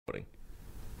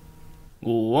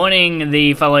Warning,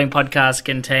 the following podcast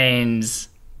contains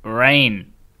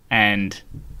rain and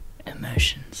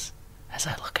emotions as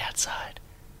I look outside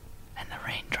and the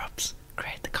raindrops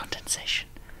create the condensation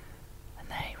and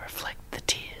they reflect the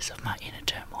tears of my inner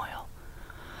turmoil.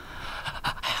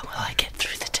 How will I get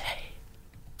through the day?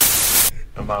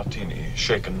 A martini,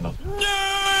 shaken not.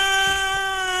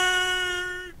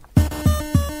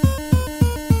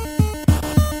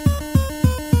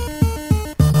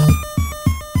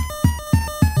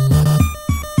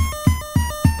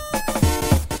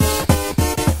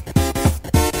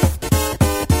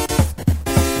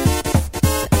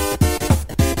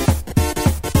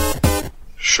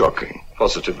 Shocking.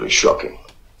 Positively shocking.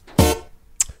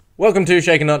 Welcome to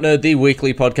Shaken Not Nerd, the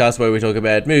weekly podcast where we talk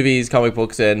about movies, comic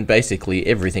books, and basically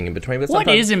everything in between. But What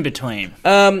is in between?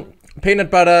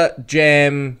 peanut butter,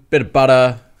 jam, bit of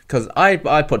butter, because I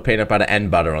put peanut butter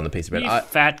and butter on the piece of bread. You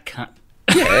fat cunt.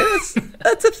 Yeah,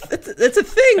 that's a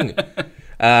thing.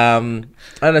 I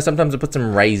don't know, sometimes I put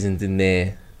some raisins in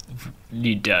there.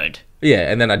 You don't.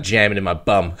 Yeah, and then I jam it in my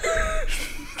bum.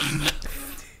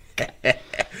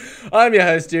 I'm your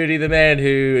host, Judy, the man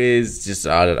who is just,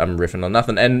 I'm riffing on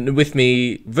nothing. And with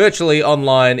me, virtually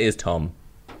online, is Tom.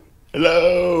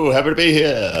 Hello, happy to be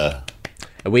here.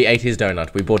 We ate his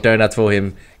donut. We bought donuts for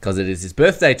him because it is his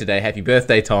birthday today. Happy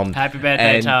birthday, Tom. Happy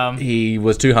birthday, and Tom. He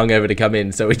was too hungover to come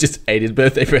in, so we just ate his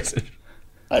birthday present.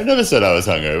 I never said I was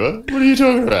hungover. What are you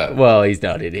talking about? Well, he's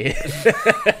not in here.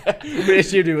 We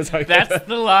assumed he was hungover. That's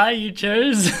the lie you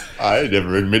chose? I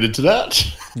never admitted to that.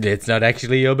 It's not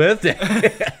actually your birthday.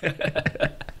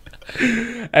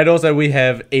 And also we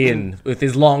have Ian with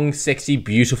his long, sexy,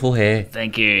 beautiful hair.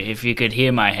 Thank you. If you could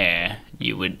hear my hair,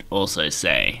 you would also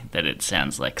say that it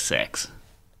sounds like sex.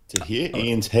 To hear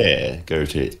Ian's hair, go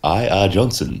to I.R.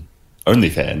 Johnson.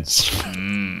 OnlyFans.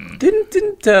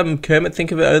 Didn't Kermit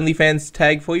think of an OnlyFans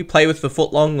tag for you? Play with the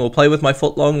footlong, or play with my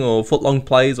footlong, or footlong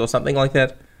plays, or something like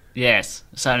that? Yes,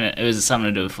 it was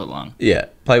something to do with footlong. Yeah,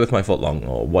 play with my footlong,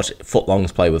 or watch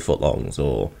footlongs play with footlongs,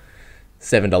 or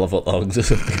 $7 footlongs, or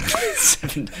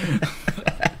something.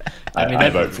 I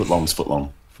vote footlong's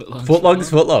footlong. Footlong's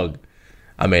footlong.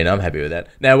 I mean, I'm happy with that.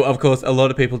 Now, of course, a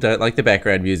lot of people don't like the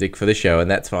background music for the show,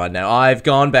 and that's fine. Now, I've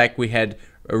gone back.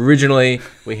 Originally,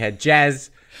 we had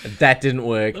jazz, and that didn't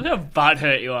work. Look how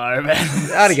butthurt you are about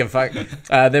this. I don't give a fuck.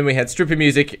 Then we had stripper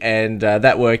music, and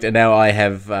that worked, and now I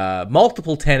have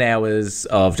multiple 10 hours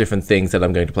of different things that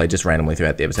I'm going to play just randomly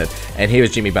throughout the episode. And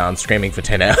here's Jimmy Barnes screaming for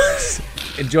 10 hours.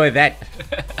 Enjoy that.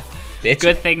 Bitch.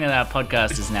 Good thing that our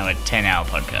podcast is now a 10-hour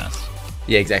podcast.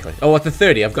 Yeah, exactly. Oh, at the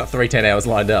 30, I've got 3 10 hours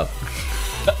lined up.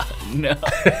 No.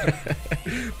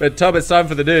 But Tom, it's time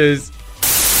for the news.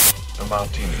 A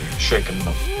martini, shaken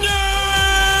not.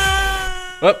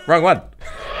 Oh, wrong one. Up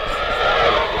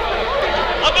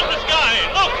in the sky,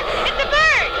 look! It's a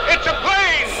bird! It's a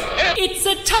plane! It's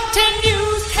a top 10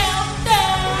 news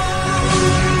countdown.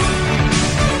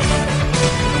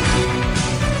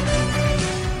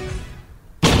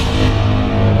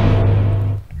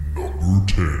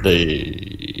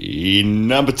 The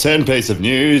number 10 piece of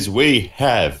news, we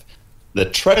have the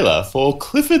trailer for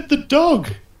Clifford the Dog.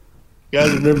 You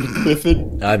guys remember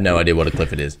Clifford? I have no idea what a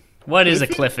Clifford is. What is a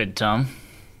Clifford, Tom?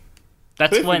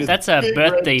 Clifford is That's a big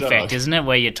birth red defect, dog. isn't it?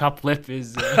 Where your top lip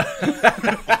is...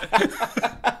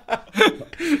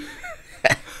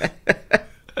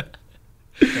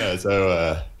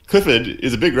 Clifford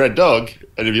is a big red dog,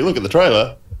 and if you look at the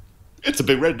trailer, it's a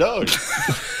big red dog.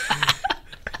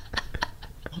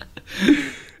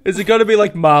 Is it going to be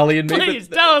like Marley and Me? Please,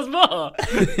 tell us more!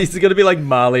 Is it going to be like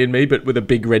Marley and Me, but with a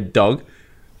big red dog?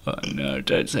 Oh, no,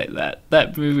 don't say that.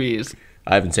 That movie is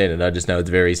I haven't seen it. I just know it's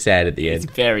very sad at the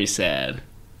end. very sad.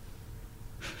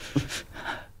 He's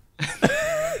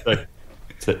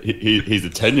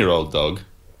a 10-year-old dog.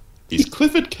 He's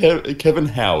Clifford Kevin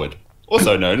Howard,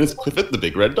 also known as Clifford the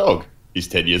Big Red Dog. He's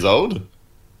 10 years old.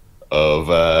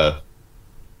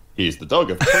 He's the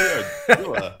dog of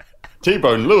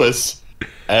T-Bone Lewis,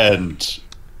 and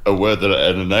a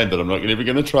name that I'm not even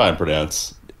going to try and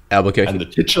pronounce. Albuquerque. And the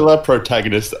titular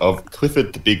protagonist of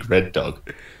Clifford the Big Red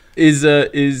Dog. So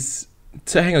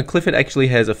hang on, Clifford actually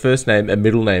has a first name, a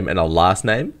middle name, and a last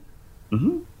name?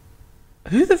 Mm-hmm.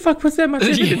 Who the fuck puts that much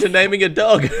effort into naming a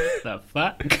dog? The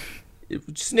fuck?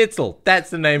 Schnitzel, that's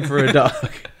the name for a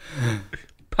dog.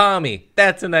 Palmy,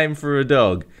 that's a name for a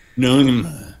dog. No,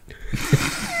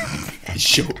 the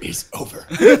show is over.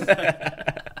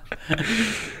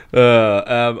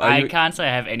 I can't say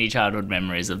I have any childhood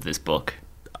memories of this book.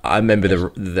 I remember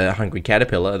the Hungry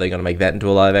Caterpillar. Are they going to make that into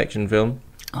a live-action film?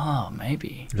 Oh,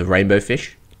 maybe. The Rainbow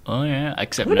Fish? Oh, yeah.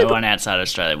 Except no one outside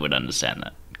Australia would understand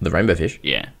that. The Rainbow Fish?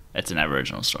 Yeah. It's an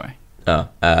Aboriginal story. Oh,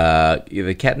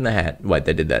 The Cat in the Hat. Wait,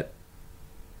 they did that.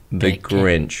 The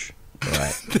Grinch.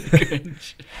 Right.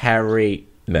 Grinch. Harry.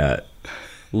 No.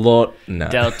 Lord. No.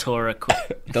 Del Toro.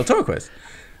 Del Toro Quest.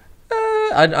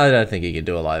 I don't think he could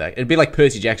do a live act. It'd be like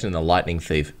Percy Jackson and the Lightning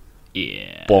Thief.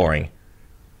 Yeah. Boring.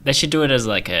 They should do it as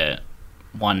like a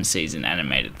 1-season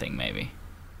animated thing, maybe.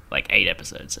 Like 8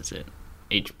 episodes, that's it.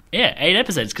 8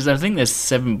 episodes, because I think there's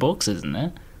 7 books, isn't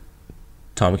there?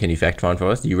 Tom, can you fact find for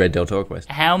us? You read Del Toro Quest.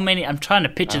 How many... I'm trying to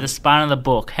picture the spine of the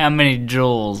book. How many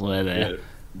jewels were there? Yeah.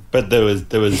 But there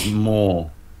was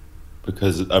more,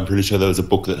 because I'm pretty sure there was a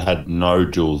book that had no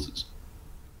jewels.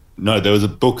 No, there was a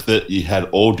book that you had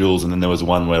all jewels, and then there was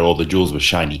one where all the jewels were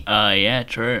shiny. Oh, yeah,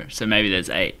 true. So maybe there's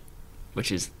 8,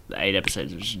 which is the 8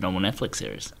 episodes, which is a normal Netflix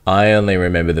series. I only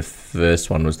remember the first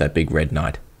one was that big red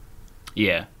knight.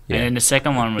 Yeah. Yeah. And then the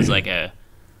second one was like a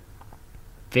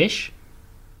fish?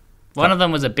 One of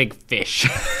them was a big fish.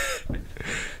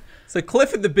 So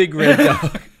Clifford the Big Red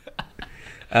Dog.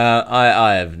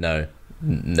 I have no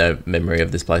memory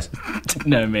of this place.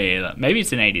 No, me either. Maybe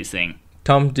it's an 80s thing.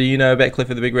 Tom, do you know about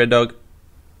Clifford the Big Red Dog?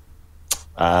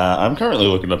 I'm currently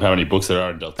looking up how many books there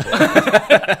are in Del Toro.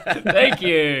 Thank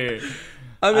you.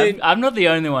 I mean, I'm not the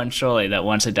only one, surely, that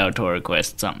wants a Del Toro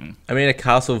Quest something. a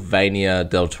Castlevania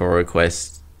Del Toro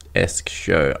Quest-esque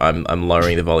show. I'm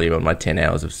lowering the volume on my 10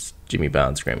 hours of Jimmy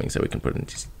Barnes screaming so we can put it in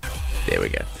just... There we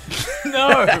go. No!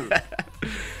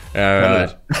 All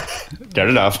right. Get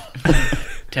it up.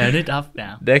 Turn it up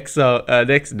now. Next song.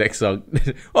 Next song.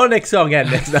 Oh, next song and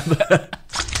next number.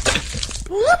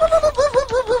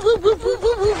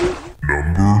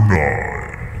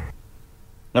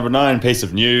 Number 9 piece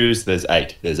of news. There's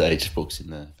 8. There's 8 books in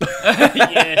there.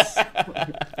 Yes.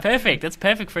 Perfect. That's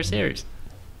perfect for a series.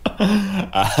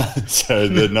 So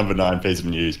the number 9 piece of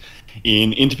news.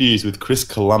 In interviews with Chris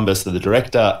Columbus, the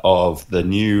director of the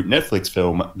new Netflix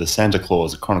film, The Santa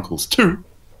Claus Chronicles 2,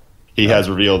 he has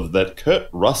revealed that Kurt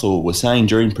Russell was saying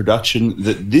during production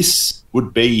that this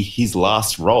would be his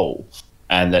last role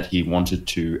and that he wanted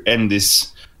to end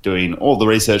this doing all the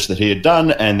research that he had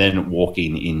done and then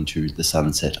walking into the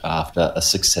sunset after a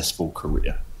successful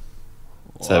career.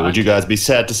 So would you guys be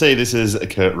sad to see this is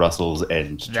Kurt Russell's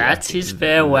end? That's his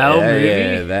farewell movie?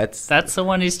 Yeah, That's the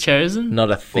one he's chosen? not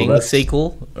a Thing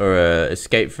sequel or a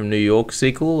Escape from New York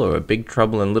sequel or a Big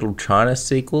Trouble in Little China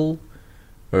sequel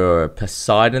or a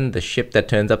Poseidon, the ship that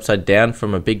turns upside down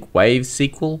from a big wave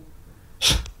sequel.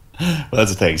 Well,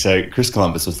 that's the thing. So Chris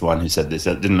Columbus was the one who said this.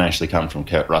 That didn't actually come from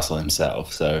Kurt Russell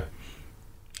himself. So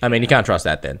I mean, you can't trust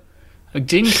that then.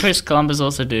 Didn't Chris Columbus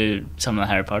also do some of the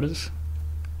Harry Potters?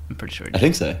 I'm pretty sure he I did.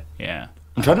 think so. Yeah.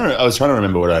 I was trying to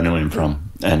remember what I knew him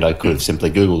from, and I could have simply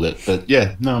Googled it. But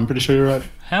yeah, no, I'm pretty sure you're right.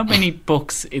 How many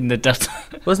books in the dust?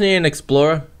 Wasn't he an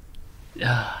explorer?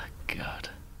 Oh, God.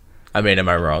 I mean, am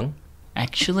I wrong?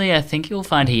 Actually, I think you'll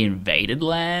find he invaded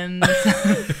lands.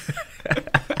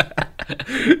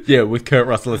 Yeah, with Kurt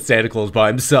Russell and Santa Claus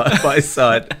by his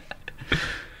side.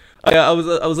 I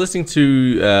was listening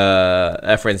to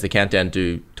our friends, The Countdown,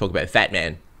 talk about Fat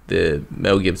Man, the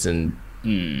Mel Gibson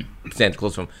Santa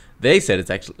Claus film. They said it's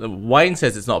actually... Wayne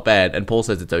says it's not bad, and Paul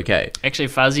says it's okay. Actually,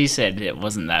 Fuzzy said it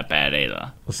wasn't that bad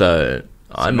either. So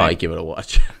I might give it a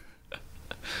watch.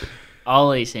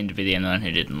 Ollie seemed to be the only one who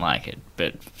didn't like it,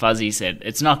 but Fuzzy said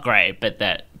it's not great, but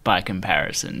that by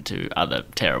comparison to other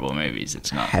terrible movies,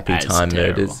 it's not Happy as Time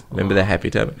terrible. Murders. Remember the Happy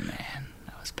Time? Man,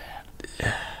 that was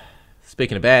bad.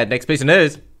 Speaking of bad, next piece of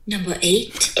news. Number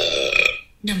 8.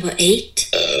 Number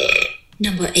 8.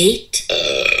 Number 8.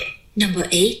 Number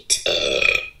 8.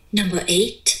 Number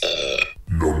 8.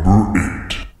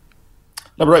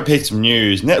 Number 8 piece of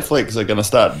news. Netflix are going to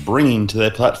start bringing to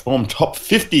their platform top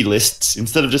 50 lists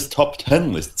instead of just top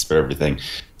 10 lists for everything.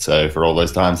 So for all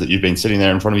those times that you've been sitting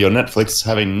there in front of your Netflix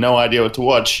having no idea what to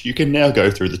watch, you can now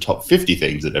go through the top 50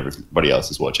 things that everybody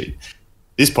else is watching.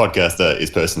 This podcaster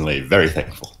is personally very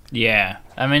thankful. Yeah,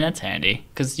 I mean, that's handy,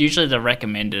 because usually the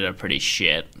recommended are pretty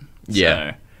shit.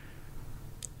 Yeah. So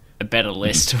a better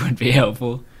list would be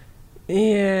helpful.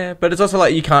 Yeah, but it's also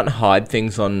like you can't hide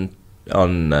things on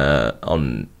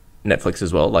Netflix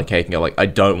as well. Like, hey, you can go like, I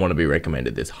don't want to be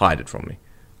recommended this. Hide it from me.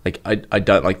 Like, I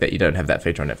don't like that you don't have that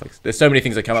feature on Netflix. There's so many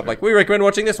things that come up like, we recommend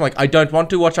watching this. I'm like, I don't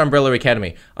want to watch Umbrella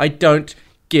Academy. I don't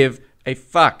give a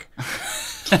fuck.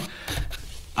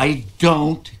 I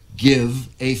don't give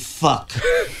a fuck.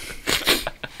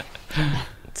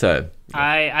 So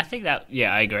I think that,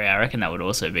 yeah, I agree. I reckon that would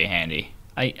also be handy.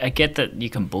 I get that you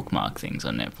can bookmark things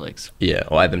on Netflix. yeah,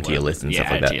 or add them to your list and Yeah,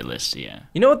 stuff like add that. to your list, yeah.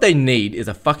 You know what they need is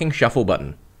a fucking shuffle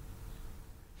button.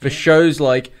 For shows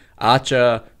like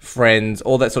Archer, Friends,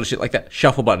 all that sort of shit like that.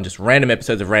 Shuffle button, just random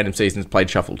episodes of random seasons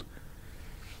played shuffled.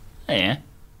 Oh, yeah.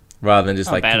 rather than just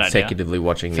Not a like bad idea. consecutively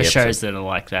watching For the episode. shows that are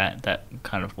like that, that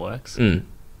kind of works. You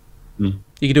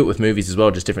can do it with movies as well,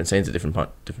 just different scenes at different times.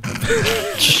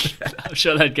 I'm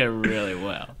sure that'd go really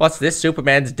well. What's this?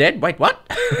 Superman's dead? Wait, what?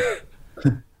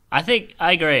 I think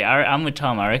I agree. I'm with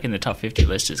Tom. I reckon the top 50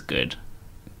 list is good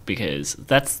because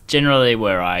that's generally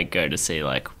where I go to see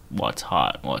like what's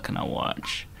hot, what can I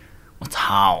watch, what's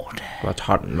hot. What's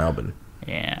hot in Melbourne?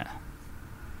 Yeah,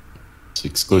 It's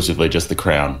exclusively just The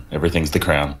Crown. Everything's The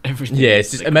Crown. everything. Yeah, is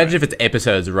it's just the imagine great. if it's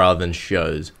episodes rather than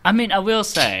shows. I mean, I will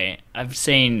say I've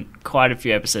seen quite a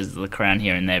few episodes of The Crown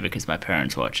here and there because my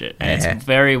parents watch it, and Uh-huh. it's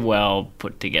very well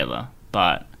put together.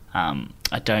 But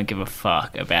I don't give a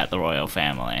fuck about the royal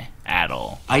family at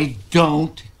all. I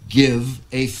don't give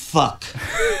a fuck.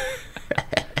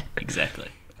 Exactly.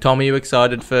 Tom, are you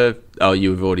excited for? Oh,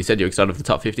 you've already said you're excited for the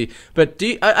top 50. But do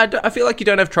you, I feel like you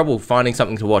don't have trouble finding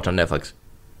something to watch on Netflix.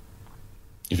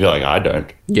 You feel like I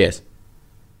don't. Yes,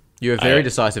 you're a very I-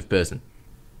 decisive person.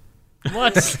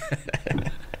 What?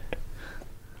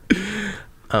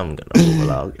 I'm gonna move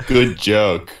along. Good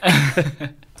joke.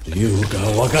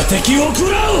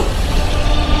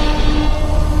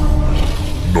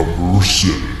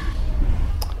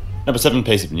 Number 7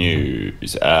 piece of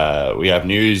news. We have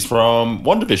news from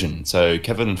WandaVision. So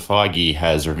Kevin Feige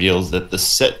has revealed that the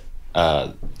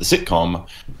sitcom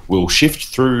will shift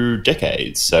through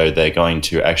decades. So they're going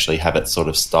to actually have it sort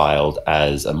of styled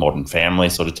as a Modern Family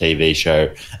sort of TV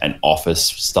show, an Office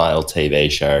style TV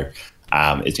show.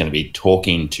 It's going to be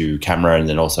talking to camera and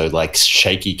then also like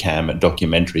shaky cam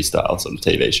documentary style sort of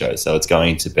TV show. So it's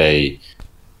going to be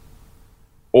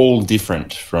all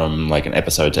different from like an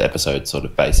episode to episode sort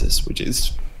of basis, which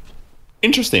is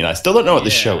interesting. I still don't know what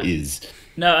this show is.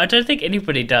 No, I don't think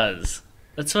anybody does.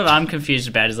 That's what I'm confused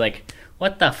about. Is like,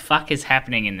 what the fuck is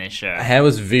happening in this show? How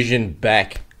is Vision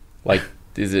back? Like,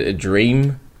 is it a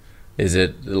dream? Is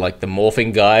it like the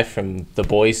morphing guy from The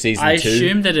Boys season 2? I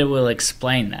assume that it will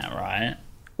explain that, right?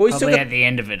 Well, he's still Probably got, at the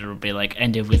end of it, it'll be like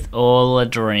ended with all a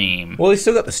dream. well, he's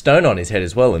still got the stone on his head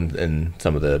as well in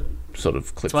some of the sort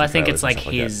of clips. So I and think trailers it's and like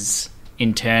stuff his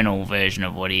internal version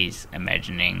of what he's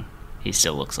imagining he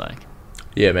still looks like. that.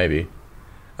 Yeah, maybe.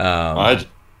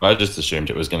 I just assumed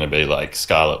it was going to be like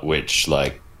Scarlet Witch,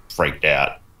 like freaked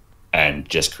out and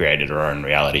just created her own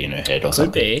reality in her head or Could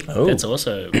something. be. Oh. That's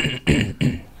also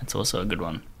a good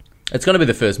one. It's going to be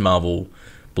the first Marvel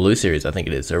Blue series, I think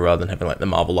it is. So rather than having like the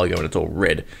Marvel logo and it's all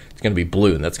red, it's going to be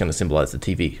blue, and that's going to symbolize the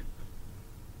TV.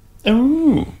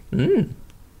 Ooh.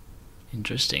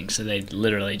 Interesting. So they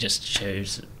literally just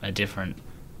chose a different.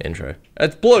 Intro.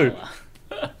 It's blue.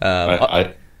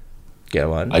 I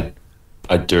Go on.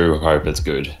 I do hope it's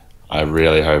good. I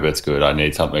really hope it's good. I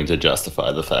need something to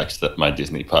justify the fact that my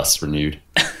Disney Plus renewed.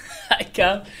 I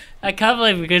can't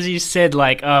believe because you said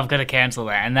like, oh, I've got to cancel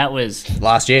that, and that was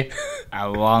Last year. a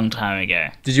long time ago.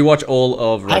 Did you watch all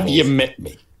of Rebels? Have you met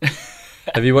me?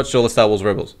 Have you watched all of Star Wars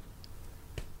Rebels?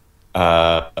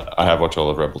 I have watched all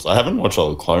of Rebels. I haven't watched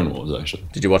all of Clone Wars actually.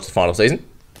 Did you watch the final season?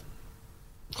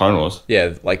 Clone Wars.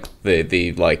 Yeah, like they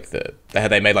made like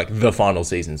the final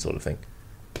season sort of thing.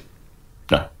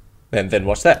 No. Then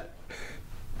watch that.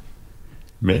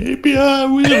 Maybe I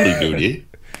will, Goody.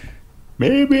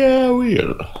 Maybe I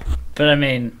will. But I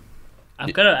mean,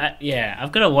 I've got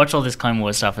to watch all this Clone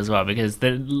Wars stuff as well because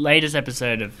the latest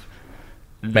episode of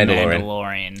The Mandalorian.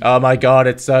 Mandalorian. Oh my god,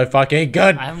 it's so fucking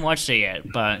good. I haven't watched it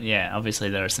yet, but yeah, obviously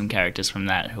there are some characters from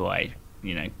that who I,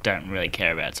 don't really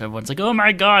care about. So everyone's like, "Oh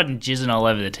my god," and jizzing all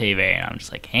over the TV, and I'm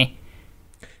just like, "Hey."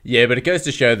 Yeah, but it goes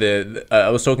to show I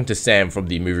was talking to Sam from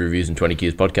the Movie Reviews and 20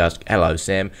 Qs podcast. Hello,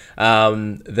 Sam.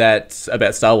 That's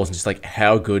about Star Wars and just like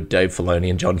how good Dave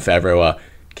Filoni and Jon Favreau are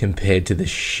compared to the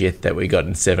shit that we got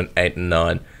in 7, 8, and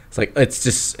 9. It's like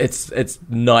it's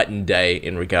night and day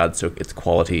in regards to its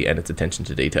quality and its attention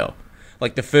to detail.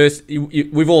 Like the first,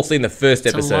 we've all seen the first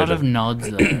It's episode. a lot of nods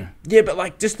though. Yeah, but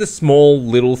like just the small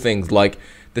little things, like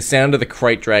the sound of the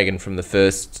crate dragon from the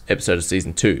first episode of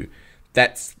season 2.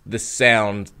 That's the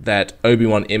sound that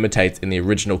Obi-Wan imitates in the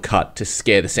original cut to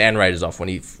scare the Sand Raiders off when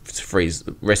he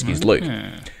rescues Luke.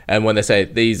 And when they say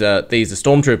these are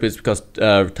stormtroopers because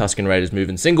Tusken Raiders move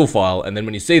in single file, and then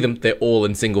when you see them, they're all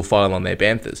in single file on their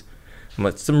banthas. And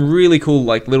like some really cool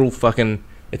like little fucking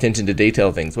attention to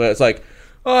detail things where it's like,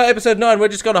 oh, episode 9, we're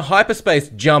just going to hyperspace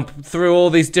jump through all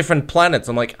these different planets.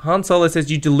 I'm like, Han Solo says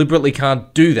you deliberately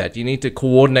can't do that. You need to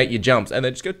coordinate your jumps, and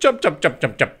they just go jump, jump, jump,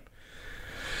 jump, jump.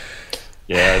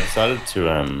 Yeah, I decided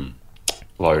to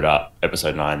load up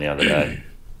episode 9 the other day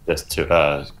just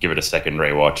to give it a second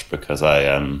rewatch because I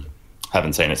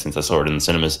haven't seen it since I saw it in the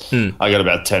cinemas. I got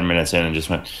about 10 minutes in and just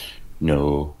went,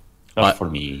 no. Not for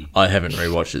me. I haven't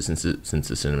rewatched it since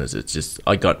the cinemas. It's just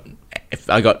I got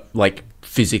like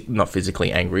not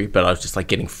physically angry, but I was just like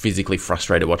getting physically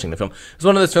frustrated watching the film. It's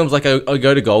one of those films like I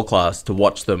go to Gold Class to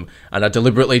watch them, and I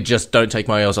deliberately just don't take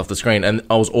my eyes off the screen, and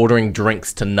I was ordering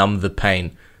drinks to numb the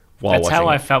pain while That's watching. how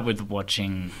it. I felt with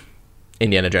watching.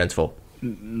 Indiana Jones 4.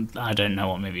 I don't know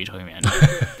what movie you're talking about.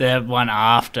 The one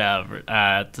after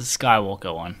the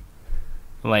Skywalker one,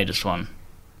 the latest one.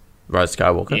 Rise of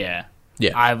Skywalker. Yeah.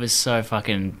 Yeah. I was so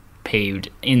fucking peeved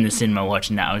in the cinema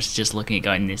watching that. I was just looking at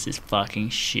going, this is fucking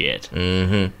shit.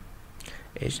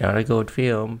 It's not a good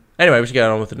film. Anyway, we should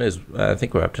go on with the news. I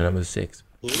think we're up to number 6.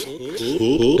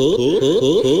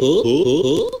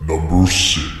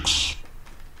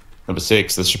 Number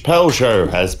 6, The Chappelle Show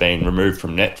has been removed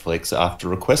from Netflix after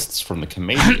requests from the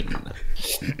comedian.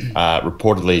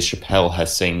 Reportedly, Chappelle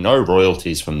has seen no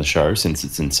royalties from the show since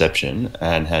its inception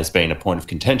and has been a point of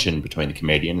contention between the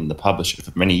comedian and the publisher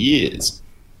for many years.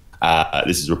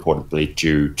 This is reportedly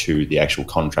due to the actual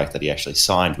contract that he actually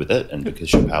signed with it, and because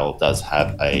Chappelle does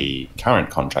have a current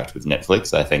contract with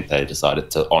Netflix, I think they decided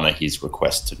to honour his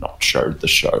request to not show the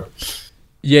show.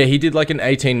 Yeah, he did like an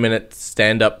 18-minute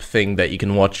stand-up thing that you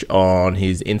can watch on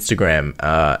his Instagram,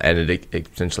 and it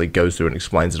essentially goes through and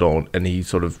explains it all, and he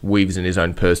sort of weaves in his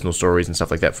own personal stories and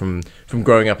stuff like that from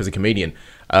growing up as a comedian.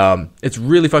 It's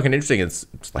really fucking interesting. It's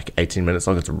like 18 minutes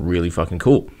long. It's really fucking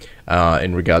cool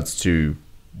in regards to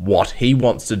what he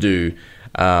wants to do,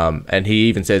 and he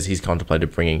even says he's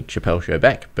contemplated bringing Chappelle Show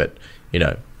back, but, you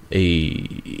know,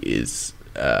 he is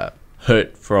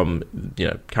hurt from, you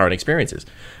know, current experiences.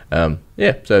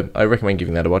 Yeah, so I recommend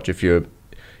giving that a watch if you're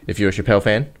a Chappelle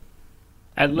fan.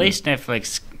 At least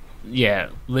Netflix,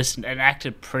 listened and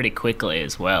acted pretty quickly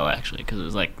as well, actually, because it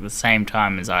was like the same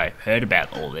time as I heard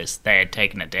about all this, they had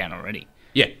taken it down already.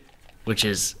 Yeah. Which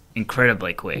is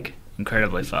incredibly quick,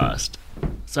 incredibly fast.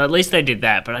 So at least they did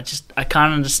that, but I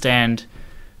can't understand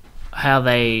how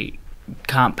they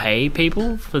can't pay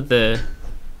people for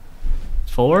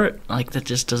it. Like, that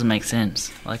just doesn't make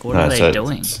sense. Like, what are they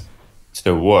doing?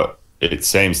 So what it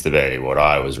seems to be, what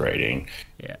I was reading,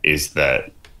 is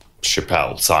that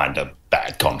Chappelle signed a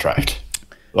bad contract.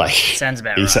 Like, sounds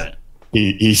about right.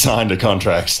 He signed a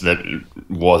contract that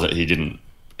he didn't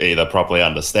either properly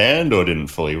understand or didn't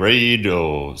fully read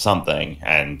or something,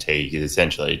 and he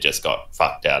essentially just got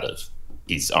fucked out of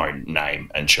his own name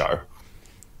and show.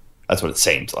 That's what it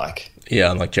seems like.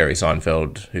 Yeah, unlike Jerry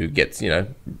Seinfeld, who gets, you know,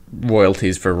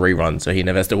 royalties for a rerun, so he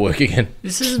never has to work again.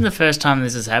 This isn't the first time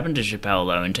this has happened to Chappelle,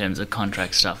 though, in terms of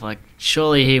contract stuff. Like,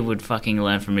 surely he would fucking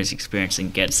learn from his experience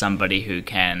and get somebody who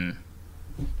can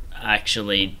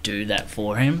actually do that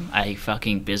for him, a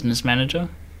fucking business manager.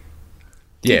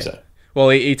 Yeah. So. Well,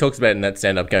 he talks about it in that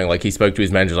stand-up going, like, he spoke to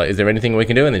his manager, like, is there anything we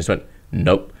can do? And they just went,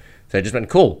 nope. So he just went,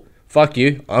 cool, fuck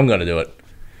you, I'm going to do it.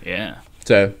 Yeah.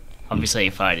 So...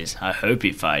 Obviously, I hope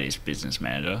he fired his business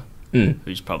manager,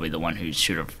 who's probably the one who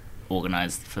should have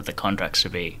organised for the contracts to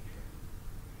be,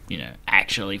 you know,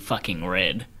 actually fucking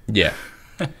read. Yeah.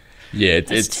 Yeah,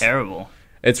 it's terrible.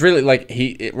 It's really like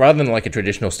rather than like a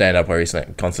traditional stand-up where he's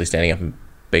like constantly standing up and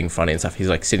being funny and stuff, he's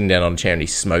like sitting down on a chair and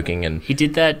he's smoking. And he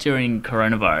did that during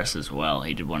coronavirus as well.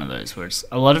 He did one of those where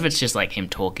a lot of it's just like him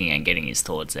talking and getting his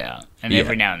thoughts out, and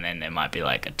every now and then there might be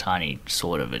like a tiny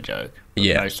sort of a joke.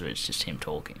 But most of it's just him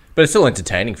talking. But it's still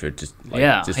entertaining for just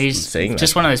he's seeing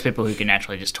just one of those people who can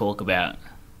naturally just talk about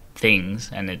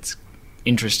things, and it's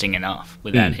interesting enough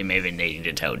without him even needing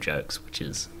to tell jokes, which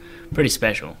is pretty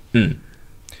special.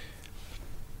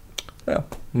 Well,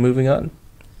 moving on.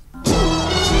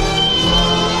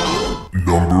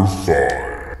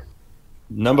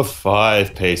 Number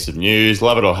 5 piece of news,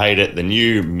 love it or hate it, The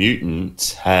New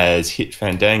Mutants has hit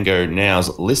Fandango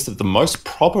Now's list of the most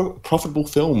profitable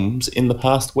films in the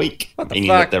past week. Meaning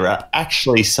that there are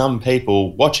actually some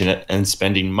people watching it and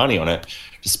spending money on it,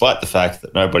 despite the fact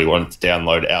that nobody wanted to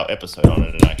download our episode on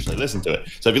it and actually listen to it.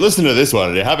 So if you listen to this one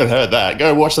and you haven't heard that,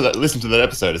 go listen to that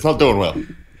episode. It's not doing well.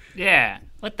 Yeah.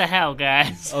 What the hell,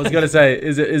 guys? I was going to say,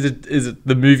 is it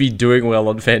the movie doing well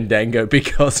on Fandango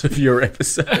because of your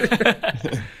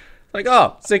episode? Like,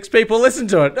 6 people listen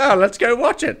to it. Oh, let's go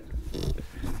watch it.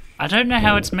 I don't know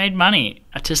how it's made money.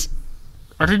 I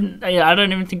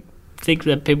don't even think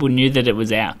that people knew that it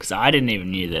was out, because I didn't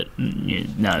even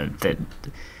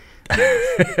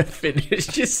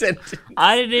Finish your sentence.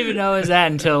 I didn't even know it was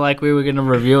out until like we were going to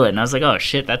review it, and I was like, oh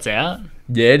shit, that's out?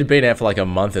 Yeah, it had been out for like a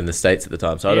month in the States at the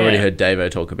time, so I'd already heard Davo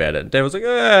talk about it. Dave was like,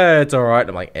 it's alright.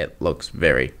 I'm like, it looks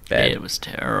very bad. It was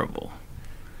terrible.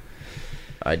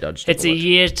 I dodged It's a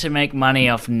year to make money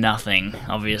off nothing,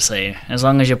 obviously. As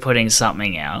long as you're putting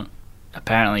something out,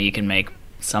 apparently you can make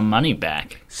some money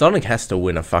back. Sonic has to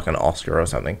win a fucking Oscar or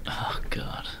something. Oh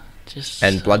god, just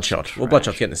And such Bloodshot. Well, trash.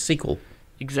 Bloodshot's getting a sequel.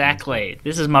 Exactly.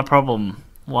 This is my problem.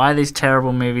 Why are these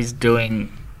terrible movies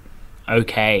doing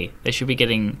okay? They should be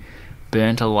getting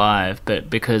burnt alive, but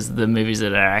because the movies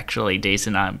that are actually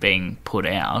decent aren't being put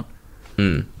out.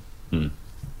 Oh,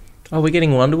 we're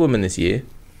getting Wonder Woman this year.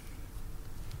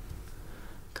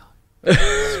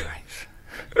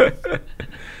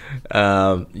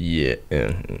 Yeah.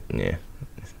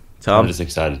 Tom? I'm just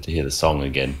excited to hear the song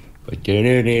again. Oh,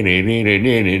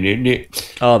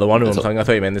 the Wonder Woman That's song. I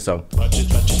thought you meant this song.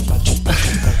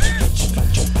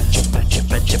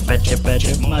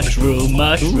 Mushroom.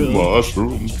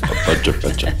 Mushroom.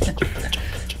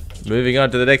 Moving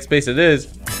on to the next piece of news.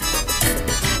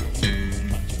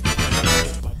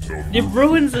 It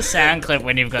ruins the sound clip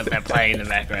when you've got that playing in the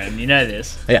background. You know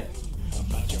this. Yeah.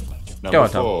 Number Go on,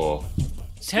 Tom. 4.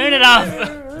 Turn it off.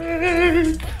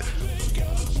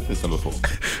 It's number 4.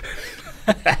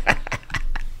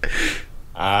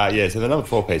 So the number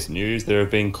 4 piece of news, there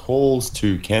have been calls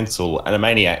to cancel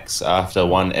Animaniacs after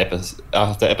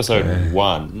episode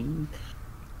 1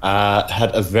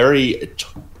 had a very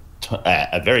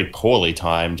poorly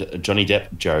timed Johnny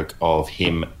Depp joke of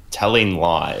him telling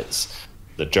lies.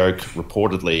 The joke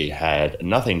reportedly had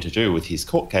nothing to do with his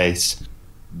court case,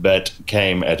 but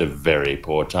came at a very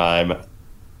poor time.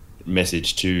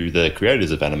 Message to the creators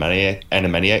of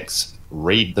Animaniacs,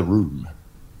 read the room.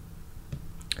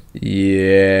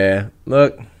 Yeah.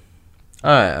 Look,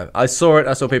 I saw it.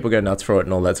 I saw people go nuts for it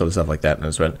and all that sort of stuff like that. And I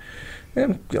just went,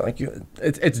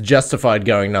 it's justified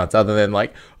going nuts, other than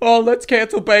like, oh, let's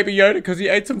cancel Baby Yoda because he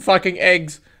ate some fucking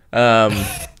eggs.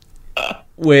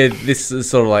 Where this is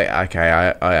sort of like,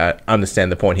 okay, I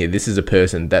understand the point here. This is a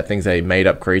person that thinks a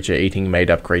made-up creature eating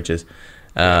made-up creatures.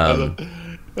 I love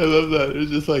that. It's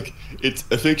just like, it's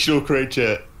a fictional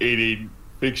creature eating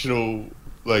fictional,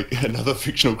 like, another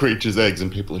fictional creature's eggs,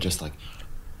 and people are just like,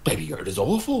 Baby Yoda's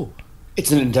awful.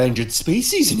 It's an endangered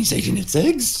species and he's eating its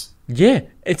eggs. Yeah,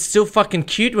 it's still fucking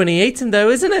cute when he eats them, though,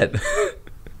 isn't it?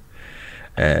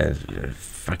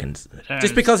 Fucking.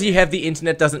 Just because you have the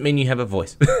internet doesn't mean you have a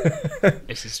voice.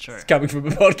 This is true. Coming from a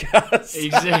podcast.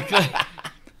 Exactly.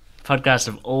 Podcast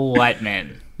of all white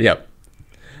men. Yep.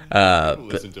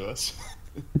 Listen to us.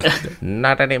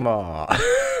 Not anymore.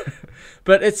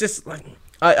 But it's just like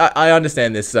I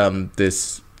understand this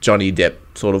this Johnny Depp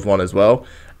sort of one as well.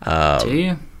 Do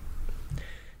you?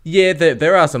 Yeah,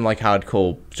 there are some like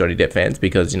hardcore Johnny Depp fans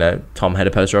because, you know, Tom had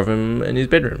a poster of him in his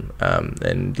bedroom,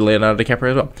 and Leonardo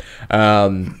DiCaprio as well.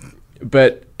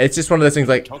 But it's just one of those things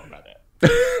like Talk about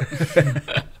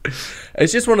that.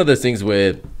 it's just one of those things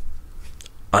where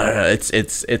I don't know,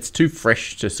 it's too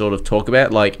fresh to sort of talk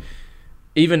about. Like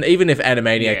even if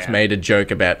Animaniacs made a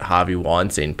joke about Harvey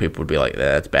Weinstein, people would be like,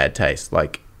 that's bad taste.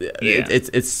 Like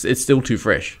it's still too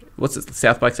fresh. What's it,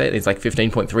 South Park say? It's like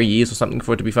 15.3 years or something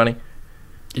for it to be funny.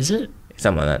 Is it?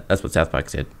 Something like that. That's what South Park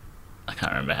said. I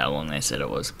can't remember how long they said it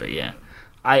was, but yeah.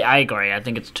 I agree. I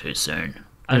think it's too soon.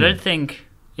 I don't think...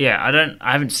 Yeah,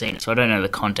 I haven't seen it, so I don't know the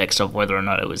context of whether or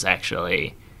not it was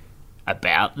actually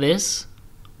about this,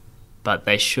 but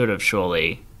they should have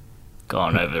surely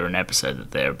gone over an episode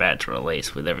that they're about to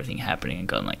release with everything happening and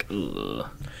gone like, ugh.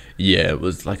 Yeah, it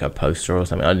was like a poster or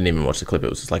something. I didn't even watch the clip. It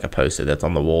was just like a poster that's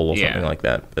on the wall or something like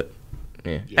that. But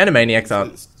yeah. Animaniacs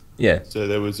aren't... Yeah. So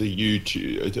there was a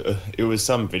YouTube, it was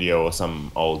some video or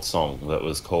some old song that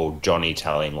was called Johnny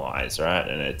Telling Lies, right?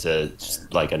 And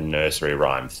it's like a nursery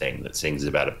rhyme thing that sings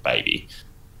about a baby.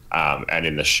 And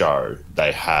in the show,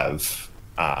 they have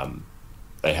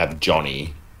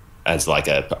Johnny as like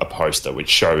a poster which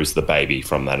shows the baby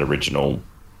from that original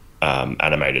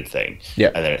animated thing.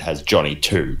 Yeah. And then it has Johnny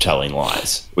 2 Telling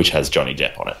Lies, which has Johnny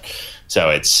Depp on it. So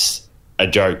it's a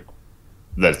joke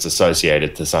that's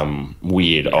associated to some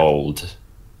weird old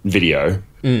video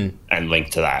and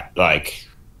linked to that. Like,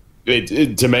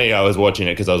 to me, I was watching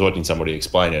it because I was watching somebody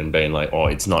explain it and being like, oh,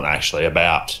 it's not actually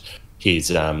about his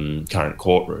current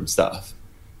courtroom stuff.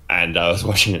 And I was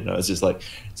watching it and I was just like,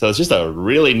 so it's just a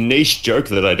really niche joke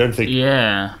that I don't think...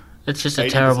 Yeah, it's just a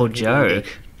terrible joke.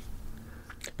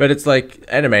 But it's like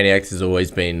Animaniacs has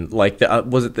always been like the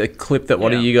was it the clip that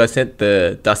one of you guys sent,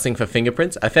 the dusting for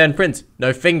fingerprints? I found prints,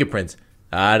 no fingerprints.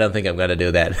 I don't think I'm gonna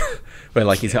do that. When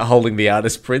like he's holding the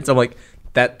artist's prints, I'm like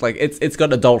that. Like it's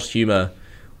got adult humor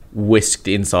whisked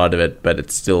inside of it, but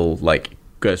it's still like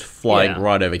goes flying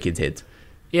right over kids' heads.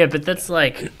 Yeah, but that's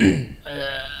like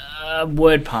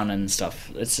word pun and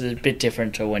stuff. It's a bit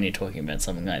different to when you're talking about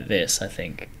something like this. I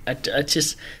think I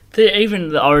just even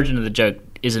the origin of the joke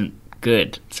isn't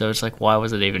good. So it's like, why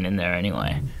was it even in there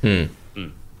anyway?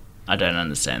 I don't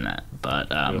understand that.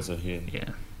 But Also here. yeah,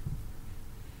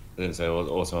 I didn't say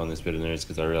also on this bit of news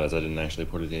because I realised I didn't actually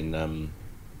put it in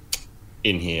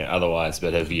here otherwise.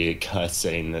 But have you guys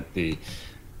seen that the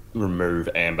remove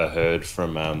Amber Heard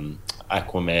from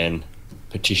Aquaman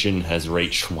petition has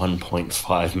reached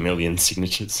 1.5 million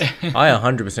signatures? I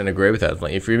 100% agree with that.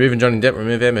 Like, if you're removing Johnny Depp,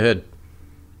 remove Amber Heard.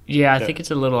 yeah. I think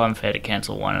it's a little unfair to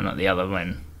cancel one and not the other.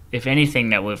 When, if anything,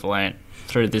 that we've learnt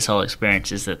through this whole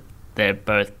experience is that they're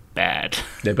both bad.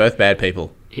 They're both bad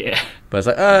people. Yeah. But it's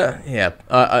like, yeah.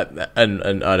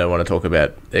 And I don't want to talk about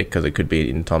it because it could be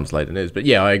in Tom's later news. But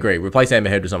yeah, I agree. Replace Amber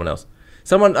Heard with someone else.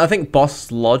 Someone, I think Boss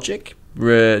Logic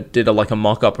did a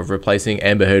mock-up of replacing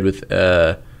Amber Heard with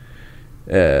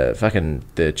fucking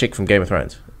the chick from Game of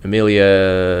Thrones.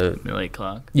 Emilia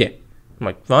Clarke. Yeah. I'm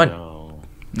like, fine. No,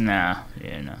 Nah.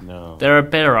 Yeah. No. no. There are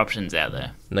better options out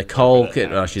there. Nicole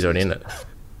Kidman. Oh, she's already in it.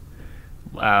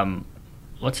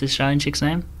 What's the Australian chick's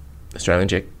name? Australian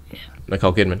chick. Yeah.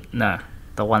 Nicole Kidman. No,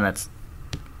 the one that's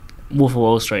Wolf of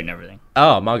Wall Street and everything.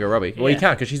 Oh, Margot Robbie. Well, you Yeah.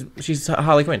 can't because she's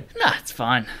Harley Quinn. Nah, it's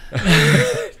fine.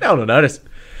 No one will notice.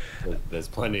 There's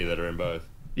plenty that are in both.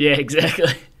 Yeah,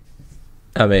 exactly.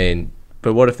 I mean,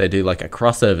 but what if they do like a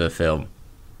crossover film?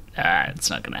 It's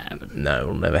not gonna happen. No,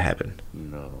 it'll never happen.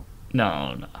 No,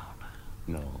 No.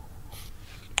 no.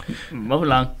 Move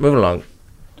along. Moving along.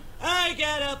 I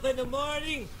got up in the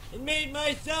morning and made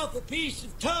myself a piece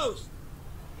of toast.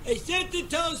 I set the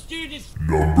toaster to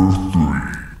number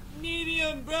 3,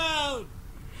 medium brown.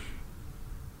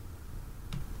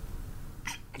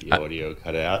 The audio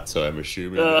cut out, so I'm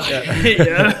assuming.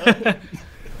 Yeah.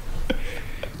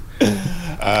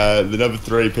 The number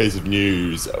 3 piece of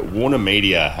news: Warner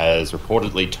Media has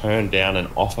reportedly turned down an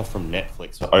offer from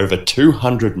Netflix for over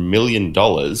 $200 million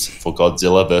for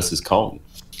Godzilla vs. Kong.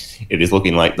 It is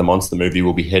looking like the monster movie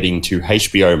will be heading to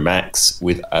HBO Max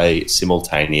with a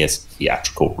simultaneous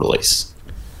theatrical release.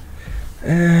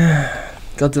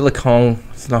 Godzilla Kong,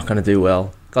 it's not going to do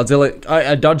well. Godzilla,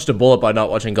 I dodged a bullet by not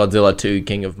watching Godzilla 2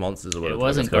 King of Monsters or whatever. It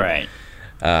wasn't it's called. great.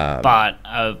 But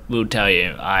I will tell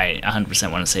you, I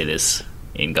 100% want to see this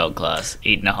in gold class,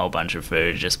 eating a whole bunch of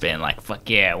food, just being like, fuck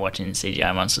yeah, watching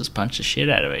CGI monsters punch the shit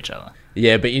out of each other.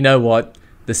 Yeah, but you know what?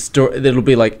 The story, it'll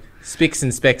be like spics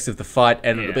and specks of the fight,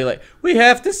 and it'll be like, we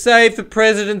have to save the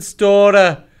president's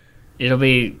daughter. It'll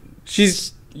be...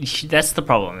 She's... That's the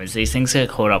problem, is these things get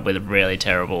caught up with really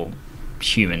terrible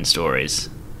human stories.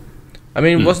 I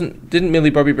mean, didn't Millie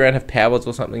Bobby Brown have powers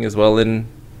or something as well in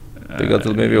the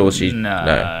Godzilla movie, or was she... No.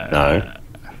 I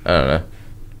don't know.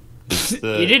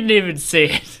 You didn't even see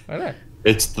it. I don't know.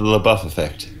 It's the LaBeouf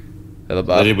effect. The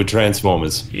They did with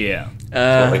Transformers. Yeah.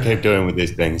 That's what they keep doing with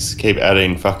these things. Keep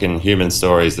adding fucking human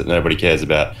stories that nobody cares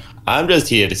about. I'm just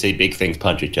here to see big things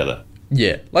punch each other.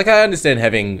 Yeah, like I understand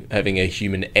having a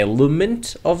human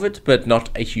element of it, but not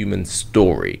a human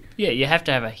story. Yeah, you have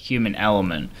to have a human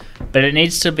element, but it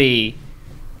needs to be,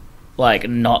 like,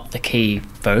 not the key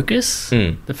focus.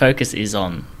 The focus is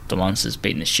on the monsters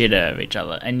beating the shit out of each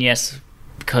other. And yes,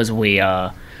 because we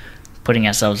are putting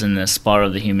ourselves in the spot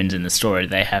of the humans in the story,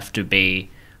 they have to be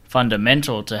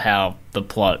fundamental to how the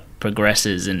plot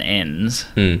progresses and ends.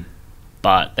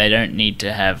 But they don't need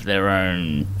to have their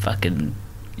own fucking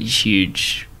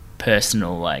huge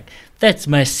personal, like, that's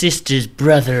my sister's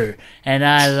brother and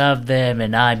I love them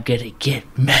and I'm gonna get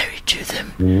married to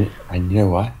them. And you know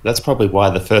why? That's probably why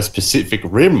the first Pacific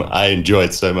Rim I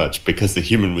enjoyed so much, because the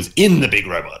human was in the big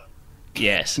robot.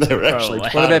 Yes. They were actually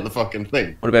probably. part of the fucking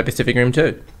thing. What about Pacific Rim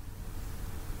 2?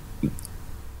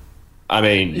 I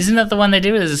mean... Isn't that the one they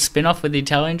did as a spin-off with the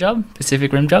Italian Job?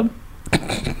 Pacific Rim Job?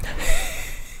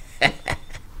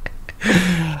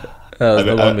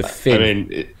 The one with Finn. I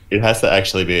mean, it has to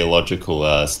actually be a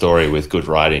logical story with good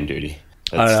writing, duty.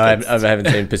 I haven't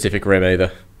seen Pacific Rim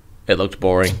either. It looked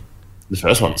boring. The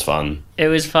first one's fun. It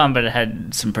was fun, but it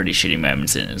had some pretty shitty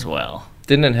moments in it as well.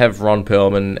 Didn't it have Ron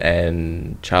Perlman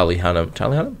and Charlie Hunnam?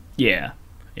 Charlie Hunnam? Yeah.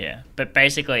 But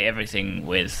basically everything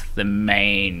with the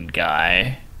main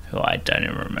guy, who I don't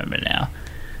even remember now,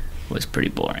 was pretty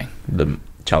boring. The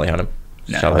Charlie Hunnam.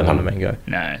 No. Charlie Hunnam, the main guy.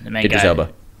 No, the main Idris guy.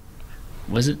 Elba.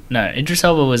 Was it? No, Idris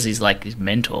Elba was his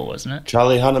mentor, wasn't it?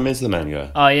 Charlie Hunnam is the main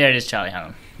guy. Oh, yeah, it is Charlie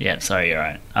Hunnam. Yeah, sorry, you're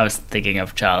right. I was thinking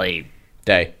of Charlie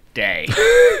Day.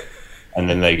 And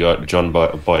then they got John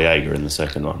Boyega in the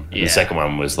second one. Yeah. The second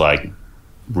one was, like,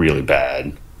 really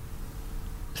bad.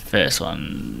 The first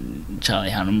one, Charlie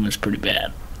Hunnam, was pretty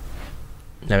bad.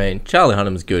 I mean, Charlie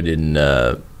Hunnam's good in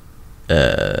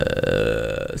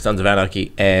Sons of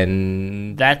Anarchy,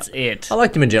 and That's it. I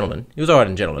liked him in Gentleman. He was alright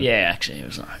in Gentleman. Yeah, actually, it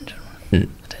was alright. I'll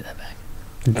take that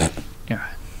back. You're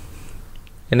right.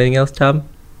 Anything else, Tom?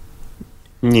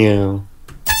 Yeah.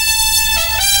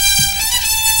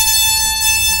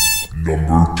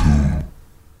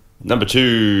 Number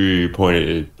two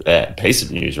piece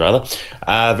of news, rather.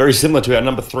 Very similar to our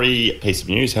number three piece of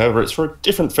news. However, it's for a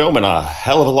different film and a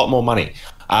hell of a lot more money.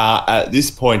 At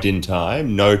this point in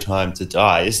time, No Time to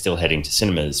Die is still heading to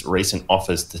cinemas. Recent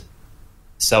offers to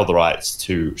sell the rights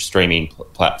to streaming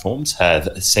platforms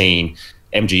have seen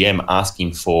MGM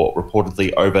asking for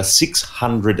reportedly over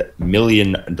 $600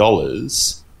 million,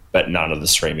 but none of the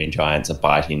streaming giants are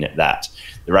biting at that.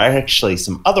 There are actually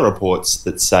some other reports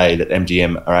that say that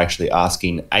MGM are actually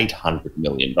asking $800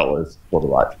 million for the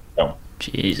right to film.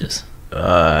 Jesus.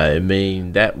 I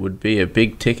mean, that would be a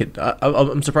big ticket.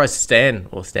 I'm surprised Stan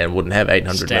wouldn't have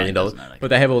 $800 million, but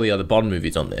they have all the other Bond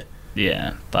movies on there.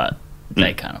 Yeah, but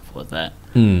they can't afford that.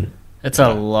 It's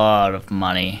a lot of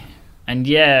money. And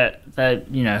yeah, that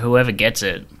whoever gets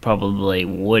it probably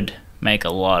would make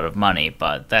a lot of money,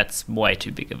 but that's way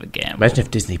too big of a gamble. Imagine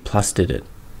if Disney Plus did it.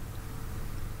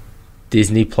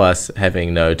 Disney Plus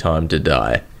having No Time to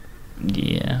Die.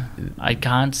 Yeah. I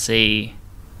can't see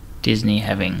Disney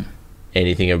having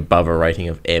anything above a rating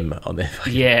of M on their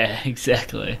fucking... Yeah,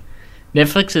 exactly.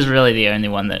 Netflix is really the only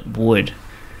one that would.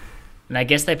 And I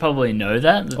guess they probably know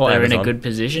that they're Amazon. in a good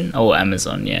position. Oh,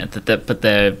 Amazon, yeah. But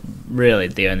they're really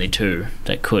the only two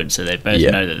that could, so they both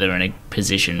know that they're in a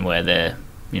position where they're,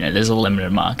 there's a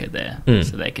limited market there,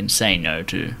 so they can say no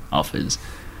to offers.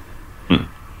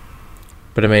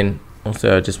 But I mean,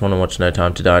 also, I just want to watch No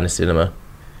Time to Die in a cinema.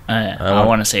 I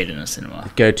want to see it in a cinema.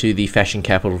 Go to the fashion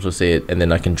capital to see it, and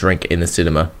then I can drink in the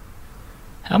cinema.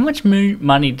 How much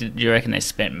money did you reckon they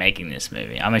spent making this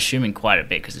movie? I'm assuming quite a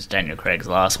bit because it's Daniel Craig's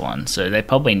last one, so they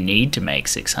probably need to make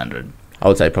 600. I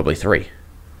would say probably 3.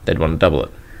 They'd want to double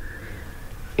it.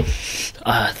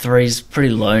 3's pretty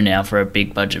low now for a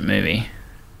big budget movie.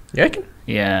 You reckon?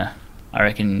 Yeah, I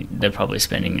reckon they're probably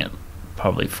spending it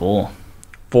 4.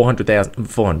 400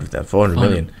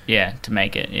 million. Yeah, to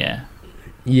make it, yeah.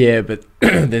 Yeah, but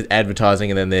there's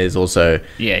advertising and then there's also...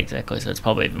 Yeah, exactly, so it's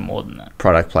probably even more than that.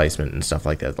 Product placement and stuff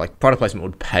like that. Like, product placement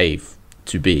would pay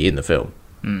to be in the film.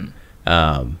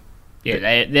 Yeah,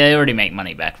 they already make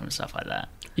money back from stuff like that.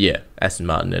 Yeah, Aston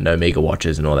Martin and Omega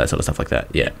watches and all that sort of stuff like that,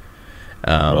 yeah.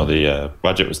 Well, the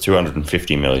budget was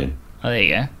 $250 million. Oh, there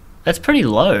you go. That's pretty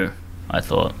low, I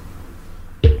thought.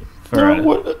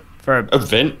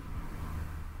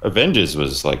 Avengers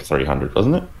was like 300,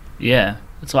 wasn't it? Yeah,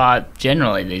 that's why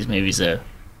generally these movies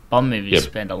Bond movies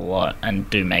spend a lot and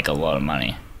do make a lot of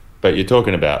money. But you're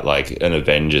talking about like an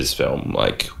Avengers film,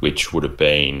 like which would have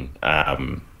been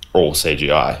all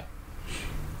CGI.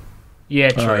 Yeah,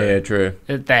 true. Oh, yeah, true.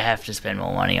 They have to spend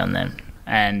more money on them,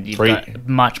 and you've got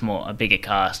a bigger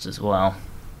cast as well.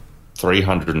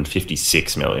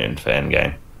 356 million for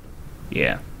Endgame.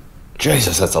 Yeah.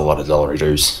 Jesus, that's a lot of dollary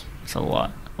dues. It's a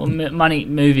lot. Well,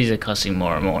 movies are costing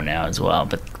more and more now as well,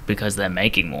 but because they're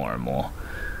making more and more.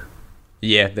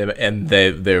 Yeah,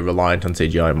 they're reliant on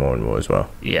CGI more and more as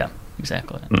well. Yeah,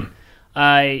 exactly.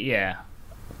 I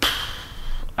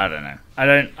don't know.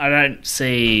 I don't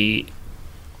see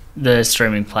the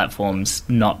streaming platforms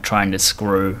not trying to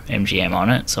screw MGM on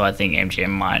it, so I think MGM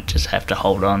might just have to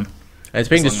hold on. And it's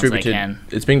being distributed.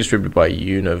 It's being distributed by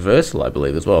Universal, I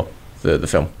believe, as well. The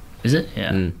film. Is it?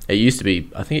 Yeah. It used to be.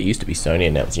 I think it used to be Sony,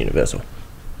 and now it's Universal.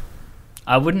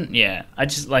 I wouldn't. Yeah.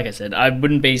 Like I said, I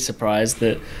wouldn't be surprised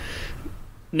that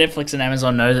Netflix and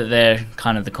Amazon know that they're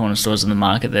kind of the corner stores in the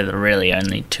market. They're the really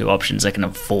only two options that can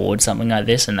afford something like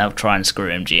this, and they'll try and screw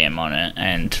MGM on it.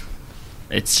 And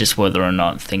it's just whether or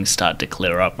not things start to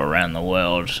clear up around the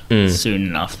world soon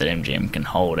enough that MGM can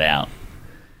hold out.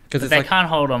 But they can't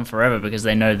hold on forever because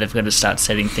they know they've got to start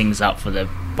setting things up for the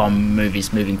Bond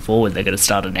movies moving forward. They've got to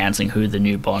start announcing who the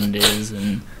new Bond is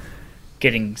and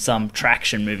getting some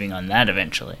traction moving on that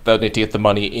eventually. They'll need to get the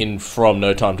money in from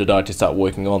No Time to Die to start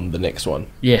working on the next one.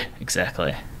 Yeah,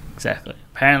 exactly.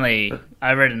 Apparently,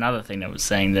 I read another thing that was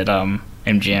saying that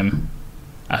MGM...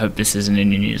 I hope this isn't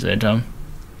in your news there, Tom.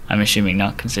 I'm assuming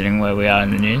not, considering where we are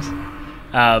in the news.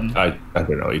 I don't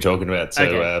know what you're talking about, so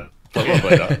Okay.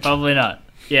 probably not. Probably not.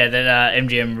 Yeah, that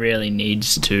MGM really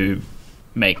needs to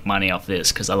make money off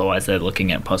this because otherwise they're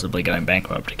looking at possibly going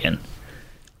bankrupt again.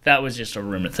 That was just a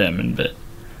rumour, Thurman, but...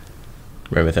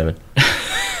 Rumour, Thurman.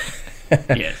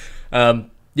 Yes.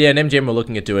 Yeah, and MGM were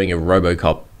looking at doing a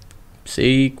RoboCop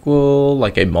sequel,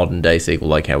 like a modern-day sequel,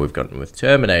 like how we've gotten with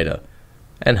Terminator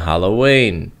and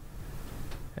Halloween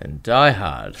and Die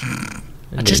Hard.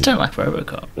 I just don't like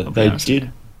RoboCop. They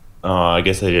did. Oh, I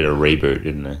guess they did a reboot,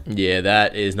 didn't they? Yeah,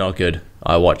 that is not good.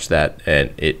 I watched that,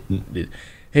 and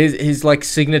his like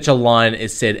signature line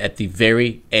is said at the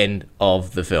very end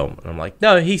of the film, and I'm like,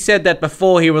 no, he said that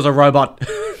before he was a robot.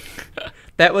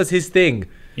 That was his thing.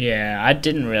 Yeah, I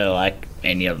didn't really like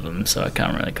any of them, so I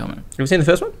can't really comment. Have you seen the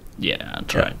first one? Yeah, I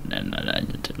tried, and I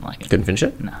didn't like it. Couldn't finish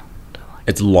it? No, don't like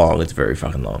It's long. It's very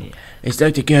fucking long. Yeah. It's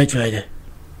Dr. Gertrude.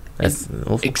 That's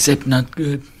awful. it. Except not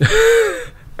good.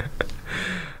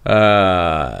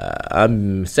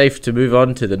 I'm safe to move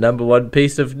on to the number one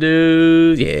piece of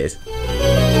news. Yes.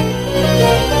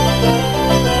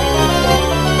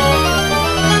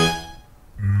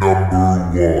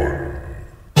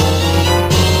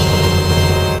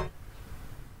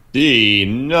 The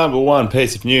number one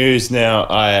piece of news. Now,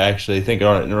 I actually think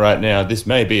on it right now, this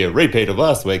may be a repeat of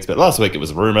last week's, but last week it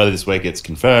was a rumor. This week it's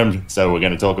confirmed. So we're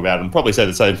going to talk about it and probably say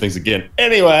the same things again.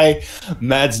 Anyway,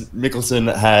 Mads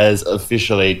Mikkelsen has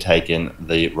officially taken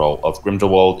the role of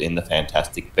Grindelwald in the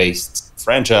Fantastic Beasts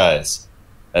franchise.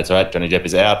 That's right, Johnny Depp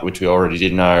is out, which we already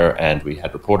did know, and we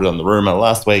had reported on the rumor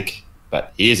last week,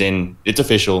 but he is in. It's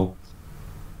official.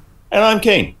 And I'm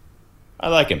keen. I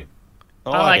like him.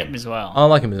 I like him as well. I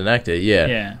like him as an actor, yeah.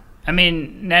 Yeah. I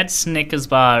mean, Ned Snickers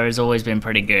Bar has always been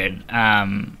pretty good.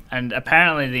 And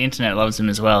apparently the internet loves him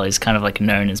as well. He's kind of like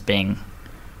known as being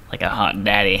like a hot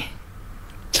daddy.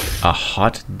 A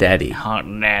hot daddy. Hot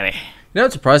daddy. You know,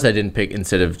 I'm surprised they didn't pick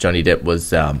instead of Johnny Depp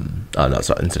was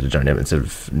instead of Johnny Depp, instead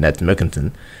of Nads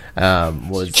Milkinson,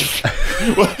 was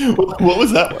What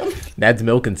was that one? Nads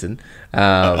Milkinson.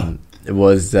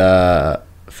 Was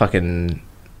fucking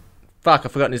fuck,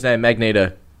 I've forgotten his name.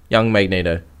 Magneto, young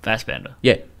Magneto. Fassbender.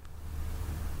 Yeah,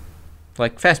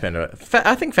 like Fassbender.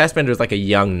 I think Fassbender is like a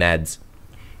young Nads.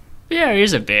 Yeah, he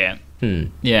is a bit.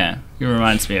 Yeah, he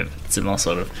reminds me of similar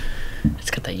sort of.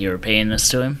 It's got that Europeanness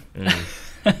to him.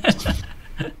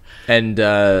 And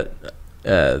they're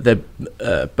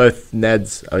both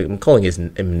Nads. I'm calling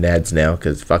him Nads now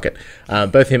because fuck it.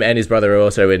 Both him and his brother are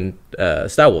also in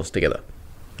Star Wars together,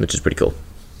 which is pretty cool.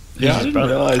 Yeah, I didn't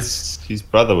realise his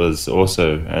brother was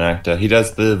also an actor. He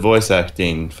does the voice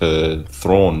acting for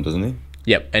Thrawn, doesn't he?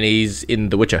 Yep, and he's in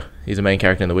The Witcher. He's a main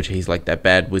character in The Witcher. He's like that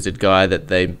bad wizard guy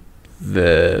that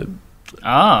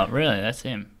Oh, really? That's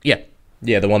him. Yeah,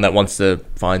 the one that wants to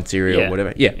find Ciri or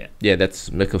whatever. Yeah,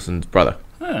 that's Mikkelsen's brother.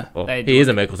 Huh. Well, he is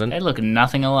a Mikkelsen. They look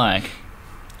nothing alike.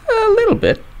 A little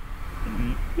bit.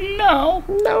 No,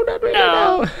 not really.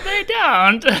 no, they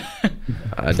don't.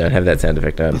 I don't have that sound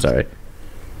effect. I'm sorry.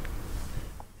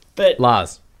 But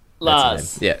Lars. Lars.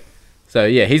 That's his name. Yeah. So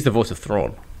yeah, he's the voice of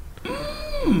Thrawn.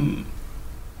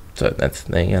 So that's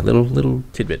a little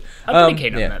tidbit. I'm pretty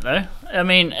keen on that though. I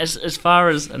mean, as far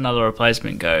as another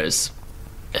replacement goes,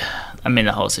 I mean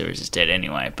the whole series is dead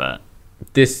anyway. But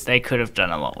they could have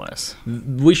done a lot worse.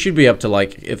 We should be up to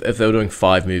like if they were doing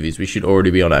 5 movies, we should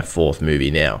already be on our 4th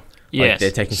movie now. Yes, like,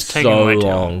 they're taking so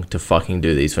long to fucking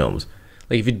do these films.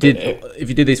 Like if you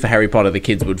did these for Harry Potter, the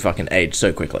kids would fucking age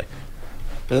so quickly.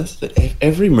 But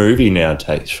every movie now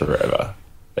takes forever.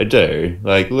 They do.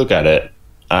 Like, look at it.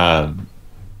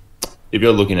 If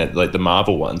you're looking at like the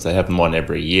Marvel ones, they have them on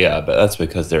every year, but that's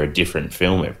because they're a different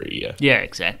film every year. Yeah,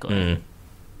 exactly.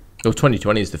 Well,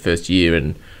 2020 is the first year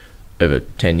in over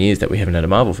 10 years that we haven't had a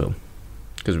Marvel film.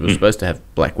 Because we were supposed to have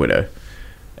Black Widow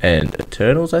and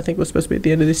Eternals, I think, was supposed to be at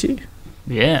the end of this year.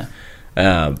 Yeah.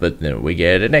 But then we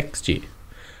get it next year.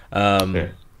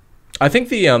 I think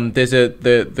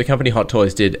the company Hot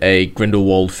Toys did a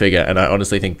Grindelwald figure, and I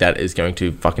honestly think that is going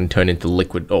to fucking turn into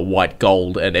liquid or white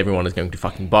gold, and everyone is going to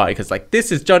fucking buy it because like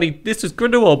this is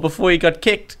Grindelwald before he got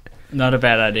kicked. Not a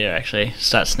bad idea, actually.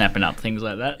 Start snapping up things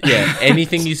like that. Yeah,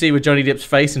 anything you see with Johnny Depp's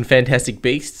face in Fantastic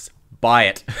Beasts, buy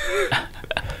it.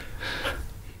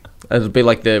 It'll be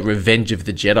like the Revenge of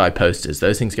the Jedi posters.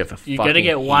 Those things go for fucking You got to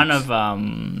get heaps. one of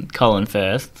Colin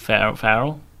Firth,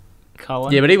 Farrell.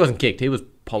 Colin. Yeah, but he wasn't kicked. He was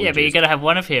polyjuiced. Yeah, but you got to have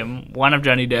one of him, one of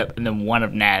Johnny Depp, and then one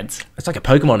of Nads. It's like a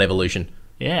Pokemon evolution.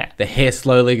 Yeah. The hair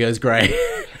slowly goes grey.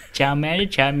 Charmander,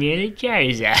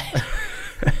 Charizard.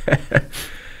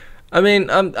 I mean,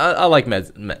 I like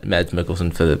Mads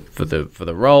Mikkelsen for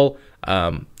the role.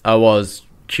 I was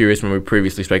curious when we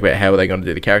previously spoke about how are they going to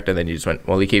do the character, and then you just went,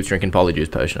 well, he keeps drinking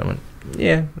Polyjuice potion. I went,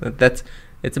 yeah,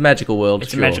 it's a magical world.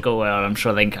 It's a magical world. I'm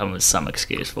sure they can come up with some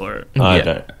excuse for it.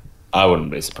 I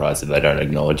wouldn't be surprised if they don't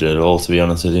acknowledge it at all, to be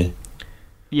honest with you.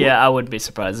 Yeah, I would be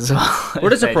surprised as well.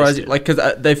 What a surprise! Like,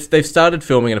 because they've started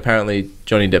filming, and apparently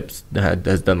Johnny Depp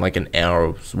has done like an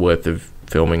hour's worth of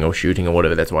filming or shooting or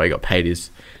whatever. That's why he got paid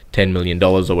his $10 million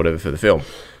or whatever for the film.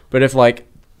 But if like,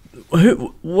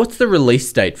 what's the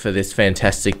release date for this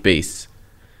Fantastic Beasts?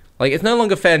 Like, it's no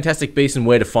longer Fantastic Beasts and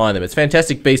where to find them. It's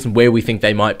Fantastic Beasts and where we think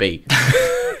they might be.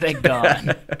 They're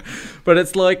gone. But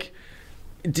it's like,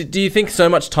 do you think so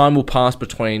much time will pass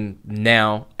between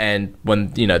now and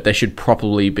when, you know, they should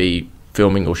probably be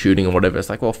filming or shooting or whatever? It's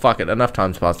like, well, fuck it. Enough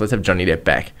time's passed. Let's have Johnny Depp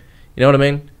back. You know what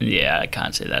I mean? Yeah, I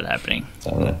can't see that happening. I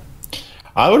don't know.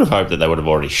 I would have hoped that they would have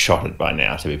already shot it by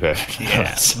now, to be perfectly Yeah,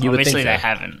 honest. You would obviously think so. they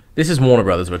haven't. This is Warner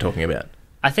Brothers we're talking about.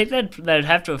 I think they'd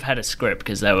have to have had a script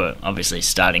because they were obviously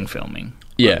starting filming.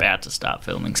 Yeah. Or about to start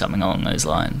filming, something along those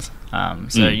lines.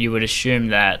 So you would assume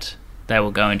that they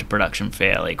will go into production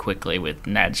fairly quickly with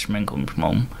Nad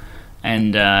Schminkelmum,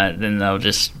 and then they'll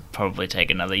just probably take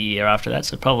another year after that,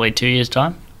 so probably 2 years'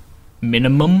 time.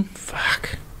 Minimum.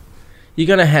 Fuck. You're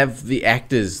going to have the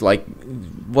actors, like,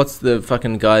 what's the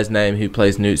fucking guy's name who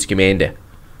plays Newt Scamander?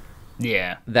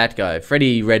 Yeah. That guy,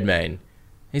 Freddie Redmayne.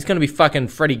 He's going to be fucking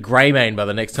Freddie Greymane by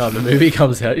the next time the movie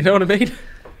comes out. You know what I mean?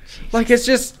 Like, it's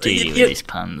just... Gee, with these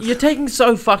puns. You're taking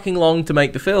so fucking long to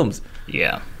make the films.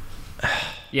 Yeah.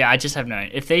 Yeah, I just have no...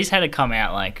 If these had to come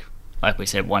out, like we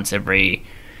said, once every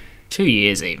 2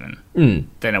 years even,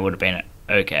 then it would have been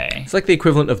okay. It's like the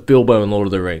equivalent of Bilbo in Lord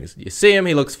of the Rings. You see him,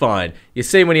 he looks fine. You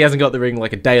see him when he hasn't got the ring,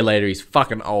 like a day later, he's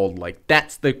fucking old. Like,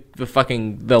 that's the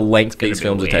length these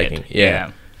films are taking.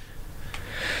 Yeah.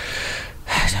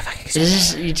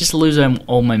 You just lose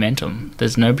all momentum.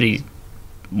 There's nobody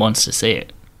wants to see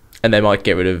it. And they might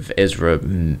get rid of Ezra...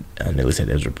 I nearly said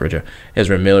Ezra Bridger.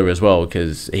 Ezra Miller as well,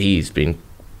 because he's been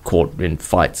caught in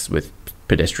fights with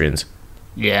pedestrians.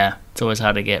 Yeah, it's always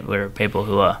hard to get rid of people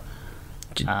who are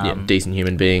Decent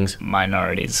human beings.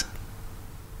 minorities.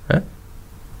 Huh?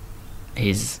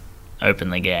 He's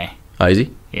openly gay. Oh, is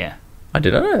he? Yeah. I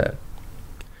didn't know that.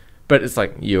 But it's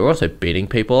like, you're also beating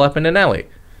people up in an alley.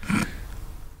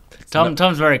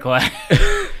 Tom's very quiet.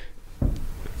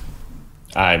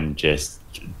 I'm just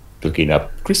looking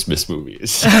up Christmas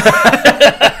movies. Tom!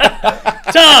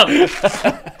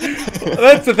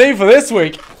 That's the theme for this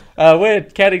week. We're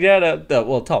counting down.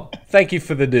 Well, Tom, thank you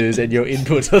for the news and your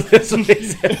input on this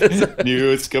week's episode.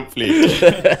 News complete.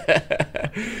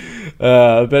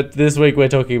 But this week we're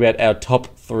talking about our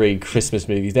top 3 Christmas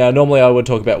movies. Now, normally I would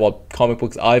talk about what comic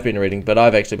books I've been reading, but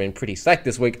I've actually been pretty slack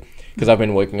this week because I've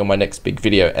been working on my next big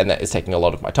video, and that is taking a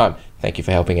lot of my time. Thank you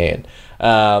for helping, Ian.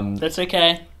 That's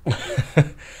okay.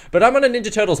 But I'm on a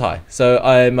Ninja Turtles high, so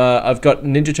I've got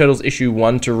Ninja Turtles issue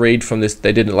 1 to read from this.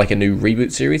 They did like a new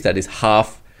reboot series that is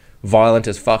half violent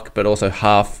as fuck, but also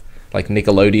half like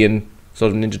Nickelodeon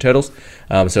sort of Ninja Turtles.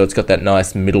 So it's got that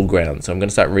nice middle ground. So I'm going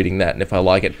to start reading that, and if I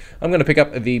like it, I'm going to pick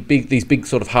up these big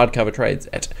sort of hardcover trades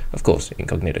at, of course,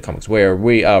 Incognito Comics, where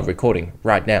we are recording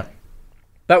right now.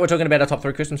 But we're talking about our top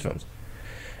 3 Christmas films.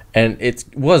 And it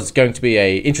was going to be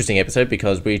a interesting episode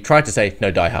because we tried to say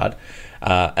no Die Hard.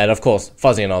 And of course,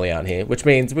 Fuzzy and Ollie aren't here, which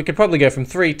means we could probably go from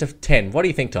 3 to 10. What do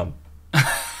you think, Tom?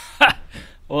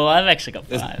 Well, I've actually got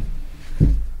 5.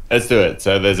 Let's do it.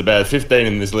 So there's about 15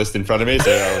 in this list in front of me, so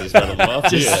I'll just rattle them off.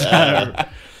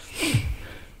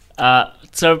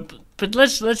 But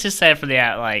let's just say for the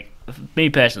like me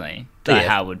personally, Die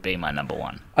Hard would be my number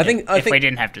 1. I think we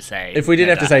didn't have to say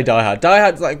Die Hard. Die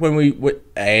Hard's like when we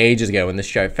ages ago when this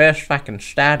show first fucking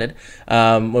started,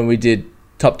 when we did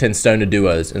top 10 stoner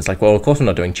duos, and it's like, well, of course we're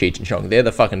not doing Cheech and Chong. They're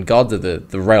the fucking gods of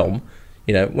the realm.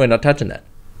 You know, we're not touching that.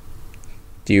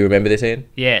 Do you remember this, Ian?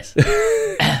 Yes.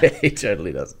 He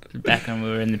totally does. Back when we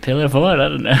were in the pillow fort, I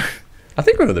don't know. I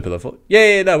think we were on the pillow fort.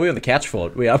 Yeah, no, we were on the couch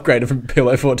fort. We upgraded from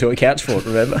pillow fort to a couch fort,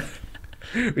 remember?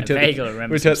 I vaguely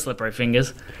remember some slippery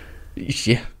fingers.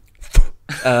 Yeah.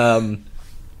 All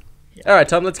right,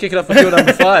 Tom, let's kick it off with your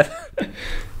number 5.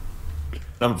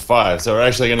 Number 5, so we're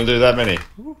actually going to do that many.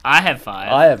 I have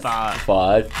 5. I have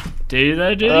 5. Do you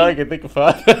though, do you? I can think of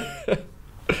 5.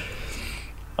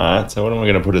 Alright, so what am I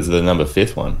going to put as the number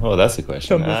 5th one? Oh, that's the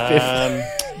question. Number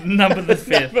 5th. Number the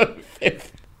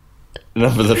 5th.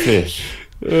 Number the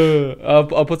 5th.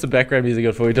 I'll put some background music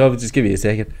on for you, Tom. Just give me a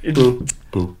second. Boop,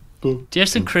 boop, boop. Do you have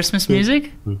some Christmas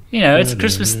music? You know, it's a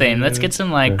Christmas theme. Let's get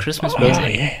some like Christmas music. Oh,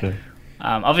 yeah.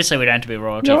 Obviously, we don't have to be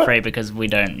royalty free because we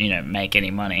don't, make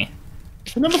any money.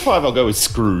 For number 5, I'll go with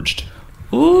Scrooged.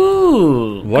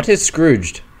 Ooh. What is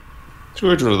Scrooged?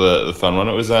 Scrooge was the fun one.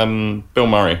 It was Bill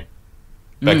Murray.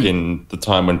 Back in the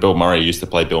time when Bill Murray used to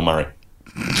play Bill Murray.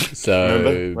 So,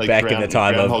 Remember? Like back in the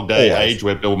time of Groundhog Day always. age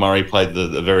where Bill Murray played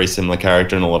the very similar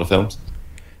character in a lot of films.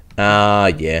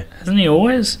 Yeah. Hasn't he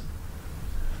always?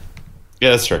 Yeah,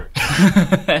 that's true.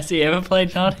 Has he ever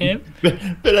played not him?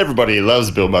 But everybody loves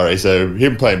Bill Murray, so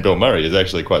him playing Bill Murray is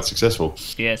actually quite successful.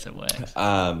 Yes, it works.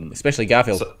 Especially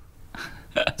Garfield.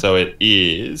 So it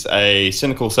is a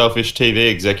cynical, selfish TV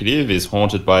executive is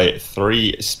haunted by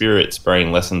 3 spirits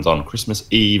bearing lessons on Christmas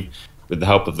Eve. With the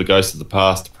help of the ghosts of the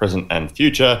past, present, and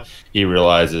future, he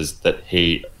realizes that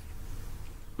he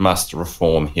must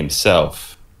reform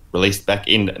himself. Released back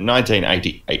in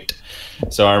 1988.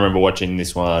 So I remember watching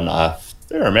this one a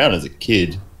fair amount as a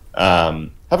kid.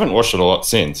 Had Haven't watched it a lot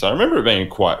since. I remember it being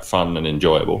quite fun and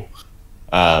enjoyable.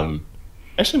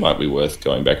 Actually, might be worth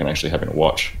going back and actually having a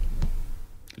watch.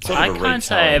 It's sort I of a can't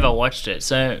say I retelling. ever watched it.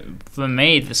 So for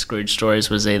me, the Scrooge stories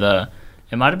was either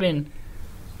it might have been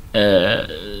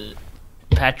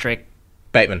Patrick.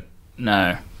 Bateman.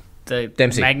 No, the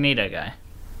Dempsey. Magneto guy.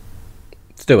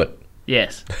 Stewart.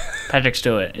 Yes, Patrick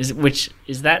Stewart. Is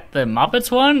that the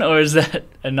Muppets one or is that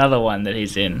another one that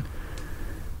he's in?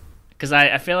 Because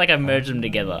I feel like I've merged them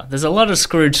together. There's a lot of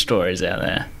Scrooge stories out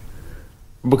there.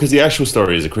 Because the actual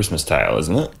story is A Christmas Tale,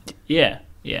 isn't it? Yeah.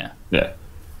 Yeah.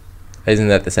 Isn't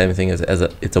that the same thing as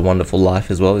It's a Wonderful Life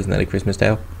as well? Isn't that A Christmas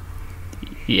Tale?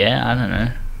 Yeah, I don't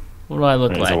know. What do I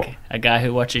look It's a- like? A guy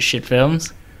who watches shit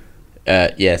films?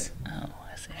 Yes. Oh,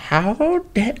 I see.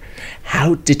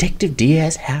 How Detective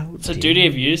Diaz? How? So, Duty,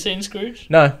 have you seen Scrooge?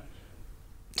 No.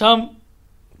 Tom,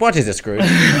 What is a Scrooge?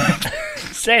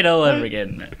 say it all over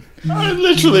again, man. I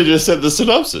literally just said the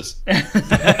synopsis.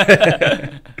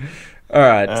 All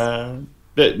right.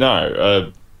 But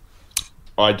no,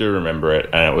 I do remember it,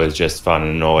 and it was just fun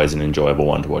and always an enjoyable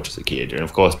one to watch as a kid. And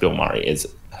of course, Bill Murray is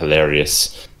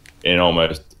hilarious in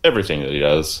almost everything that he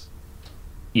does.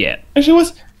 Yeah. Actually,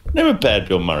 was never a bad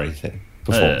Bill Murray thing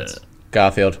performance.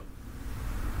 Garfield.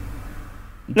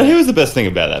 No, he was the best thing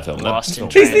about that film. Lost in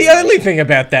He's the only thing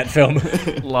about that film.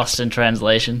 Lost in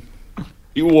translation.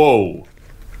 Whoa.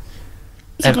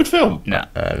 It's a good film. No.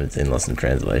 I haven't seen Lost in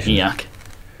Translation. Yuck.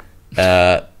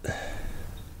 Uh,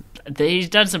 He's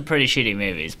done some pretty shitty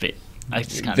movies, but I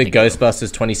just can't the think of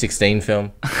Ghostbusters 2016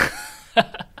 film.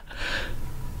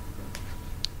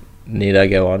 Need I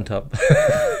go on top?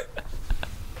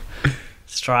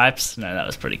 Stripes. No, that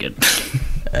was pretty good.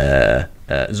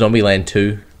 Zombieland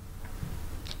 2.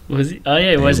 Was he? Oh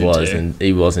yeah, he was in two.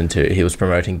 He was in 2. He was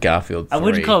promoting Garfield 3. I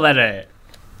wouldn't call that a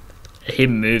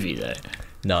him movie though.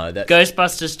 No, that's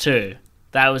Ghostbusters 2.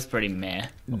 That was pretty meh.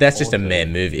 just a meh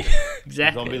movie.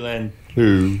 Exactly. Zombieland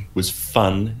 2 was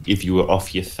fun if you were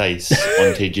off your face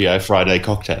on TGI Friday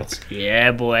cocktails.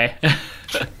 Yeah, boy.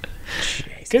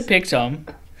 Good pick, Tom.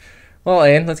 Well,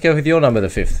 Ian, let's go with your number, the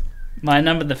 5th. My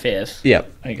number the 5th.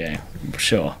 Yep. Okay,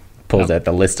 sure. Pulls out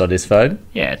the list on his phone.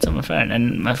 Yeah, it's on my phone,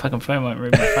 and my fucking phone won't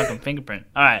read my fucking fingerprint.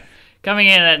 All right, coming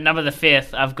in at number the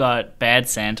 5th, I've got Bad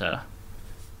Santa.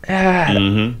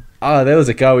 Mm-hmm. Oh, there was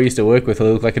a guy we used to work with who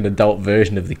looked like an adult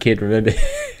version of the kid, remember?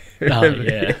 Oh,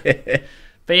 yeah.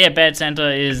 But yeah, Bad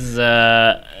Santa is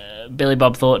Billy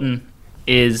Bob Thornton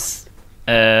is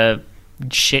a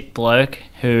shit bloke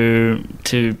who,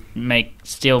 to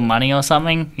steal money or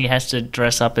something, he has to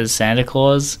dress up as Santa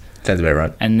Claus. Sounds about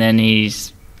right. And then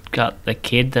he's got the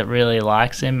kid that really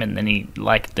likes him, and then he,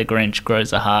 like the Grinch,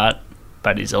 grows a heart,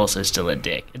 but he's also still a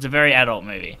dick. It's a very adult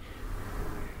movie.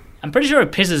 I'm pretty sure he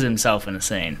pisses himself in a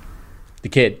scene. The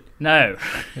kid. No,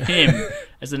 him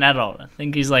as an adult. I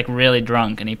think he's like really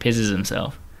drunk and he pisses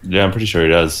himself. Yeah, I'm pretty sure he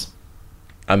does.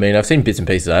 I mean, I've seen bits and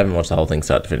pieces. I haven't watched the whole thing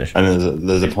start to finish. And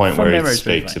there's a point From where he memory, it's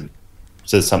pretty speaks,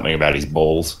 says something about his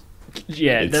balls.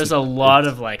 Yeah, there's a lot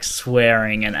of like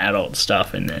swearing and adult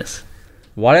stuff in this.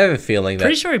 Why do I have a feeling that...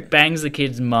 Pretty sure he bangs the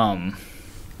kid's mum.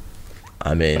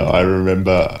 I mean... I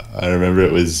remember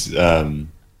it was one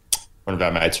of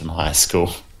our mates from high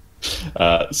school.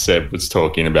 Seb was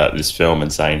talking about this film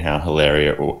and saying how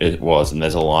hilarious it was, and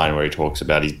there's a line where he talks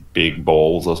about his big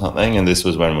balls or something, and this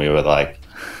was when we were like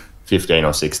 15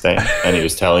 or 16, and he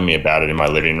was telling me about it in my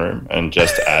living room, and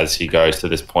just as he goes to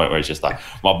this point where he's just like,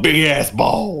 my big ass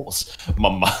balls, my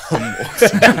mum was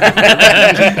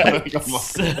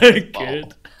So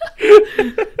good.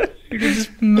 You can just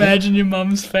imagine your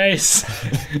mum's face.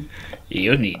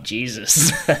 You need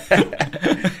Jesus.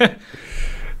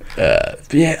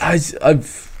 Yeah,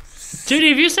 I've... Judy,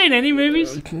 have you seen any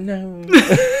movies? No.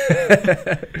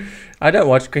 I don't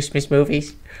watch Christmas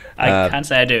movies. I can't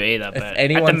say I do either, but at the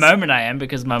anyone's- moment I am,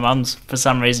 because my mum's, for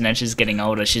some reason, and she's getting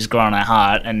older, she's grown her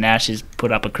heart, and now she's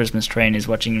put up a Christmas tree and is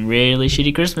watching really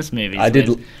shitty Christmas movies. I did...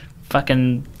 with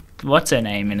fucking, what's her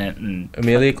name in it? And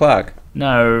Amelia Clark.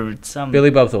 no, it's some Billy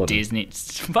Bob Thornton. Disney.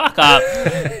 Fuck up.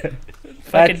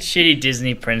 Fucking shitty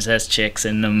Disney princess chicks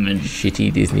in them, and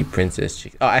Shitty Disney princess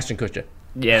chick. Oh, Ashton Kutcher.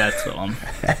 yeah, that's the one.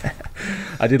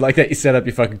 I did like that you set up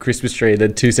your fucking Christmas tree and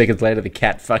then 2 seconds later the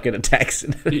cat fucking attacks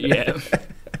it. Yeah.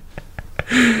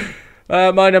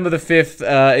 My number the 5th,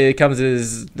 it comes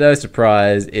as no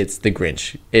surprise, it's The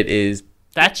Grinch. It is...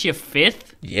 That's your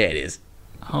 5th? Yeah, it is.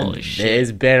 Holy shit.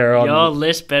 There's better on... Your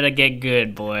list better get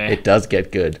good, boy. It does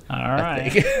get good. All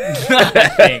right. I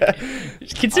think.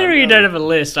 Considering you don't have a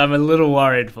list, I'm a little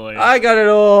worried for you. I got it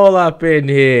all up in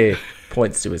here.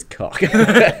 Points to his cock.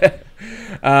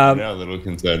 I'm now a little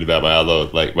concerned about my other,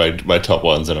 like my top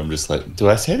ones, and I'm just like, do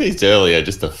I say these earlier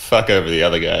just to fuck over the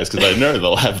other guys? Because I know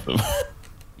they'll have them.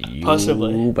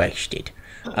 Possibly. You bastard.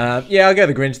 Yeah, I'll go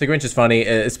The Grinch. The Grinch is funny,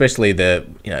 especially the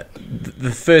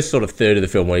first sort of third of the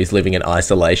film where he's living in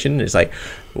isolation. It's like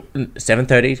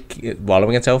 7:30,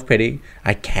 wallowing in self-pity.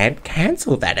 I can't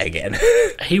cancel that again.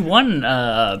 He won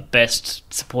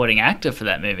Best Supporting Actor for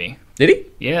that movie. Did he?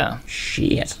 Yeah.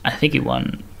 Shit. I think he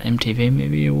won MTV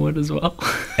Movie Award as well.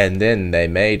 And then they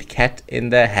made Cat in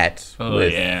the Hat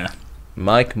with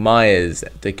Mike Myers,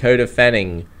 Dakota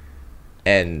Fanning,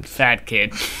 and... Fat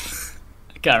kid.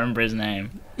 I can't remember his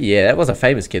name. Yeah, that was a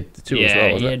famous kid too as well,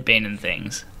 Yeah, wasn't he it? had been in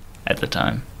things at the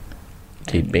time.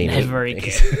 He'd been Every in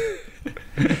kid.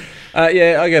 things.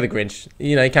 Yeah, I go The Grinch.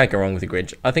 You know, you can't go wrong with The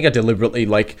Grinch. I think I deliberately,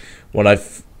 like, when I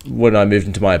moved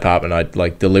into my apartment, I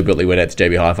like deliberately went out to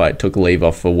JB Hi-Fi, took leave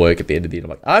off for work at the end of the year.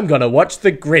 I'm like, I'm gonna watch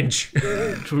The Grinch.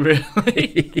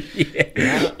 Really?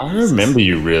 Yeah. I remember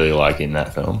you really liking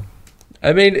that film.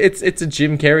 I mean, it's a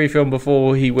Jim Carrey film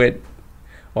before he went.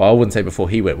 Well, I wouldn't say before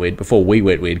he went weird. Before we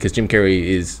went weird, because Jim Carrey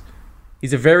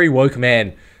he's a very woke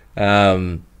man.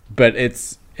 But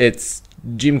it's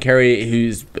Jim Carrey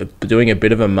who's doing a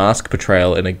bit of a mask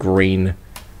portrayal in a green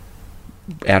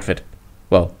outfit.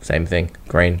 Well, same thing,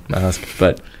 green mask,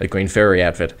 but a green furry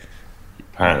outfit.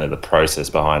 Apparently the process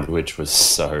behind which was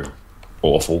so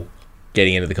awful.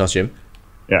 Getting into the costume.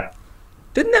 Yeah.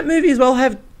 Didn't that movie as well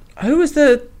have... Who was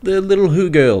the little Who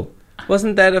girl?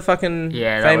 Wasn't that a fucking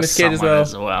Yeah, that famous was kid as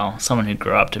someone well? Someone who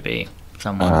grew up to be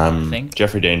someone, I think.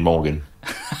 Jeffrey Dean Morgan.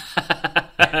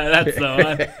 That's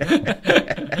the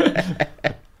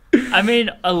one. I mean,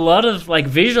 a lot of, like,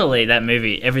 visually, that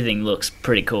movie, everything looks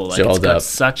pretty cool. Like, it's got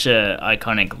such a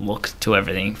iconic look to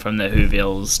everything, from the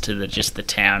Whovilles to just the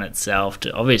town itself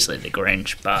to obviously the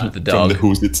Grinch, but The dog. From the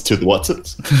Who's It's to the What's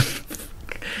It's.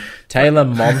 Taylor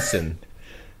Momsen.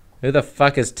 Who the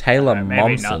fuck is Taylor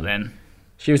maybe Momsen? not then.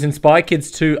 She was in Spy Kids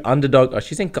 2, Underdog. Oh,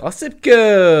 she's in Gossip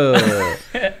Girl.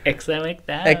 Except like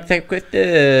that. Except with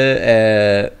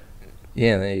the...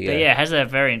 yeah, there you go. But yeah, it has a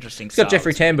very interesting It's got style.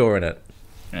 Jeffrey Tambor in it.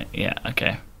 Yeah,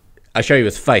 okay. I show you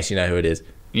his face, you know who it is.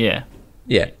 Yeah.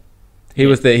 Yeah. He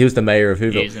was the mayor of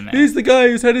Whoville. He's the mayor. He's the guy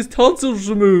who's had his tonsils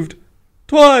removed.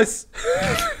 Twice.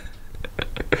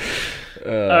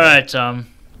 Alright, Tom.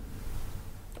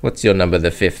 What's your number,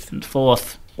 the fifth?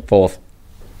 Fourth.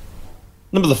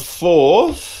 Number the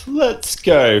fourth. Let's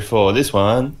go for this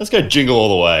one. Let's go Jingle All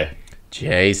the Way.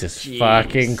 Jesus Jeez.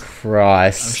 fucking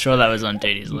Christ. I'm sure that was on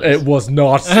Duty's list. It was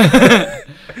not.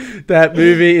 That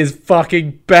movie is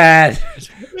fucking bad.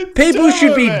 People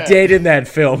should be dead in that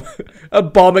film. A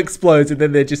bomb explodes and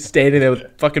then they're just standing there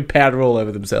with fucking powder all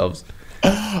over themselves.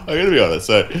 I'm going to be honest.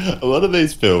 So, a lot of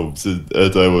these films,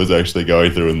 as I was actually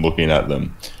going through and looking at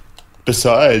them,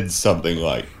 besides something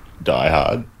like Die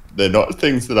Hard, they're not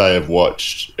things that I have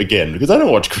watched, again, because I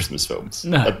don't watch Christmas films.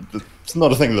 No. It's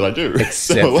not a thing that I do.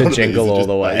 Except So a lot for of these Jingle are All just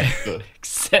the Way. based on-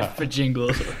 Except for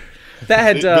Jingle. That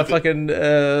had But fucking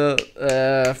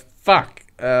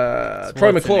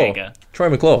Troy McClure. Schwarzenegger. Troy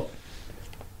McClure.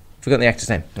 Forgotten the actor's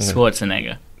name.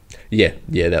 Schwarzenegger. Yeah,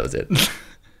 that was it.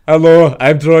 Hello,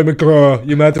 I'm Troy McClure.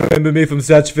 You might remember me from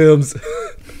such films.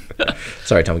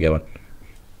 Sorry, Tom, go on.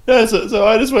 Yeah, so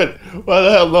I just went, why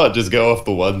the hell not just go off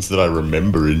the ones that I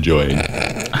remember enjoying?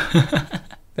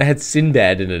 They had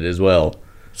Sinbad in it as well.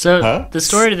 So, Huh? the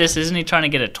story to this, isn't he trying to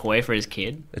get a toy for his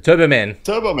kid? The Turbo Man,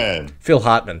 Turbo Man. Phil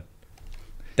Hartman.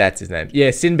 That's his name.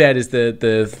 Yeah, Sinbad is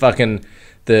the fucking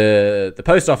the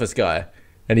post office guy,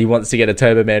 and he wants to get a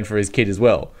Turbo Man for his kid as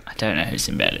well. I don't know who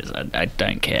Sinbad is. I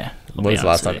don't care. When was the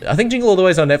last time? I think Jingle All the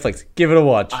Way's on Netflix. Give it a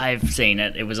watch. I've seen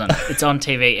it. It's on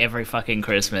TV every fucking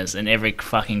Christmas, and every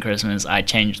fucking Christmas I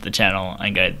change the channel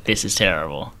and go, this is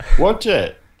terrible. Watch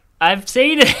it. I've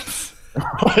seen it.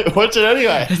 Watch it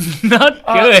anyway. Not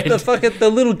good. The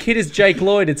little kid is Jake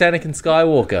Lloyd. It's Anakin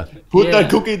Skywalker. Put Yeah. that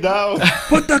cookie down.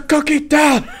 Put the cookie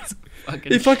down.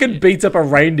 He fucking beats up a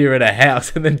reindeer in a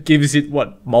house and then gives it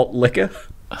malt liquor.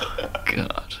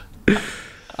 God.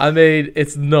 I mean,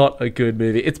 it's not a good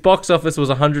movie. Its box office was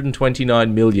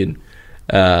 129 million,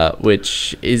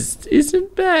 which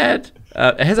isn't bad.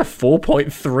 It has a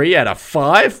 4.3 out of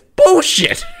 5.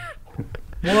 Bullshit.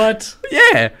 What?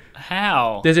 Yeah.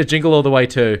 How? There's a Jingle All the Way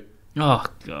too, Oh,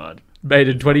 God. made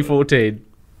in 2014.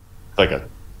 Like a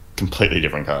completely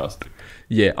different cast.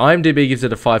 Yeah, IMDb gives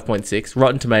it a 5.6.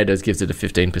 Rotten Tomatoes gives it a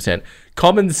 15%.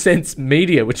 Common Sense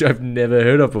Media, which I've never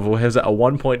heard of before, has it a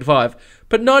 1.5.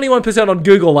 But 91% on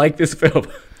Google like this film.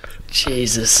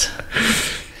 Jesus.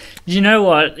 You know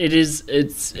what?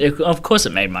 Of course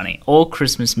it made money. All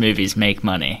Christmas movies make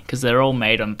money because they're all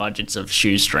made on budgets of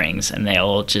shoestrings, and they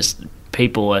all just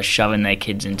people are shoving their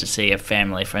kids in to see a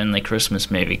family-friendly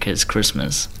Christmas movie because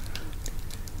Christmas.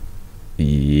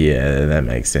 Yeah, that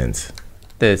makes sense.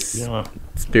 There's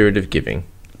spirit of giving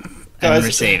and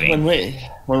receiving.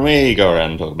 When we go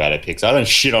around and talk about our picks, I don't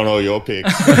shit on all your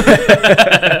picks.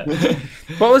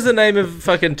 What was the name of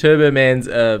fucking Turbo Man's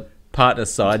partner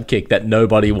sidekick that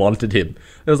nobody wanted him?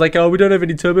 It was like, oh, we don't have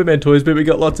any Turbo Man toys, but we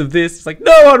got lots of this. It's like,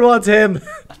 no one wants him.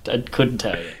 I couldn't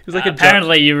tell you. It was like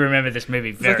apparently you remember this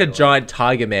movie very like a giant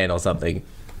Tiger Man or something.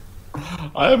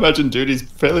 I imagine Duty's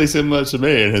fairly similar to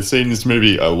me and has seen this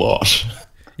movie a lot.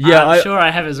 Yeah, I'm sure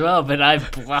I have as well, but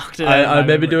I've blocked it out. I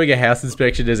remember doing a house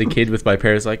inspection as a kid with my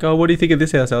parents, like, oh, what do you think of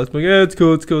this house, Alex? I'm like, yeah, it's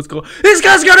cool. This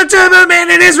guy's got a Turbo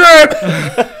Man in his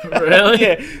room! Really?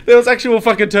 Yeah, there was actual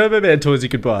fucking Turbo Man toys you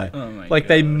could buy. Oh my like,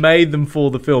 they made them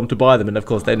for the film to buy them, and of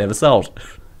course they never sold.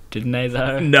 Didn't they,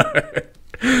 though? No.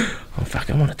 Oh, fuck,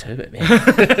 I want a Turbo Man.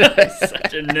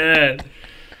 Such a nerd.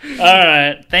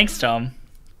 Alright, thanks, Tom.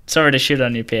 Sorry to shit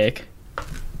on your pick. I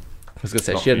was going to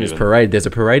say, shit on his parade. There's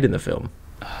a parade in the film.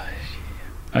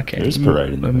 Okay, There's a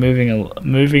parade in we're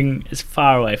moving as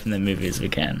far away from the movie as we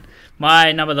can.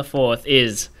 My number the 4th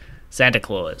is Santa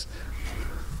Claus.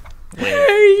 Hey,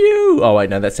 you! Oh, wait,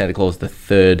 no, that's Santa Claus the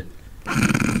 3rd.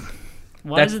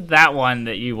 Why is it that one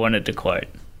that you wanted to quote?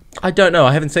 I don't know.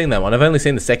 I haven't seen that one. I've only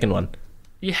seen the second one.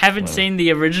 You haven't seen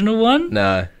the original one?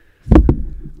 No.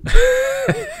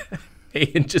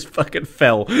 Ian just fucking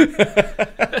fell.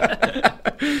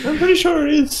 I'm pretty sure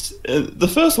it is. The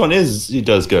first one is he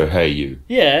does go, hey, you.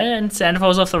 Yeah, and Santa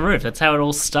falls off the roof. That's how it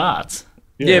all starts.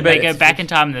 Yeah, but they go back in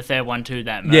time in the third one to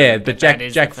that moment. Yeah, but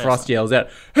Jack Frost yells out,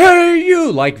 "Hey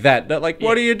you!" like that. Not like,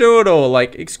 "What are you doing?" or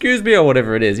like, "Excuse me," or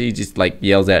whatever it is. He just like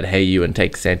yells out, "Hey you!" and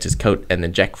takes Santa's coat, and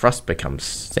then Jack Frost becomes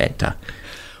Santa.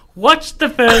 Watch the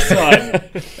first one.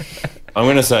 I'm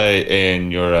gonna say,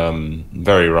 Ian, you're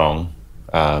very wrong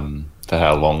for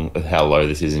how low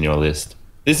this is in your list.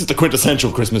 This is the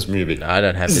quintessential Christmas movie. No, I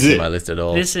don't have this in my list at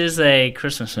all. This is a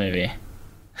Christmas movie.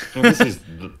 This is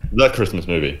the Christmas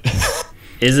movie.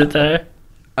 Is it though?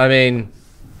 I mean,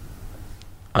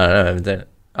 I don't know. I haven't seen it.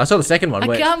 I saw the second one.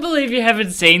 I can't believe you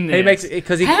haven't seen this. He makes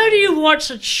because he. How do you watch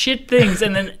such shit things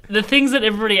and then the things that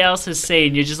everybody else has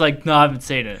seen, you're just like, no, I haven't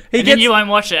seen it. Then you won't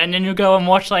watch it, and then you go and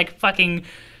watch like fucking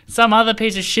some other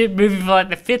piece of shit movie for like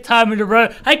the 5th time in a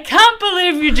row. I can't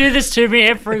believe you do this to me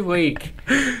every week.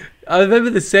 I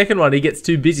remember the second one. He gets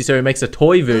too busy, so he makes a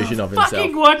toy version of himself.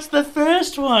 Fucking watch the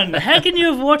first one. How can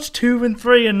you have watched 2 and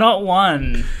 3 and not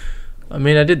 1? I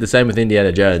mean, I did the same with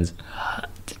Indiana Jones.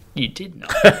 You did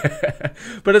not.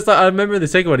 But it's like, I remember the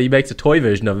second one, he makes a toy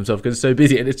version of himself because it's so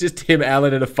busy, and it's just Tim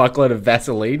Allen and a fuckload of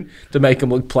Vaseline to make him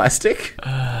look plastic.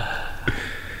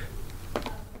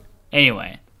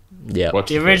 Anyway. Yeah.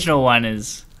 The original one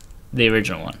is the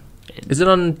original one. Is it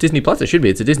on Disney Plus? It should be.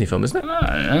 It's a Disney film, isn't it?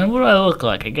 I don't know. What do I look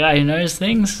like? A guy who knows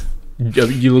things?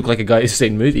 You look like a guy who's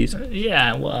seen movies.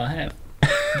 Yeah, well, I have.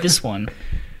 This one.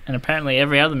 And apparently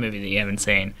every other movie that you haven't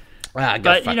seen.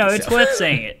 But, you know, it's worth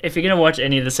seeing it. If you're going to watch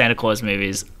any of the Santa Claus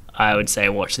movies, I would say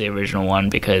watch the original one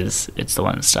because it's the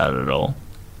one that started it all.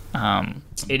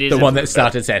 It is the one that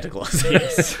started Santa Claus.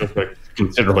 Yes.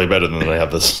 Considerably better than the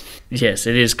others. Yes,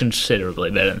 it is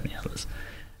considerably better than the others.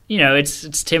 You know,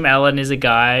 it's Tim Allen is a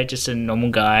guy, just a normal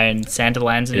guy, and Santa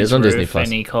lands in his roof, and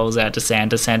he calls out to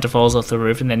Santa. Santa falls off the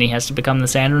roof, and then he has to become the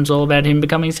Santa, and it's all about him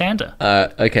becoming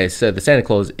Santa. Okay, so the Santa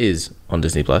Claus is on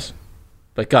Disney Plus,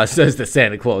 but guys, so is the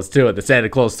Santa Claus 2 and the Santa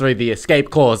Claus 3, the Escape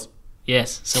Clause.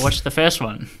 Yes, so watch the first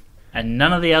one, and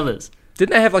none of the others.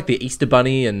 Didn't they have like the Easter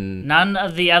Bunny and none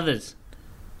of the others?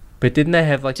 But didn't they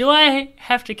have like? Do I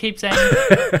have to keep saying?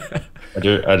 I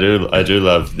do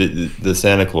love the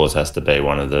Santa Claus has to be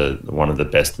one of the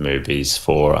best movies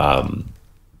for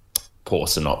poor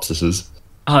synopsises.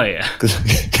 Oh yeah, because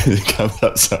it comes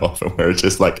up so often where it's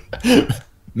just like,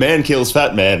 man kills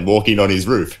fat man walking on his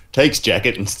roof, takes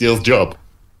jacket and steals job.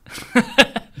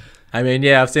 I mean,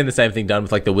 yeah, I've seen the same thing done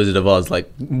with like the Wizard of Oz.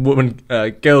 Like,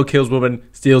 girl kills woman,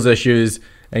 steals her shoes,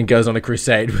 and goes on a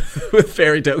crusade with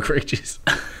fairy tale creatures.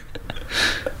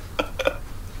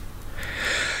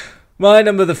 My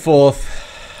number the 4th.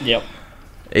 Yep.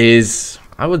 Is,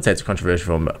 I wouldn't say it's a controversial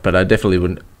film, but I definitely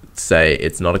wouldn't say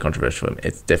it's not a controversial film.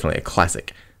 It's definitely a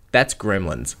classic. That's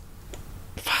Gremlins.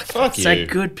 Fuck It's you. a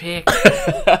good pick.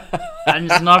 And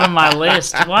it's not on my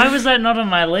list. Why was that not on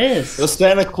my list? The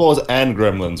Santa Claus and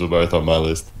Gremlins were both on my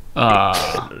list.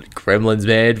 Gremlins,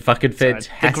 man, fucking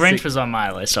fantastic. The Grinch was on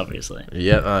my list, obviously.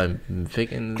 Yep, I'm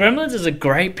thinking. Gremlins is a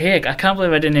great pick. I can't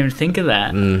believe I didn't even think of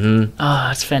that. Mm-hmm. Oh,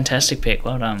 it's a fantastic pick.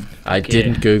 Well done. I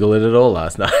didn't Google it at all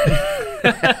last night.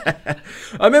 I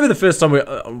remember the first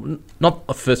time not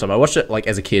the first time, I watched it like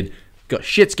as a kid, got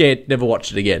shit scared, never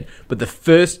watched it again. But the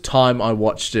first time I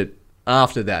watched it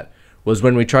after that was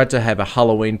when we tried to have a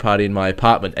Halloween party in my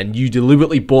apartment and you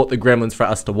deliberately bought the Gremlins for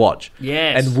us to watch.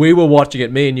 Yes. And we were watching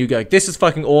it, me and you going, this is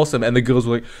fucking awesome. And the girls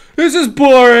were like, this is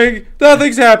boring.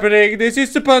 Nothing's happening. There's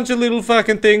just a bunch of little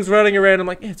fucking things running around. I'm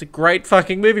like, yeah, it's a great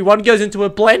fucking movie. One goes into a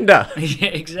blender. Yeah,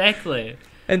 exactly.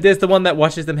 And there's the one that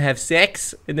watches them have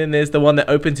sex. And then there's the one that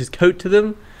opens his coat to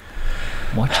them.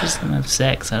 Watches them have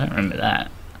sex? I don't remember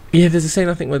that. Yeah, there's a scene,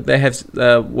 I think, where they have,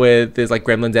 where there's like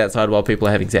gremlins outside while people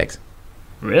are having sex.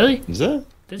 Really? Is that?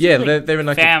 This Yeah, is like they're in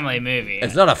like family movie.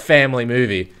 It's not a family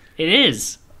movie. It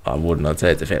is. I would not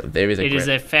say it's a family. There is a. It is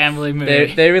a family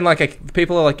movie. They're in like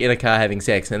people are like in a car having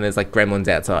sex, and there's like gremlins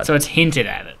outside. So it's hinted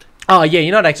at it. Oh yeah,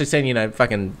 you're not actually seeing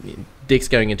fucking dicks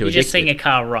going into You're a. just dick seeing a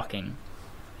car rocking.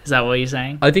 Is that what you're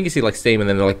saying? I think you see like steam, and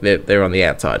then they're on the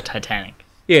outside. Titanic.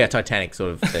 Yeah, Titanic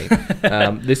sort of thing.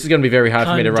 This is going to be very hard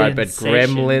for me to write, but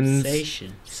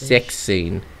gremlins sex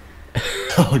scene.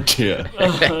 Oh dear.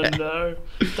 Oh no,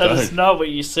 that is not what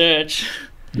you search.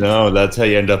 No, that's how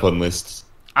you end up on lists.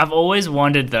 I've always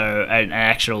wanted though an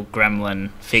actual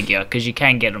gremlin figure because you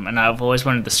can get them, and I've always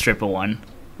wanted the stripper one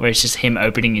where it's just him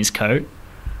opening his coat.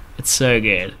 It's so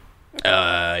good.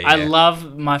 Yeah. I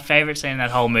love my favorite scene in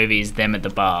that whole movie is them at the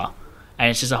bar, and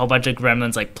it's just a whole bunch of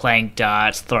gremlins like playing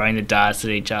darts, throwing the darts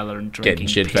at each other, and drinking Getting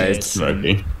shit-faced. piss.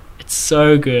 Smoking. It's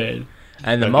so good.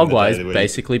 And the Back in the Mogwai day, is they were-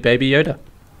 basically Baby Yoda.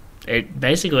 It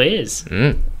basically is.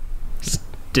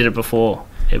 Did it before.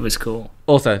 It was cool.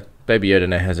 Also, Baby Yoda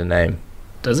now has a name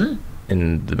Does it?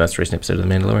 in the most recent episode of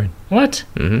The Mandalorian. What?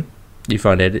 You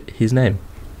find out his name.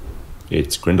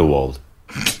 It's Grindelwald.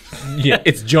 Yeah,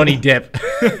 it's Johnny Depp.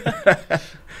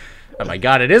 Oh my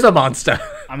god, it is a monster.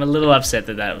 I'm a little upset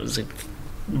that was a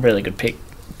really good pick,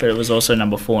 but it was also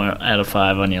number 4 out of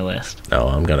 5 on your list. Oh,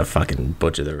 I'm gonna fucking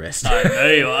butcher the rest. I know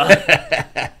you are.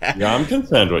 Yeah, I'm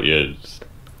concerned what your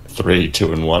 3,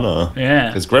 2, and 1 are. Yeah.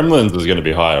 Because Gremlins is going to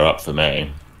be higher up for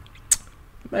me.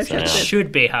 Maybe So- It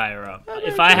should be higher up.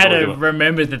 If I had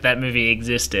remembered that movie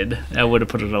existed, I would have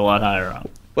put it a lot higher up.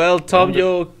 Well, Tom,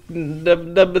 you're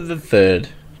number the third.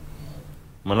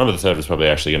 My number 3 is probably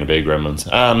actually going to be Gremlins.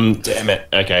 Damn it.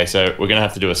 Okay, so we're going to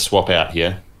have to do a swap out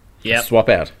here. Yep. Swap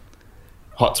out.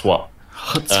 Hot swap.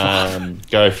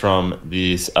 Go from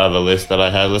this other list that I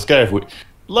had. Let's go with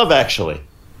Love Actually.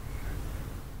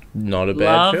 Not a bad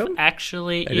Love film.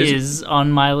 Actually It is- is on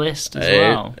my list as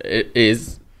well. It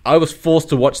is. I was forced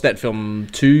to watch that film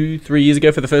 2-3 years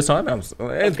ago for the first time. It's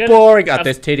gonna- boring.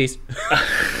 There's titties.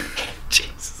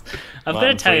 Jesus. I'm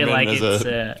going to tell you, like, Freeman as it's...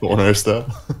 a porno star.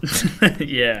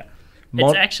 yeah. Mon-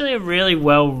 It's actually a really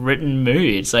well-written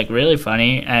movie. It's, like, really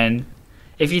funny, and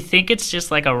if you think it's just,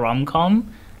 like, a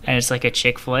rom-com, and it's, like, a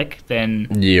chick flick, then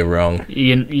You're wrong.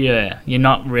 you're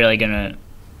not really going to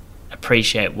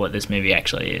appreciate what this movie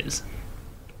actually is.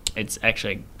 It's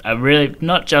actually a really,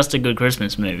 not just a good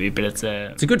Christmas movie, but it's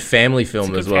a It's a good family film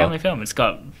good as well. family film. It's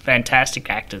got fantastic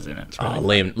actors in it. It's Oh,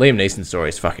 really Liam Neeson's story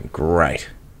is fucking great.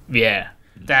 yeah,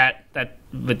 that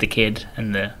with the kid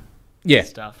and the Yeah,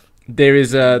 stuff. there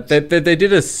is they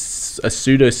did a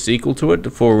pseudo sequel to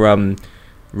it for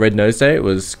Red Nose Day. It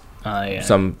was Oh yeah,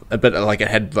 but like it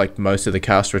had like most of the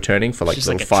cast returning for like just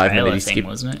little like a 5 minute trailer thing, skip,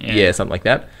 wasn't it? Yeah, something like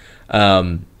that.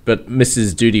 But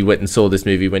Mrs. Doody went and saw this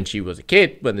movie when she was a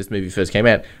kid, when this movie first came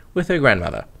out, with her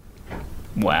grandmother,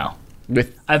 Wow.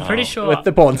 with I'm pretty sure. with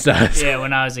the porn stars. Yeah,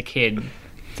 when I was a kid,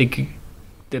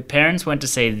 the parents went to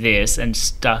see this and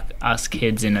stuck us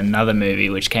kids in another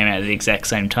movie which came out at the exact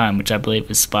same time, which I believe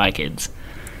was Spy Kids.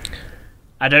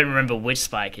 I don't remember which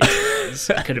Spy Kids it was.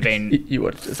 It could have been You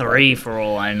watched this 3 for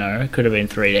all I know. It could have been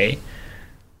 3D.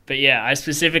 But yeah, I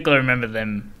specifically remember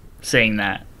them seeing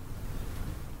that.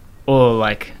 Or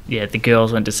like, yeah, the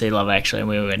girls went to see Love Actually and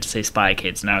we went to see Spy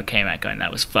Kids, and I came out going,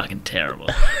 that was fucking terrible.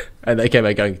 And they came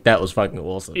out going, that was fucking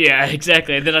awesome. Yeah,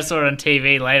 exactly. And then I saw it on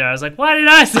TV later. I was like, why did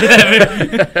I see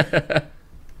that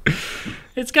movie?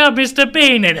 It's got Mr.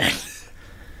 Bean in it.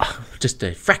 Just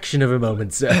a fraction of a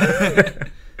moment, sir.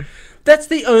 That's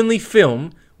the only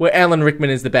film where Alan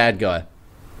Rickman is the bad guy.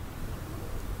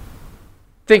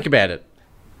 Think about it.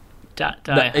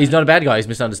 No, he's not a bad guy, he's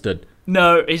misunderstood.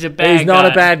 No, he's a bad guy. He's not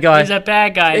a bad guy. He's a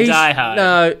bad guy in Die Hard.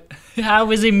 No, How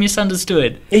was he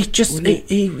misunderstood? He just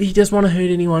he doesn't want to hurt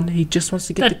anyone. He just wants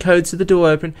to get the codes to the door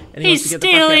open. And he wants He's to get the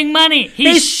fuck out. stealing money.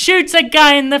 He shoots a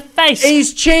guy in the face.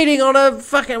 He's cheating on a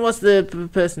fucking what's the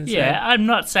person's name? Yeah, I'm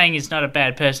not saying he's not a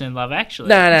bad person in Love Actually.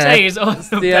 No, I'm no. saying he's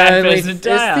also a bad person in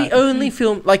Die Hard. It's the only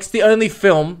film. Like, it's the only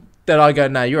film that I go,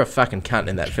 no, you're a fucking cunt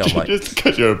in that film. Like, Just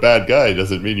because you're a bad guy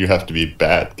doesn't mean you have to be a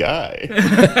bad guy.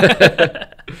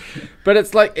 but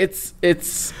it's like it's.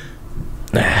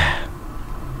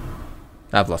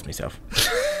 I've lost myself.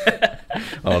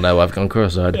 Oh no, I've gone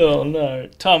cross-eyed. Oh no,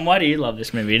 Tom, why do you love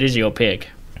this movie? It is your pick.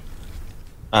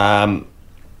 I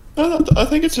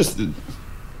think it's just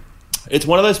it's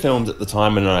one of those films at the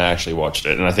time when I actually watched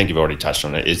it, and I think you've already touched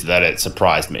on it, is that it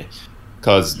surprised me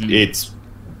because it's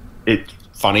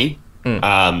funny.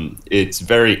 It's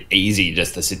very easy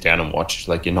just to sit down and watch.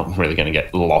 Like, you're not really going to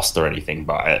get lost or anything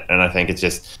by it, and I think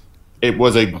it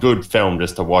was a good film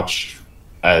just to watch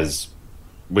as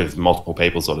with multiple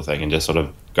people sort of thing, and just sort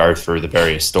of go through the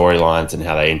various storylines and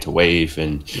how they interweave.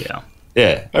 And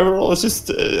overall it's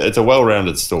a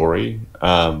well-rounded story,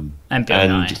 and Bill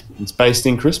Nye. It's based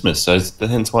in Christmas, so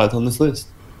hence why it's on this list.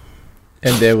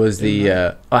 And there was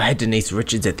the I had Denise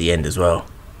Richards at the end as well.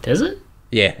 Does it?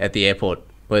 Yeah, at the airport.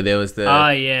 Where there was the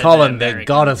the Colin, the American.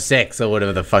 god of sex, or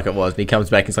whatever the fuck it was. And he comes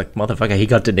back and he's like, motherfucker, he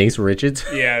got Denise Richards.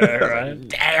 Yeah, right.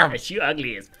 Damn, you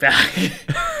ugly as fuck.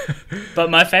 But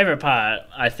my favorite part,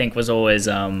 I think, was always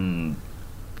the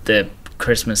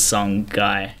Christmas song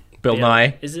guy. Bill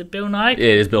Nye. Is it Bill Nye? Yeah,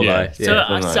 it is Bill Nye. So, Yeah,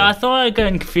 Bill so Nye. I thought I got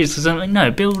confused because I'm like,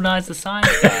 no, Bill Nye's the science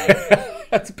guy.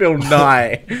 That's Bill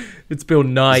Nye. It's Bill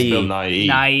Nye. It's Bill Nye.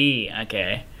 Nye,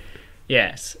 okay.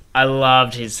 Yes, I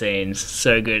loved his scenes,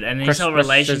 so good, and his whole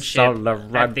Christmas is relationship on the at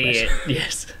run, the mate.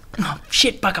 yes. Oh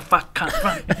shit, bugger, fuck, can't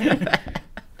run.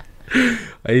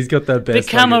 He's got that best.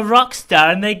 Become a rock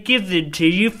star, and they give them to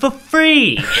you for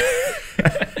free.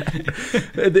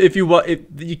 If you want,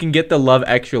 you can get the Love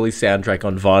Actually soundtrack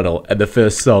on vinyl, and the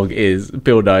first song is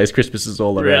Bill Nye's "Christmas Is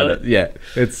All Around Really? It." Yeah,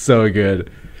 it's so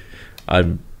good.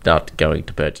 I'm not going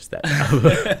to purchase that.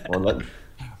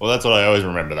 Well, that's what I always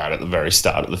remember that at the very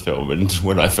start of the film, and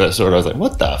when I first saw it, I was like,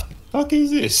 "What the fuck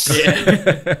is this?"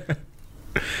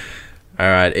 All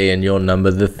right, Ian, you're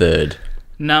number the third.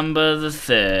 Number the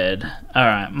third. All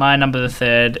right, my number the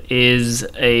third is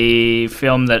a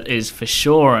film that is for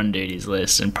sure on Duty's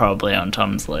list and probably on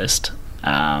Tom's list.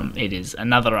 It is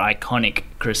another iconic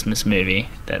Christmas movie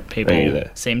that people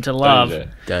seem to love.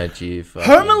 Don't you?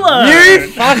 Home Alone.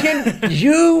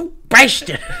 You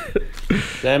bastard!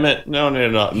 Damn it! No,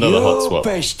 another hot swap.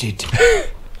 Motherfucker,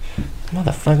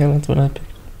 that's what I picked.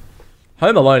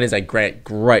 Home Alone is a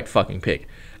great fucking pick.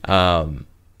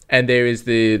 And there's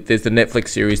the Netflix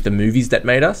series, The Movies That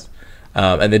Made Us.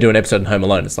 And they do an episode on Home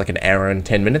Alone. It's like an hour and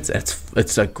 10 minutes.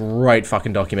 It's a great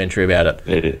fucking documentary about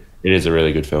it. It is a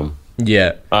really good film.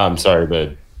 Yeah. Sorry,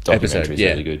 but documentary Episode, is yeah.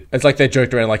 really good. It's like they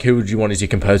joked around, like, who would you want as your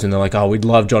composer? And they're like, oh, we'd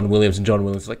love John Williams. And John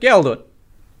Williams was like, yeah, I'll do it.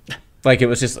 Like, it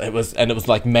was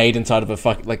like made inside of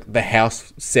the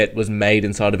house set was made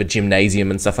inside of a gymnasium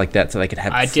and stuff like that, so they could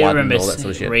have I do flood remember and all that sort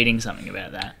of shit. reading something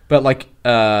about that. But like,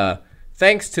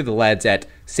 thanks to the lads at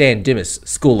San Dimas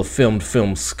School of Film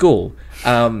School,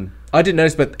 I didn't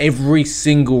notice, but every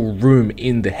single room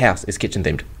in the house is kitchen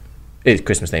themed. It's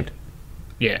Christmas themed.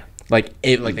 Yeah. Like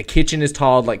the kitchen is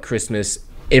tiled like Christmas.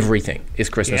 Everything is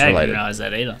Christmas I didn't related. realize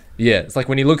that either. Yeah, it's like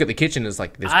when you look at the kitchen, it's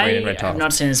like there's green and red I tiles. have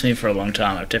not seen this movie for a long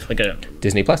time. I've definitely got it.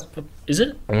 Disney Plus. Is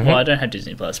it? Well, I don't have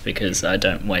Disney Plus because I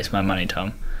don't waste my money,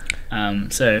 Tom.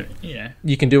 So, you know.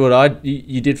 You can do what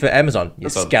you did for Amazon. You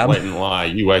That's a scum. blatant lie.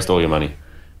 You waste all your money.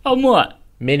 On what?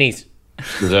 Minis.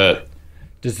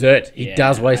 Dessert. He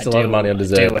does waste a lot of money on I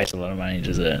dessert. do waste a lot of money on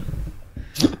dessert.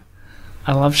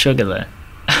 I love sugar,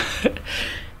 though.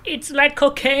 It's like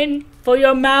cocaine for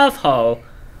your mouth hole.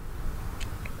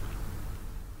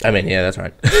 I mean, yeah, that's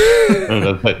right.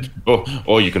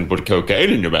 Or you can put cocaine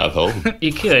in your mouth hole.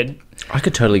 You could. I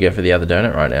could totally go for the other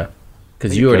donut right now.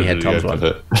 Because you already had Tom's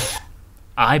one.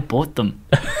 I bought them.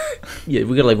 Yeah,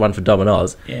 we got to leave one for Dom and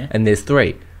Oz. Yeah. And there's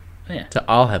 3. Yeah. So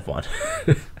I'll have one.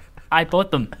 I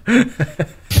bought them.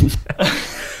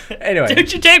 Anyway.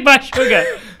 Don't you take my sugar?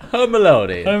 Home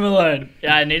Alone. Home Alone.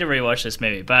 Yeah, I need to rewatch this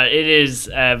movie, but it is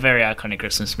a very iconic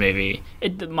Christmas movie.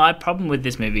 My problem with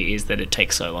this movie is that it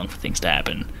takes so long for things to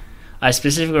happen. I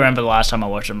specifically remember the last time I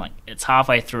watched it, I'm like, it's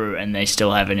halfway through and they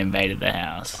still haven't invaded the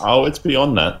house. Oh, it's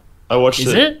beyond that. I watched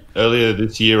Is it it? earlier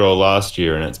this year or last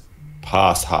year, and it's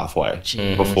past halfway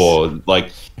Jeez. before,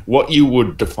 like, what you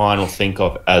would define or think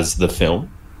of as the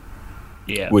film,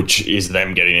 Yeah. which is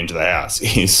them getting into the house,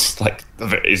 is like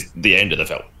is the end of the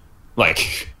film.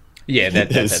 Like, Yeah,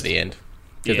 that's at the end.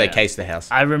 because they cased the house.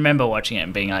 I remember watching it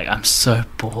and being like, I'm so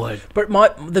bored. But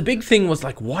the big thing was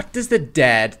like, what does the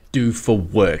dad do for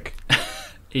work?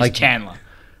 He's Like- Chandler.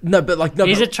 No, but like no,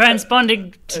 He's a but,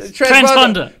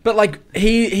 transponder. But like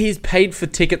he's paid for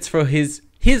tickets for his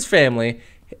family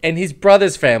and his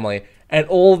brother's family and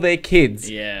all their kids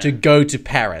to go to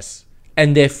Paris,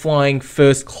 and they're flying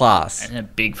first class. And they're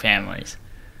big families.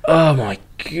 Oh my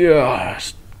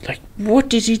gosh! Like, what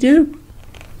does he do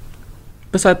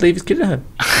besides leave his kid at home?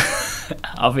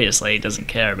 Obviously, he doesn't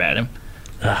care about him.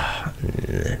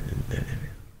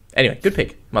 Anyway, good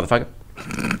pick, motherfucker.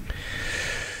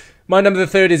 My number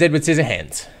third is Edward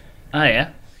Scissorhands. Oh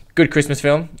yeah. Good Christmas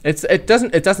film. It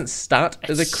doesn't start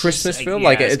as a It's Christmas just, film. yeah,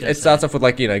 Like I was it gonna starts off with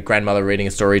like, grandmother reading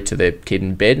a story to their kid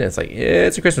in bed, and it's like, yeah,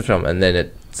 it's a Christmas film, and then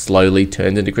it slowly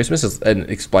turns into Christmas and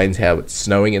explains how it's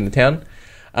snowing in the town.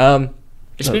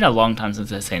 It's been a long time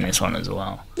since I've seen this one as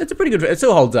well. It's a pretty good. It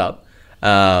still holds up.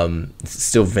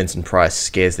 Still, Vincent Price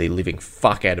scares the living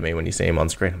fuck out of me when you see him on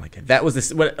screen. I'm like, that was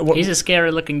this. He's a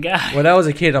scary looking guy. When I was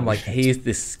a kid, I'm like, he's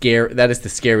the scare. That is the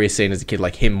scariest scene as a kid.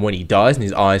 Like him when he dies and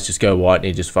his eyes just go white and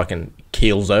he just fucking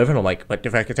keels over. And I'm like, what the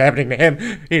fuck is happening to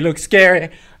him? He looks scary.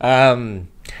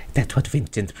 That's what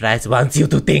Vincent Price wants you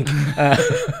to think.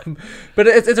 But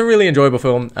it's a really enjoyable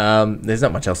film. There's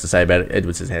not much else to say about it.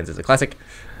 Edward Scissorhands is a classic.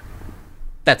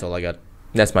 That's all I got.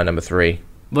 That's my number 3.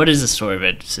 What is the story of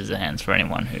Edward Scissorhands for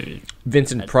anyone who...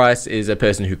 Vincent Price is a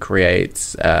person who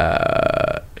creates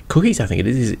cookies, I think it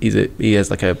is. He has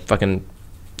like a fucking...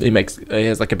 He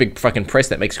has like a big fucking press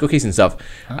that makes cookies and stuff.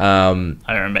 I don't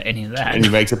remember any of that. And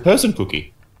he makes a person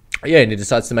cookie. Yeah, and he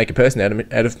decides to make a person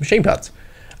out of machine parts.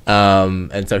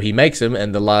 And so he makes them,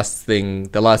 and the last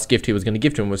gift he was going to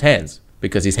give to him was hands,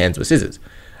 because his hands were scissors.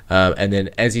 And then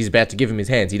as he's about to give him his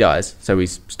hands, he dies, so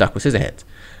he's stuck with scissor hands.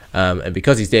 And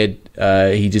because he's dead,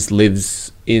 he just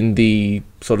lives in the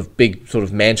big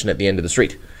mansion at the end of the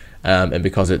street. And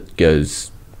because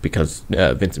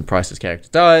Vincent Price's character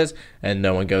dies and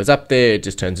no one goes up there, it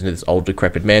just turns into this old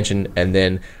decrepit mansion. And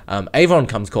then Avon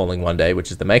comes calling one day,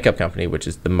 which is the makeup company, which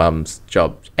is the mum's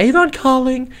job. Avon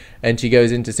calling! And she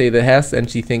goes in to see the house and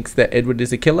she thinks that Edward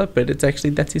is a killer, but it's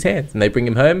actually, that's his hands. And they bring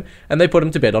him home and they put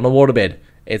him to bed on a waterbed.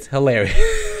 It's hilarious.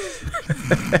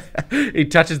 He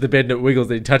touches the bed and it wiggles,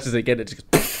 and he touches it again, it just...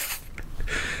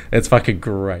 It's fucking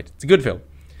great. It's a good film.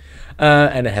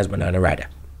 And it has Winona Ryder.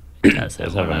 That's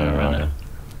Winona Ryder.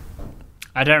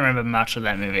 I don't remember much of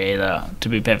that movie either, to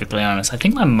be perfectly honest. I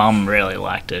think my mum really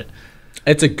liked it.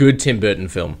 It's a good Tim Burton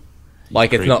film.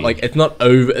 Like it's Creepy.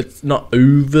 not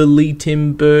overly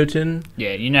Tim Burton.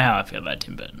 Yeah, you know how I feel about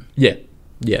Tim Burton. Yeah.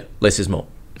 Less is more.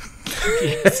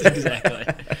 Yes, exactly.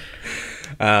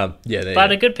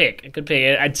 A good pick.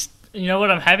 You know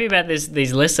what? I'm happy about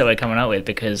these lists that we're coming up with,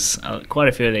 because quite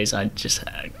a few of these I just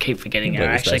keep forgetting are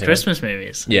actually Christmas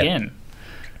movies. Yeah. Again.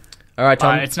 All right,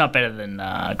 Tom. It's not better than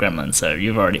Gremlins, so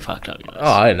you've already fucked up your list.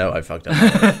 Oh, I know I fucked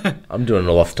up. I'm doing it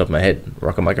all off the top of my head.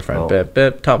 Rock a microphone.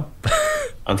 Tom.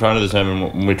 I'm trying to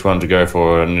determine which one to go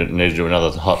for, and need to do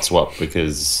another hot swap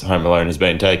because Home Alone has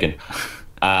been taken.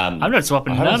 I'm not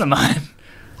swapping none of mine.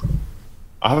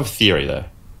 I have a theory though.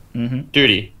 Mm-hmm.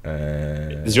 Duty.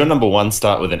 Does your number 1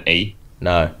 start with an E?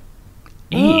 No.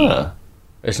 E.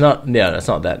 It's not. Yeah, it's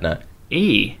not that. No.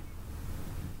 E.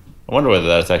 I wonder whether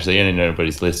that's actually in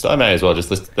anybody's list. I may as well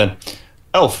just list it then.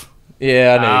 Elf.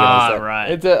 Yeah, I know you're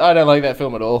gonna say. Right. I don't like that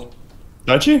film at all.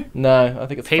 Don't you? No, I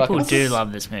think it's People fucking... do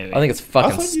love this movie. I think it's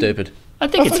fucking thought you- stupid. I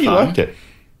think it's thought you fun. liked it.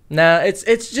 Nah,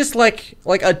 it's just like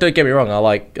don't get me wrong. I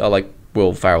like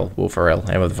Will Ferrell,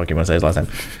 however the fuck you want to say his last name.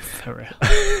 Pharrell.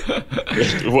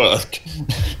 Work.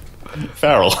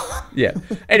 Farrell. Yeah.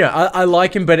 Anyway, I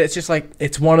like him, but it's just like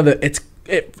it's one of the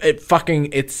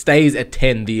it stays at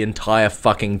 10 the entire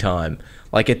fucking time.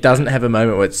 Like it doesn't have a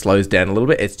moment where it slows down a little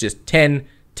bit. It's just 10,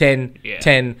 10, Yeah.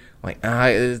 10. Like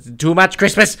it's too much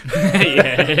Christmas.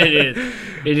 Yeah, it is.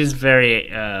 It is very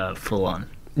full on.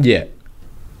 Yeah.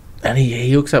 And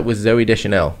he hooks up with Zooey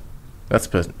Deschanel. That's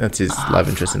his love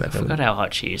interest in that I film. forgot how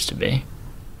hot she used to be.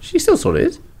 She still sort of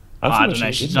is. I don't know.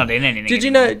 She's not in anything. Did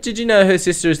you anymore. know her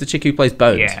sister is the chick who plays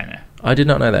Bones? Yeah, I know. I did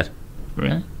not know that.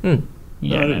 Really? Hmm.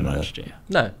 You I don't didn't know know much, do you?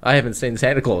 No, I haven't seen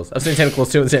Santa Claus. I've seen Santa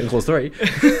Claus 2 and Santa Claus 3.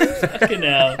 Fucking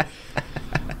hell.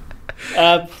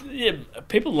 Yeah,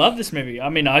 people love this movie. I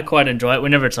mean, I quite enjoy it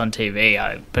whenever it's on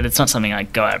TV, but it's not something I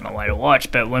go out of my way to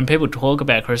watch. But when people talk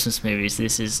about Christmas movies,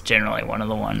 this is generally one of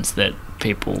the ones that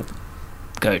people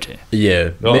go to.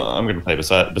 Yeah. Well, I'm going to play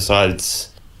besides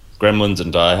Gremlins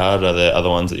and Die Hard. Are there other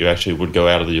ones that you actually would go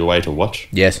out of your way to watch?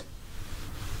 Yes.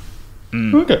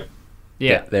 Okay.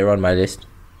 Yeah, They're on my list.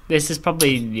 this is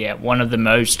probably one of the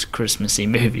most Christmassy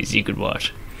movies you could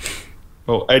watch.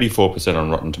 Well, 84%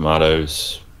 on Rotten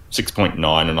Tomatoes, 6.9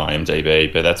 on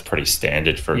IMDb, but that's pretty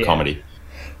standard for a Yeah. comedy.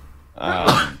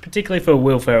 Particularly for a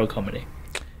Will Ferrell comedy.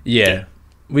 Yeah.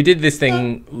 We did this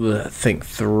thing, I think,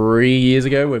 3 years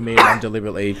ago where me and Mum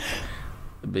deliberately...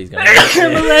 I'm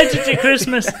allergic to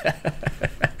Christmas.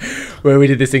 Where we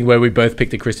did this thing where we both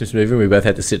picked a Christmas movie and we both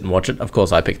had to sit and watch it. Of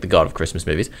course, I picked the god of Christmas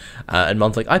movies. And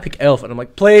Mum's like, I pick Elf. And I'm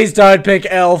like, please don't pick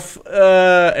Elf.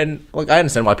 And look, I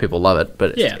understand why people love it,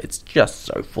 but it's just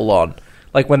so full on.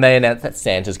 Like when they announce that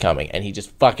Santa's coming and he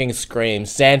just fucking screams,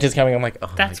 Santa's coming. I'm like,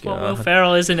 oh That's my what God. Will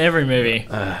Ferrell is in every movie.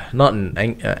 Not in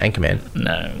Anchorman.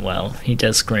 No, well, he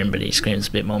does scream, but he screams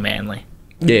a bit more manly.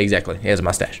 Yeah, exactly. He has a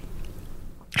mustache.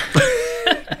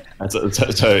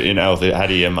 So in Elf,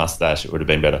 had he a mustache, it would have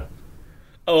been better.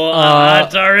 Oh,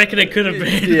 I reckon it could have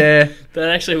been. Yeah. That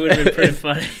actually would have been pretty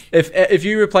funny. If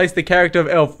you replace the character of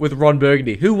Elf with Ron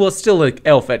Burgundy, who was still an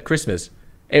elf at Christmas,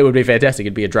 it would be fantastic.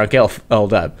 It'd be a drunk elf the whole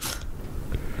time.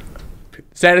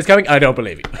 Santa's coming? I don't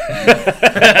believe you.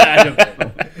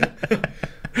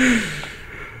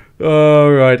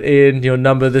 All right, Ian, your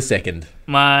number the second.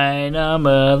 My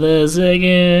number the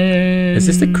second. Is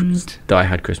this the Die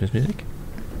Hard Christmas music?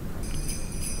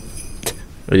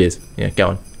 It is. Yeah, go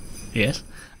on. Yes.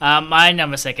 My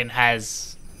number second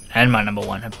and my number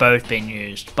one have both been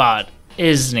used, but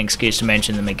is an excuse to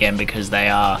mention them again because they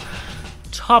are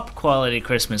top quality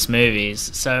Christmas movies.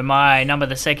 So my number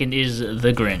the second is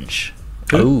The Grinch.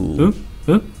 Ooh.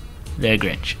 The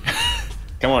Grinch.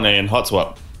 Come on, Ian, hot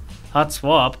swap. Hot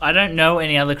swap. I don't know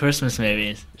any other Christmas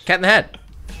movies. Cat in the Hat.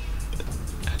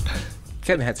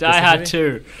 Cat in the Hat's a Die Hard Christmas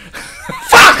 2.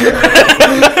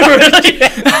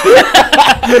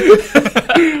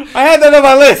 I had that on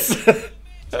my list.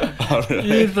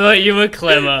 You thought you were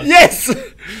clever. Yes.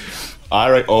 I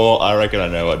reckon I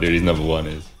know what dude's number one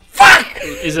is.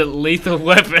 Is it Lethal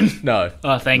Weapon? No.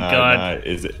 Oh, thank God.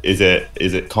 No. Is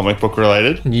it comic book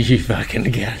related? You fucking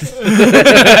guess.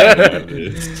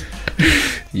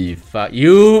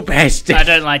 You bastard. I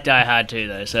don't like Die Hard 2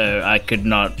 though, so I could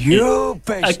not.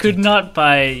 I could not,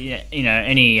 by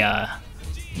any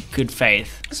good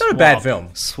faith. It's not a bad film.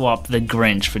 Swap The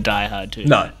Grinch for Die Hard 2.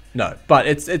 No, but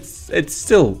it's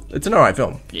still an alright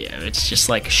film. Yeah, it's just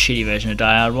like a shitty version of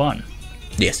Die Hard 1.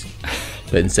 Yes.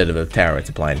 But instead of a tower, it's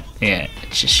a plane. Yeah,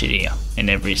 it's just shittier in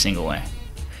every single way.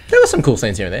 There were some cool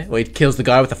scenes here and there where he kills the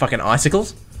guy with the fucking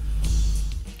icicles.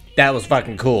 That was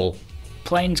fucking cool.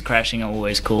 Planes crashing are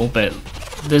always cool, but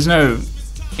there's no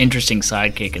interesting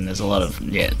sidekick, and there's a lot of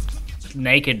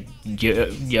naked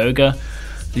yoga.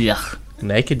 Yuck.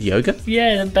 Naked yoga?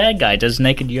 Yeah, the bad guy does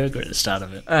naked yoga at the start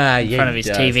of it. In front of his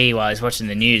he does. TV while he's watching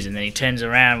the news, and then he turns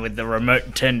around with the remote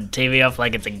and turns the TV off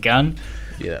like it's a gun.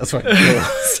 Yeah, that's fucking cool.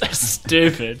 So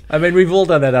stupid. I mean, we've all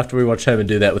done that after we watched Herman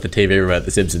do that with the TV remote, The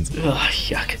Simpsons. Oh,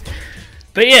 yuck.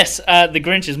 But yes, The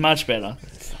Grinch is much better.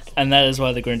 And that is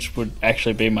why The Grinch would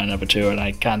actually be my number two, and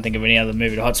I can't think of any other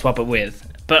movie to hot swap it with.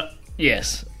 But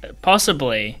yes,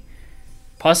 possibly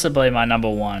my number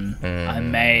one. I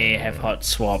may have hot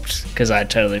swapped because I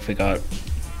totally forgot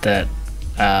that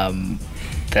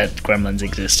that Gremlins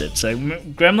existed. So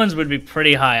Gremlins would be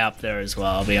pretty high up there as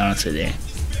well, I'll be honest with you.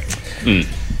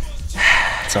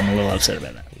 So I'm a little upset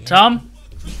about that. Tom?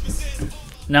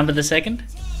 Number the second?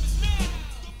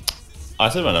 I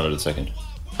said my number the second.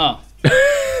 Oh.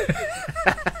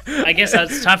 I guess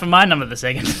it's time for my number the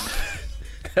second.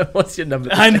 What's your number?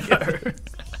 I know.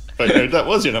 Wait, no, that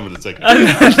was your number the second.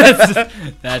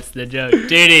 That's the joke.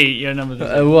 Duty, your number the It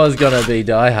second. was gonna be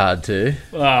Die Hard 2,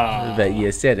 Oh. but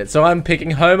you said it. So I'm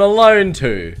picking Home Alone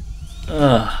 2.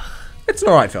 Ugh. It's an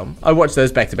alright film. I watched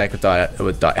those back to back with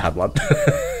Die Hard 1.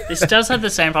 This does have the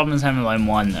same problem as Home Alone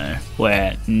 1, though,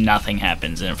 where nothing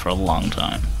happens in it for a long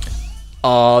time.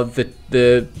 Oh,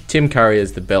 the Tim Curry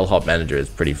as the bellhop manager is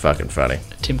pretty fucking funny.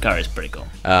 Tim Curry's pretty cool.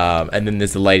 And then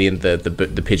there's the lady and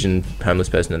the pigeon homeless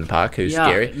person in the park who's Yeah,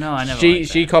 scary. no, I never She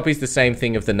liked she that. copies the same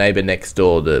thing of the neighbor next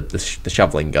door, the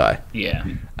shoveling guy. Yeah,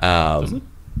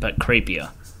 But creepier.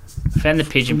 I found the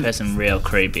pigeon person real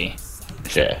creepy.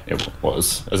 Yeah, it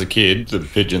was. As a kid, the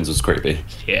pigeons was creepy.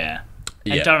 Yeah.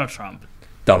 And Yeah. Donald Trump.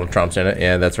 Donald Trump's in it.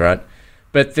 Yeah, that's right.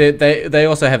 But they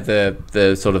also have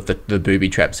the sort of the booby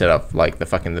trap set up, like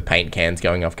the paint cans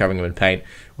going off, covering him in paint.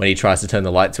 When he tries to turn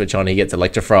the light switch on, he gets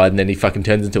electrified, and then he fucking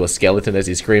turns into a skeleton as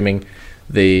he's screaming.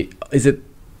 It's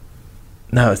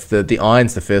the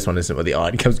iron's the first one, isn't it? Where the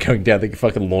iron comes going down the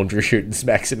fucking laundry chute and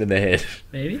smacks him in the head.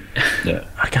 Maybe? Yeah.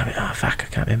 I can't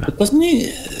remember. Doesn't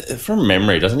he, from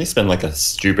memory, doesn't he spend like a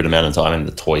stupid amount of time in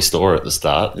the toy store at the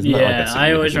start? Isn't that like Yeah, a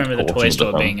I always significant remember the toy portion of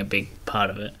store film? being a big part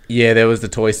of it. Yeah, there was the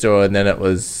toy store, and then it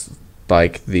was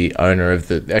like the owner of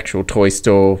the actual toy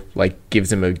store like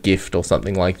gives him a gift or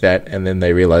something like that, and then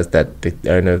they realize that the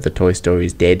owner of the toy store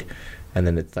is dead, and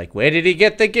then it's like, where did he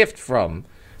get the gift from?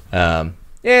 Yeah,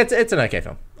 it's an okay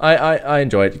film. I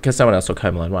enjoy it because someone else took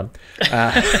Home Alone 1.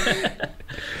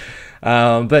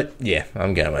 But yeah,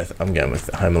 I'm going with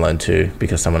Home Alone 2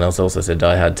 because someone else also said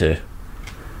Die Hard 2.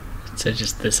 So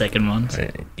just the second ones.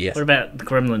 Yes. What about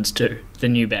Gremlins 2, the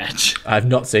new batch? I've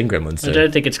not seen Gremlins 2. I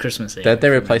don't think it's Christmassy. Don't they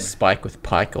replace Spike with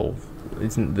Pike, or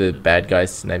isn't the bad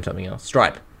guy's name something else?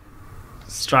 Stripe.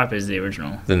 Stripe is the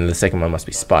original. Then the second one must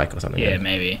be Spike or something. Yeah,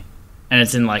 maybe. And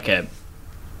it's in like a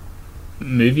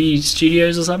movie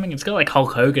studios or something. It's got like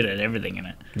Hulk Hogan and everything in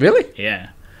it. Really? Yeah.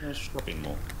 Shopping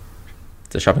mall.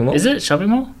 It's a shopping mall? Is it a shopping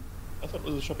mall? I thought it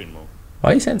was a shopping mall.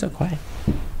 Why are you sound so quiet?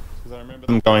 Because I remember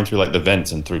them going through like the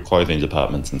vents and through clothing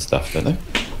departments and stuff, don't they?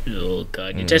 Oh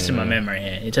god, you're testing my memory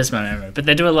here. You're testing my memory. But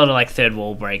they do a lot of like third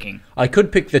wall breaking. I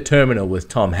could pick The Terminal with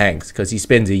Tom Hanks because he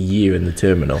spends a year in the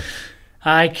terminal.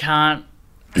 I can't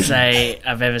say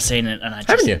I've ever seen it, and I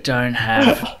Haven't you? just don't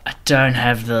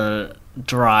have the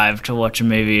drive to watch a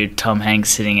movie with Tom Hanks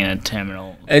sitting in a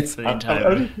terminal It's for the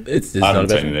entire movie. it's I not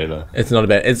haven't about seen it either. It's not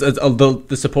about it's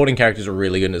the supporting characters are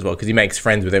really good as well because he makes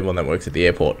friends with everyone that works at the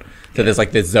airport. So there's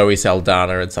like this Zoe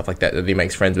Saldana and stuff like that he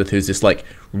makes friends with, who's this like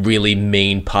really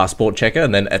mean passport checker,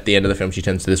 and then at the end of the film she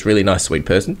turns to this really nice sweet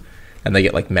person, and they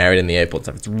get like married in the airport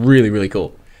and stuff. It's really, really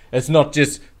cool. It's not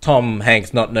just Tom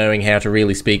Hanks not knowing how to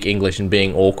really speak English and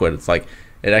being awkward. It's like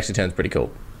it actually turns pretty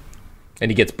cool. And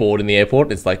he gets bored in the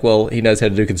airport. It's like, well, he knows how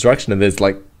to do construction, and there's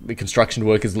like the construction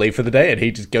workers leave for the day, and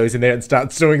he just goes in there and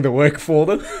starts doing the work for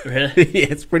them. Really? Yeah,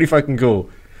 it's pretty fucking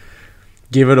cool.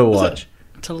 Give it a watch.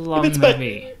 It's a long It's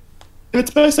movie.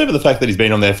 It's based over the fact that he's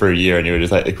been on there for a year and you were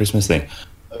just like the Christmas thing.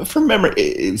 From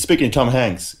memory, speaking of Tom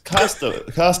Hanks,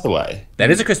 Castaway. That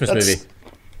is a Christmas movie.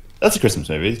 That's a Christmas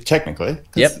movie, technically.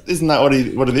 Yep. Isn't that what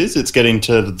it is? It's getting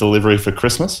to the delivery for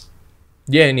Christmas.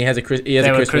 Yeah, and he has a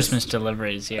They were Christmas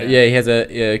deliveries, yeah. Yeah, he has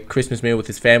a Christmas meal with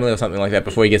his family or something like that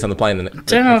before he gets on the plane. I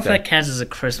don't know if that counts as a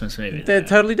Christmas movie. That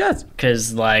totally does.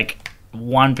 Because, like,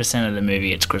 1% of the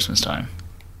movie, it's Christmas time.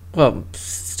 Well,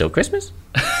 still Christmas.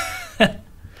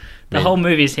 The whole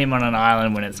movie is him on an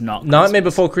island when it's not Christmas. Nightmare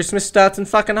Before Christmas starts in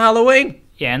fucking Halloween.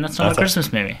 Yeah, and that's not a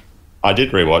Christmas movie. I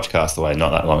did rewatch Castaway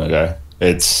not that long ago.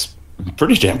 It's a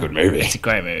pretty damn good movie. It's a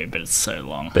great movie, but it's so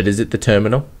long. But is it The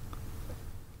Terminal?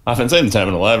 I haven't seen The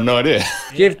Terminal. I have no idea.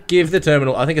 Give The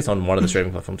Terminal. I think it's on one of the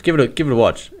streaming platforms. Give it a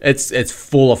watch. It's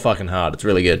full of fucking heart. It's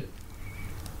really good.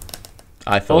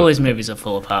 All these movies are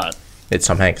full of heart. It's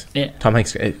Tom Hanks. Yeah. Tom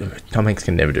Hanks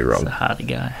can never do wrong. He's a hearty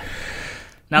guy.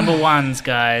 Number ones,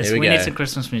 guys. Here we We go. need some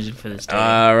Christmas music for this day.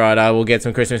 All right, I will get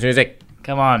some Christmas music.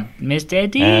 Come on, Mr.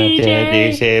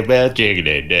 DJ.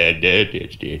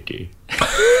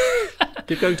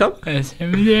 Keep going, Tom.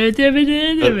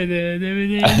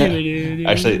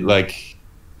 Actually, like,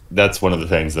 that's one of the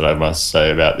things that I must say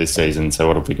about this season. So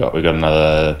what have we got? We've got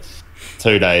another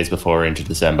 2 days before we're into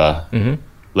December. Mm-hmm.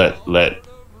 Let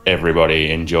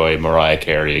everybody enjoy Mariah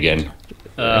Carey again.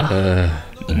 No.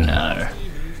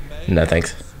 No,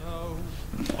 thanks.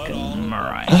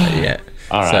 Mariah. Yeah.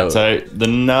 All right, so the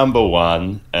number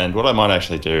one, and what I might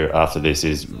actually do after this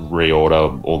is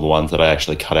reorder all the ones that I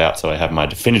actually cut out so I have my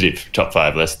definitive top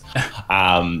 5 list.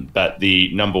 But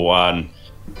the number one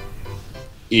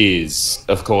is,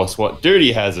 of course, what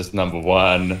Duty has as number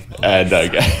one. And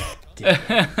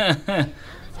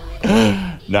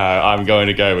no, I'm going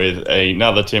to go with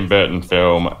another Tim Burton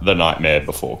film, The Nightmare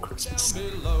Before Christmas.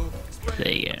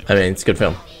 There you go. I mean, it's a good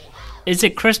film. Is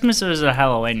it Christmas or is it a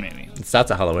Halloween movie? It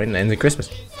starts at Halloween and ends at Christmas.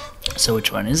 So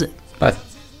which one is it?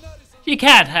 Both. You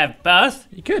can't have both.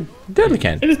 You could. You totally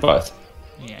can. It is both.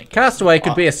 Yeah, Castaway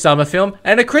could be a summer film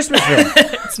and a Christmas film.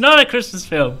 it's not a Christmas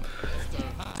film.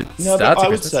 No, but Starts at I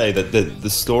would Christmas. say that the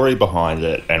story behind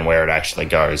it and where it actually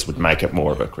goes would make it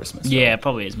more of a Christmas film. Yeah, it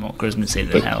probably is more Christmassy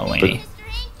than Halloween-y.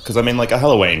 Because, I mean, like, a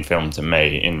Halloween film to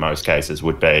me, in most cases,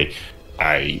 would be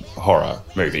a horror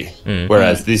movie.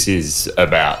 Whereas this is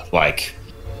about, like,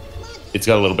 it's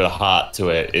got a little bit of heart to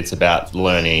it. It's about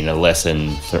learning a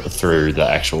lesson through the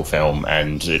actual film,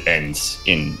 and it ends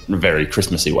in a very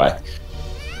Christmassy way.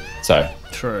 So,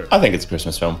 True. I think it's a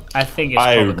Christmas film. I think it's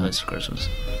probably close to Christmas.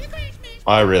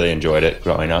 I really enjoyed it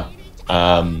growing up.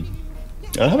 I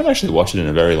haven't actually watched it in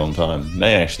a very long time.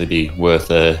 May actually be worth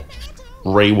a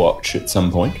rewatch at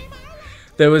some point.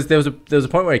 There was a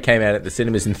point where it came out at the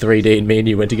cinemas in 3D, and me and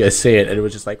you went to go see it, and it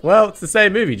was just like, well, it's the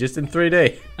same movie, just in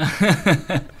 3D.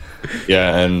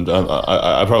 Yeah, and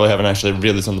I probably haven't actually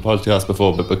revealed this on the podcast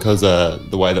before, but because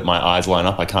the way that my eyes line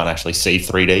up, I can't actually see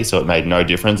 3D, so it made no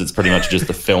difference. It's pretty much just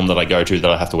the film that I go to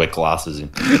that I have to wear glasses in.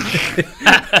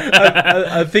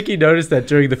 I think you noticed that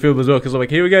during the film as well, because I'm like,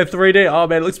 here we go, 3D. Oh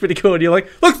man, it looks pretty cool. And you're like,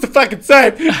 looks the fucking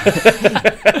same.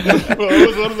 Well, it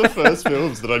was one of the first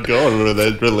films that I'd gone where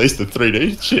they released the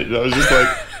 3D shit, and I was just like,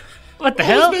 What the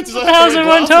hell? meant What to the say hell is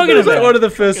everyone glasses. talking It was like about? one of the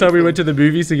first time we went to the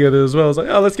movies together as well. I was like,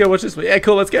 oh, let's go watch this one. Yeah,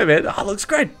 cool, let's go, man. Oh, looks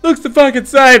great. Looks the fucking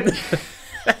same.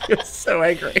 I was so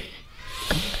angry.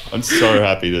 I'm so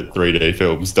happy that 3D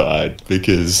films died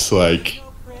because, like,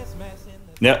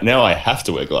 now I have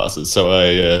to wear glasses. So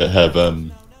I have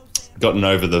gotten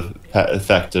over the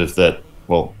fact of that.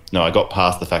 Well, no, I got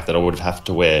past the fact that I would have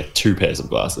to wear 2 pairs of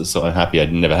glasses. So I'm happy I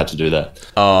never had to do that.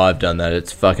 Oh, I've done that.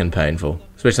 It's fucking painful.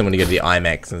 Especially when you go to the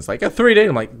IMAX and it's like a 3D.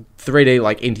 I'm like, 3D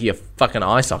like into your fucking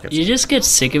eye sockets. You just get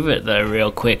sick of it though,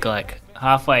 real quick. Like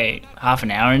half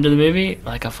an hour into the movie,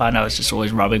 like I find I was just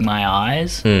always rubbing my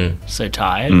eyes. So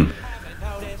tired.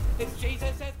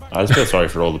 I just feel sorry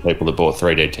for all the people that bought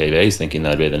 3D TVs thinking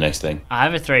that'd be the next thing. I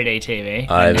have a 3D TV.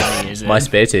 I never use it. My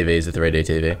spare TV is a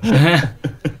 3D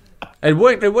TV. It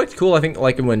worked cool. I think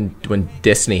like when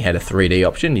Destiny had a 3D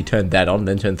option, you turned that on,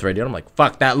 then turned 3D on. I'm like,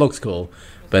 fuck, that looks cool.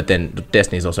 But then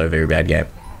Destiny's also a very bad game.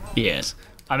 Yes.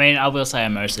 I mean, I will say I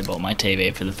mostly bought my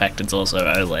TV for the fact it's also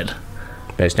OLED.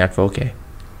 But it's not 4K.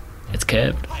 It's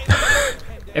curved.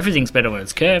 Everything's better when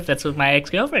it's curved. That's what my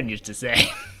ex-girlfriend used to say.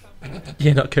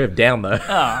 Yeah, not curved down though.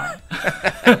 Oh.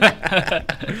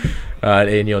 Alright,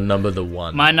 Ian, your number the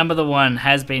 1. My number the 1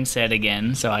 has been said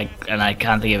again, so I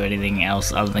can't think of anything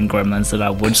else other than Gremlins that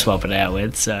I would swap it out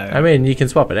with. So I mean, you can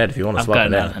swap it out if you want to I've swap got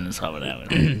it out. nothing to swap it out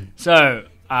with. So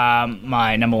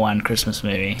my number 1 Christmas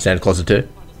movie Santa Claus 2.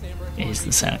 is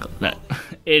the Santa Claus. No,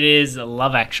 it is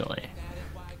Love Actually.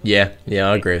 Yeah,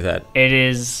 I agree with that. It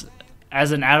is.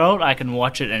 As an adult, I can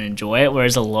watch it and enjoy it,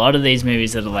 whereas a lot of these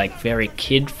movies that are like very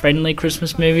kid-friendly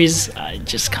Christmas movies, I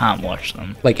just can't watch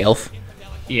them. Like Elf.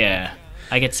 Yeah,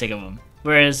 I get sick of them.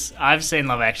 Whereas I've seen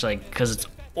Love Actually because it's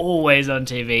always on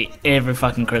TV every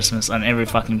fucking Christmas on every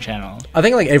fucking channel. I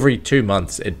think like every 2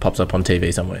 months it pops up on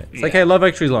TV somewhere. It's like, hey, Love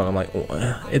Actually's long. I'm like,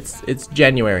 oh, it's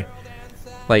January.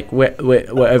 Like we're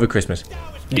over Christmas.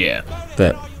 Yeah,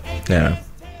 But no.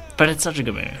 but it's such a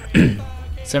good movie.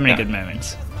 So many good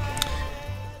moments.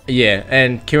 Yeah,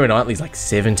 and Keira Knightley's like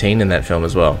 17 in that film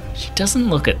as well. She doesn't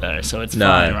look it though, so it's No.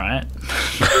 fine, right?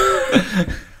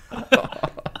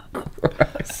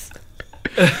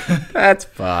 That's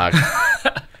fucked.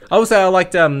 I will say I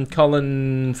liked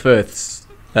Colin Firth's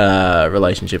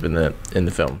relationship in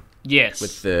the film Yes.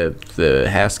 with the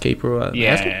housekeeper. Or yeah,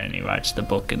 housekeeper? and he writes the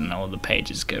book and all the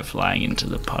pages go flying into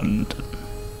the pond.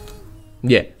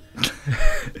 Yeah.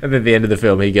 And then at the end of the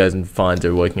film, he goes and finds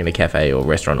her working in a cafe or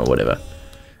restaurant or whatever.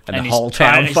 And the whole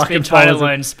town fucking trying to follows him.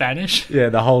 learn Spanish. Yeah,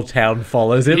 the whole town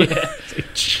follows him. Yeah.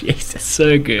 Jesus.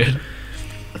 So good.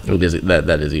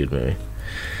 That is a good movie.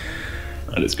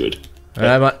 That is good.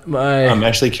 My I'm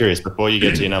actually curious, before you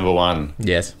get to your number 1,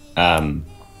 yes. I'm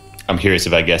curious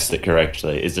if I guessed it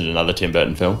correctly. Is it another Tim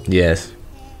Burton film? Yes.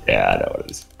 Yeah, I know what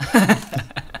it is.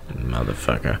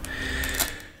 Motherfucker.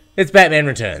 It's Batman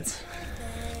Returns.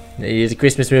 It is a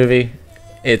Christmas movie.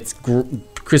 It's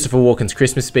Christopher Walken's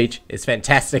Christmas speech. It's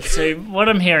fantastic. So what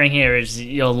I'm hearing here is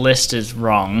your list is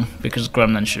wrong because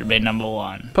Gremlins should be number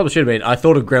 1. Probably should have been. I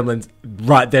thought of Gremlins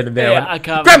right then and there. Yeah, I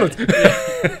can't.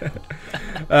 Gremlins!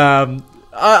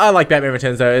 I like Batman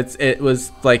Returns though. It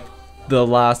was like the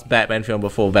last Batman film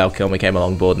before Val Kilmer came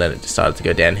along board, and then it just started to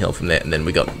go downhill from there. And then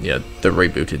we got the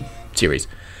rebooted series.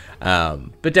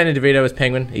 But Danny DeVito as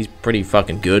Penguin, he's pretty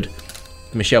fucking good.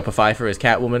 Michelle Pfeiffer as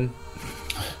Catwoman.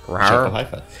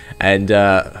 And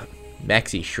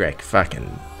Maxie Shrek,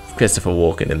 fucking Christopher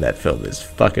Walken in that film is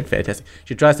fucking fantastic.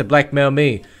 She tries to blackmail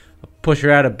me, push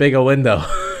her out a bigger window.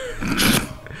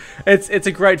 It's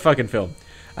a great fucking film.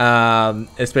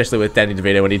 Especially with Danny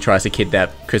DeVito when he tries to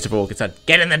kidnap Christopher Walken's son.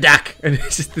 Get in the duck! And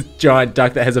it's just this giant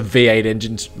duck that has a V8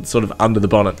 engine sort of under the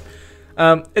bonnet.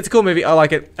 It's a cool movie. I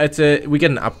like it. We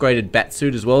get an upgraded bat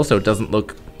suit as well, so it doesn't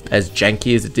look as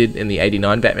janky as it did in the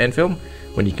 '89 Batman film.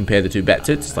 When you compare the two bat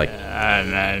suits, it's like I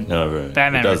don't know. No, right.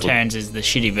 Batman It does Returns is the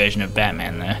shitty version of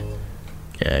Batman, though.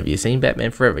 have you seen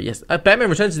Batman Forever? Yes. Batman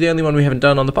Returns is the only one we haven't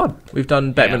done on the pod. We've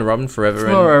done Batman and Robin Forever.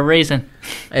 For a reason.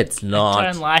 It's I not.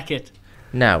 don't like it.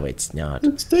 No, it's not.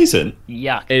 It's decent.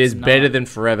 Yuck. It is it's better not. than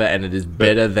Forever, and it is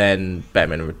better than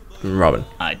Batman Robin.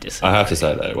 I disagree. I have to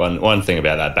say though, one thing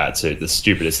about that bat suit, the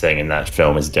stupidest thing in that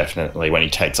film is definitely when he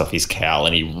takes off his cowl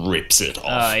and he rips it off.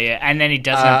 Oh yeah, and then he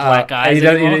doesn't have black eyes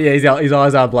anymore. His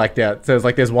eyes are blacked out. So it's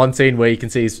like there's one scene where you can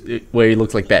see where he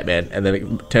looks like Batman, and then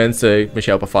it turns to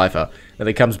Michelle Pfeiffer, and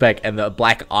it comes back, and the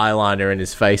black eyeliner in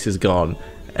his face is gone,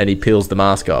 and he peels the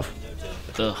mask off.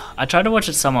 Ugh. I tried to watch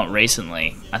it somewhat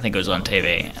recently. I think it was on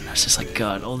TV, and I was just like,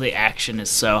 God, all the action is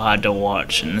so hard to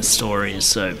watch, and the story is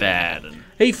so bad. And...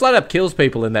 He flat up kills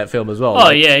people in that film as well. Oh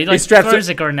yeah, he throws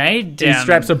a grenade down. He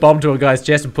straps a bomb to a guy's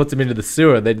chest and puts him into the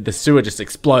sewer, and then the sewer just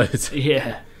explodes.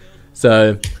 Yeah.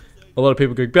 So a lot of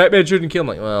people go, Batman shouldn't kill him.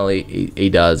 Like, well, he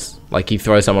does. Like, he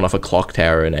throws someone off a clock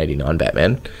tower in '89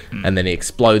 Batman, and then he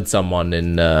explodes someone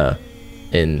in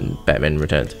Batman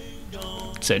Returns.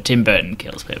 So Tim Burton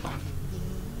kills people.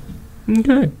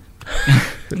 Okay.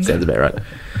 That sounds about right.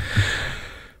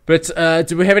 But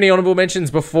do we have any honourable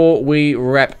mentions before we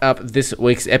wrap up this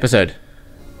week's episode?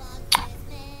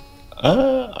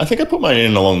 I think I put mine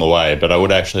in along the way, but I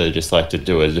would actually just like to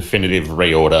do a definitive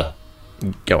reorder.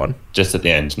 Go on. Just at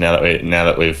the end, now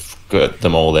that we've got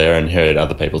them all there and heard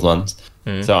other people's ones.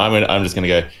 So I'm just gonna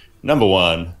go number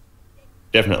 1,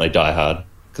 definitely Die Hard,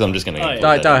 because I'm just gonna go.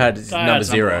 Die Hard is number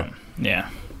 0. Yeah.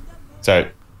 So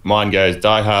mine goes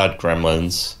Die Hard,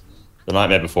 Gremlins, The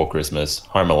Nightmare Before Christmas,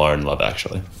 Home Alone, Love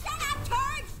Actually.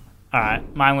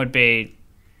 Alright, mine would be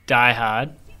Die Hard,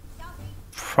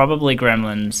 probably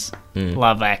Gremlins,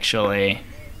 Love Actually,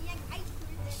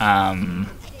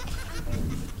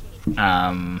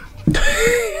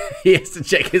 He has to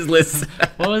check his list.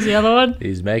 what was the other one?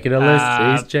 He's making a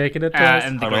list. He's checking it twice.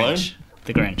 And The Home Alone? Grinch.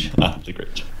 The Grinch. The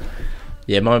Grinch.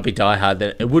 Yeah, mine would be Die Hard.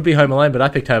 Then it would be Home Alone, but I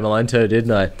picked Home Alone too,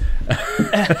 didn't I?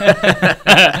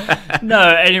 No,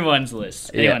 anyone's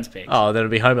list. Anyone's pick. Oh, then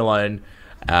it'd be Home Alone.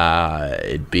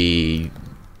 It'd be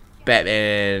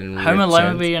Batman. Home Alone would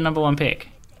Returns. be your number 1 pick.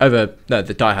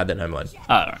 The Die Hard, then Home Alone.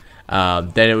 Oh,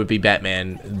 right. Then it would be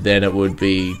Batman. Then it would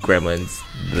be Gremlins.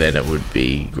 Then it would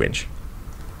be Grinch.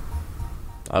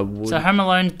 I would. So Home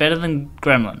Alone's better than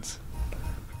Gremlins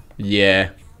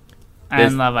Yeah, and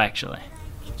There's- Love Actually.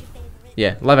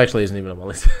 yeah. Love Actually isn't even on my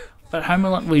list. But Home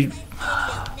Alone,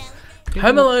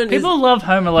 Home Alone people love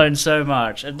Home Alone so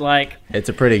much, and like, it's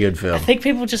a pretty good film. I think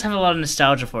people just have a lot of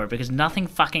nostalgia for it because nothing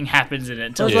fucking happens in it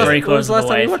until When was the 3 last- quarters when of was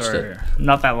the the last time way you watched through.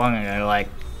 Not that long ago, like,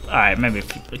 alright, maybe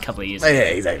a couple of years ago. Yeah,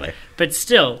 exactly. But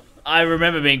still, I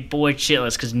remember being bored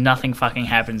shitless because nothing fucking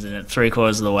happens in it 3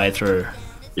 quarters of the way through.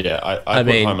 Yeah, I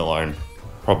put Home Alone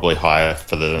probably higher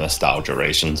for the nostalgia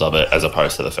reasons of it as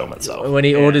opposed to the film itself. When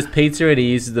he orders pizza and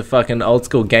he uses the fucking old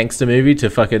school gangster movie to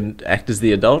fucking act as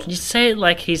the adult. You say it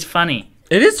like he's funny.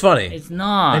 It is funny. It's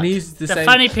not. And he's the same-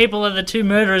 funny people are the 2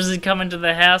 murderers that come into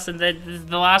the house and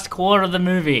the last quarter of the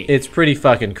movie. It's pretty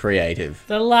fucking creative.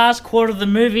 The last quarter of the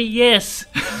movie, yes.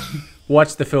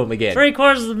 Watch the film again. 3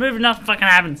 quarters of the movie, nothing fucking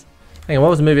happens. Hang on, what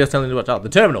was the movie I was telling you to watch? Oh, The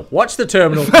Terminal. Watch The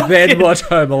Terminal, then watch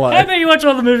Home Alone. How about you watch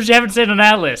all the movies you haven't seen on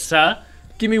our list, sir?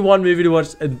 Give me one movie to watch.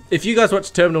 And if you guys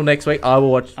watch Terminal next week, I will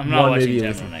watch I'm not one watching movie.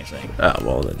 Terminal next week. Oh,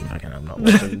 well, then fucking I'm not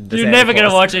watching the You're Santa never going to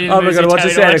Claus. watch any of the I'm not movies going to watch the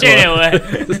Santa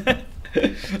Claus. anyway.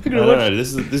 I don't know.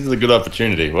 This is a good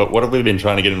opportunity. What have we been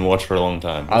trying to get him to watch for a long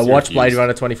time? I What's your watched Blade excuse?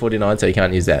 Runner 2049, so you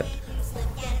can't use that.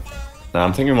 No,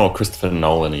 I'm thinking more Christopher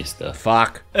Nolan-y stuff.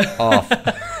 Fuck off.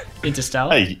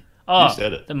 Interstellar. Hey, Oh, you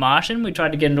said it. The Martian. We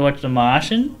tried to get him to watch The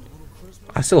Martian.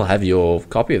 I still have your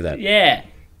copy of that. Yeah.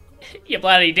 You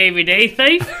bloody DVD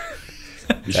thief.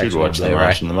 You should Actually, watch The Blu-ray.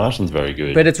 Martian. The Martian's very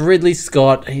good. But it's Ridley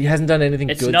Scott. He hasn't done anything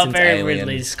It's good not since very Alien.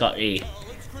 Ridley Scotty.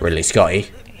 Ridley Scotty.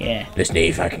 Yeah. Listen here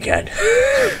if I can.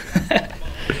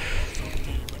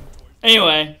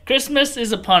 Anyway, Christmas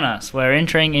is upon us. We're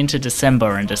entering into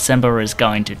December, and December is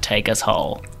going to take us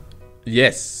whole.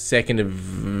 Yes,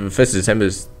 1st of December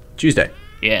is Tuesday.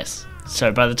 Yes.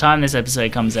 So by the time this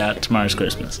episode comes out, tomorrow's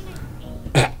Christmas.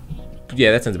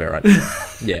 Yeah, that sounds about right.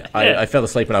 Yeah, I fell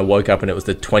asleep and I woke up and it was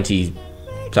the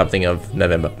 20-something of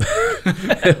November.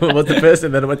 It was the first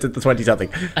and then it went to the 20-something.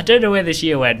 I don't know where this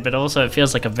year went, but also it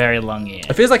feels like a very long year.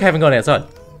 It feels like I haven't gone outside.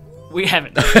 We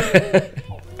haven't.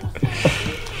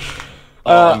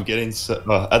 I'm getting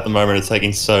at the moment it's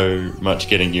taking so much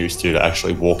getting used to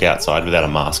actually walk outside without a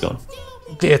mask on.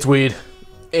 Yeah, it's weird.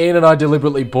 Ian and I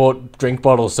deliberately bought drink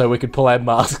bottles so we could pull our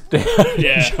masks down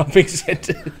Yeah. in shopping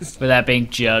centres. Without being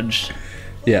judged.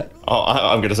 Yeah. Oh,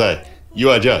 I'm going to say, you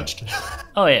are judged.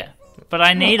 Oh yeah. But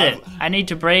I need it. I need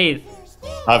to breathe.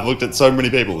 I've looked at so many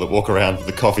people that walk around with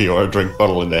a coffee or a drink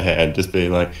bottle in their hand just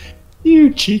being like,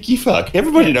 you cheeky fuck.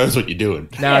 Everybody knows what you're doing.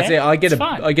 No, Yeah, see, I get it's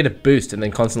fine. I get a boost and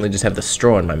then constantly just have the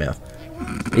straw in my mouth.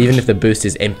 Even if the boost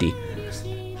is empty.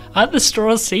 Aren't the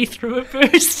straws see-through at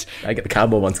first? I get the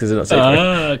cardboard ones because they're not see-through.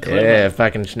 Oh, clever. Yeah,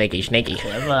 fucking sneaky.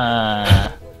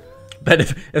 Clever.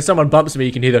 But if someone bumps me,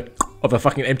 you can hear the of a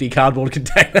fucking empty cardboard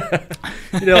container.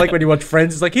 You know, like when you watch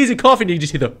Friends, it's like, here's your coffee, and you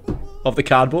just hear the of the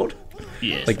cardboard.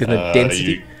 Yes. Like there's no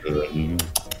density.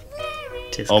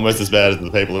 Almost as bad as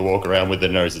the people who walk around with their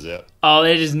noses out. Oh,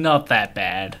 it is not that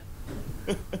bad.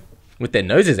 With their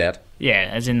noses out. Yeah,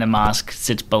 as in the mask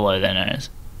sits below their nose.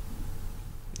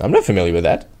 I'm not familiar with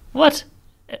that. What?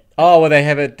 Oh, well, they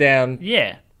have it down.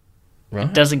 Yeah. Right.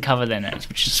 It doesn't cover their nose,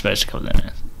 which is supposed to cover their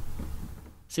nose.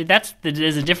 See,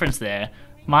 there's a difference there.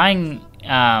 Mine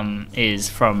is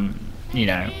from, me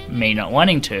not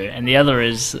wanting to, and the other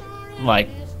is, like,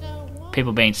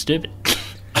 people being stupid.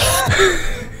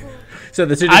 So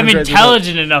the two I'm different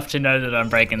intelligent enough to know that I'm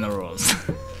breaking the rules.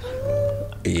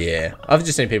 Yeah. I've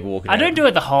just seen people walking I around. don't do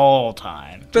it the whole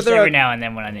time. But Just there every are- now and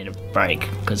then when I need a break,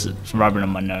 because it's rubbing on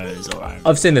my nose, or I'm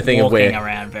I've seen the thing of walking where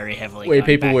around very heavily. where going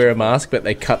people back wear a and mask, but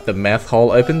they cut the mouth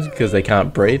hole open because they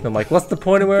can't breathe. I'm like, what's the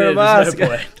point of wearing a There's mask? no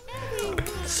point.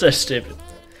 So stupid.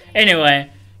 Anyway,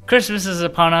 Christmas is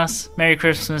upon us. Merry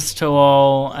Christmas to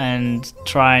all, and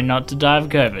try not to die of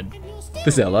COVID.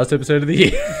 This is our last episode of the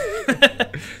year.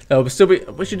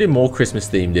 We should do more Christmas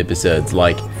themed episodes,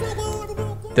 like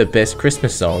the best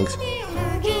Christmas songs.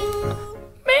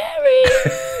 Merry.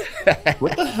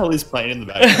 What the hell is playing in the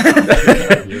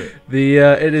background?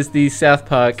 It is the South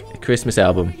Park Christmas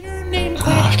album.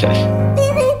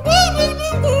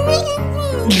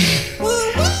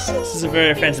 This is a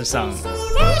very offensive song.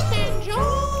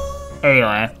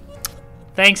 Anyway,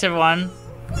 thanks everyone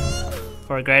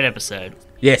for a great episode.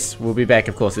 Yes, we'll be back,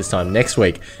 of course, this time next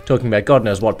week, talking about God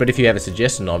knows what. But if you have a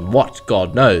suggestion on what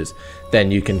God knows,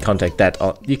 then you can contact that.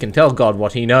 You can tell God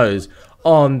what He knows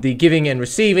on the giving and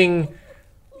receiving,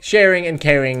 sharing and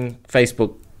caring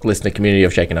Facebook listener community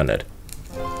of Shaken Unknown.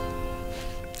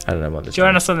 I don't know what this.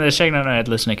 Join us on the Shaken Not Nerd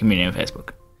listener community on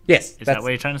Facebook. Yes, Is that what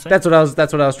you're trying to say? That's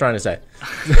what I was trying to say.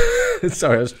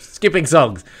 Sorry, I was skipping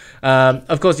songs.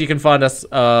 Of course, you can find us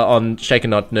on Shaken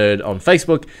Not Nerd on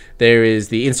Facebook. There is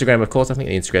the Instagram, of course. I think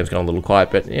the Instagram's gone a little quiet,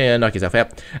 but yeah, knock yourself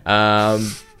out.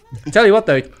 Tell you what,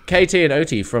 though, KT and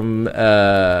OT from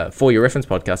For Your Reference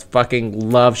podcast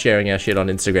fucking love sharing our shit on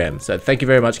Instagram. So thank you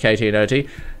very much, KT and OT.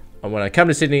 And when I come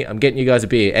to Sydney, I'm getting you guys a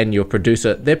beer and your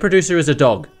producer. Their producer is a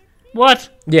dog. What?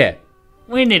 Yeah.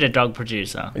 We need a dog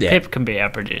producer. Yeah. Pip can be our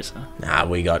producer. Nah,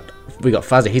 we got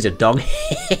Fuzzy. He's a dog.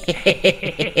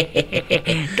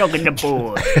 Dog in the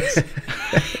boards.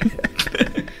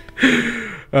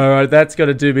 All right, that's got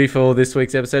to do me for this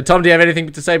week's episode. Tom, do you have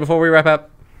anything to say before we wrap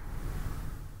up?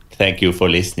 Thank you for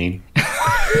listening.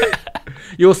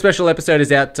 Your special episode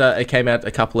is out. It came out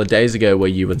a couple of days ago where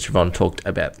you and Siobhan talked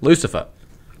about Lucifer.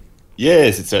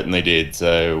 Yes, it certainly did.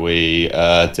 So we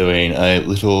are doing a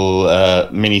little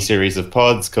mini-series of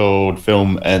pods called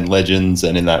Film and Legends,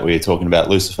 and in that we're talking about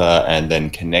Lucifer and then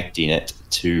connecting it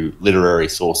to literary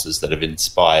sources that have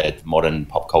inspired modern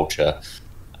pop culture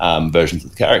versions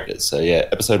of the characters. So yeah,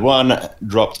 episode 1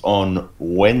 dropped on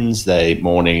Wednesday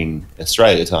morning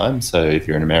Australia time. So if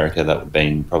you're in America, that would have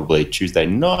been probably Tuesday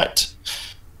night.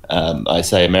 I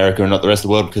say America and not the rest of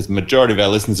the world because the majority of our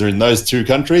listeners are in those two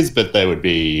countries, but they would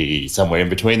be somewhere in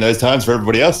between those times for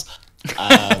everybody else.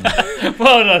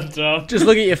 Well done, Tom. Just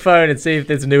look at your phone and see if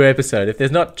there's a new episode. If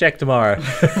there's not, check tomorrow.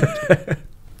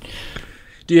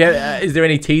 Do you have? Is there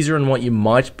any teaser on what you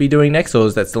might be doing next, or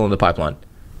is that still in the pipeline?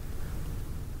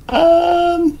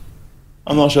 I'm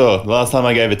not sure. The last time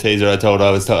I gave a teaser, I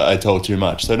told too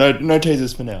much. So no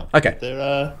teasers for now. Okay.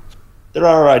 There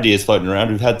are ideas floating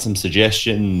around. We've had some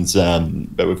suggestions,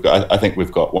 but I think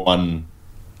we've got one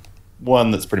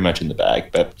that's pretty much in the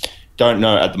bag. But don't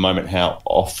know at the moment how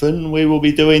often we will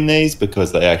be doing these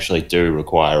because they actually do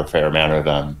require a fair amount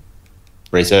of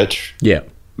research. Yeah.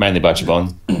 Mainly by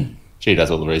Siobhan. She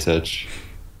does all the research.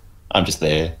 I'm just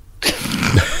there.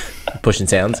 Pushing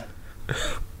sounds.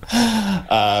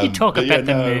 You talk about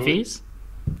the movies.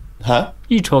 Huh?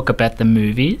 You talk about the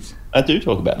movies. I do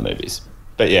talk about the movies.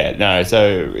 But yeah, no,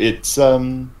 so it's it's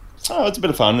a bit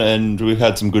of fun and we've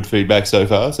had some good feedback so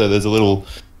far. So there's a little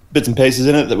bits and pieces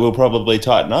in it that we'll probably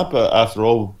tighten up after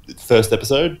all, first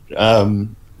episode.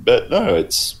 But no,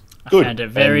 it's good. I found it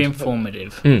very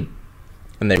informative. And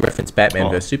they reference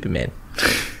Batman vs Superman.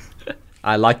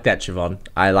 I liked that, Siobhan.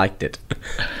 I liked it.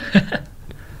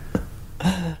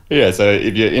 Yeah, so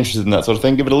if you're interested in that sort of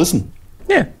thing, give it a listen.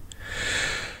 Yeah.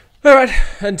 All right.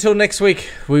 Until next week,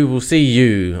 we will see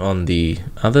you on the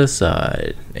other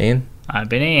side. Ian? I've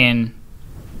been Ian.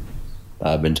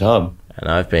 I've been Tom. And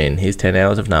I've been. Here's 10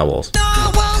 hours of narwhals.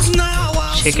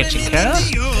 Chicka chicka.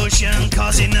 Ocean,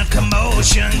 causing a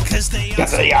commotion, cause they are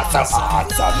so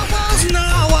awesome.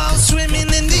 Narwhals swimming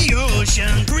in the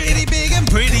ocean, pretty big and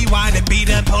pretty wide, to beat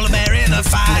a polar bear in a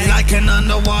fight. Like an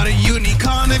underwater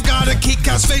unicorn, they've got a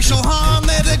kick-ass facial harm.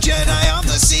 They're the Jedi of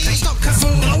the sea. Stop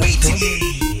Cthulhu, wait till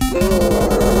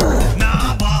ye.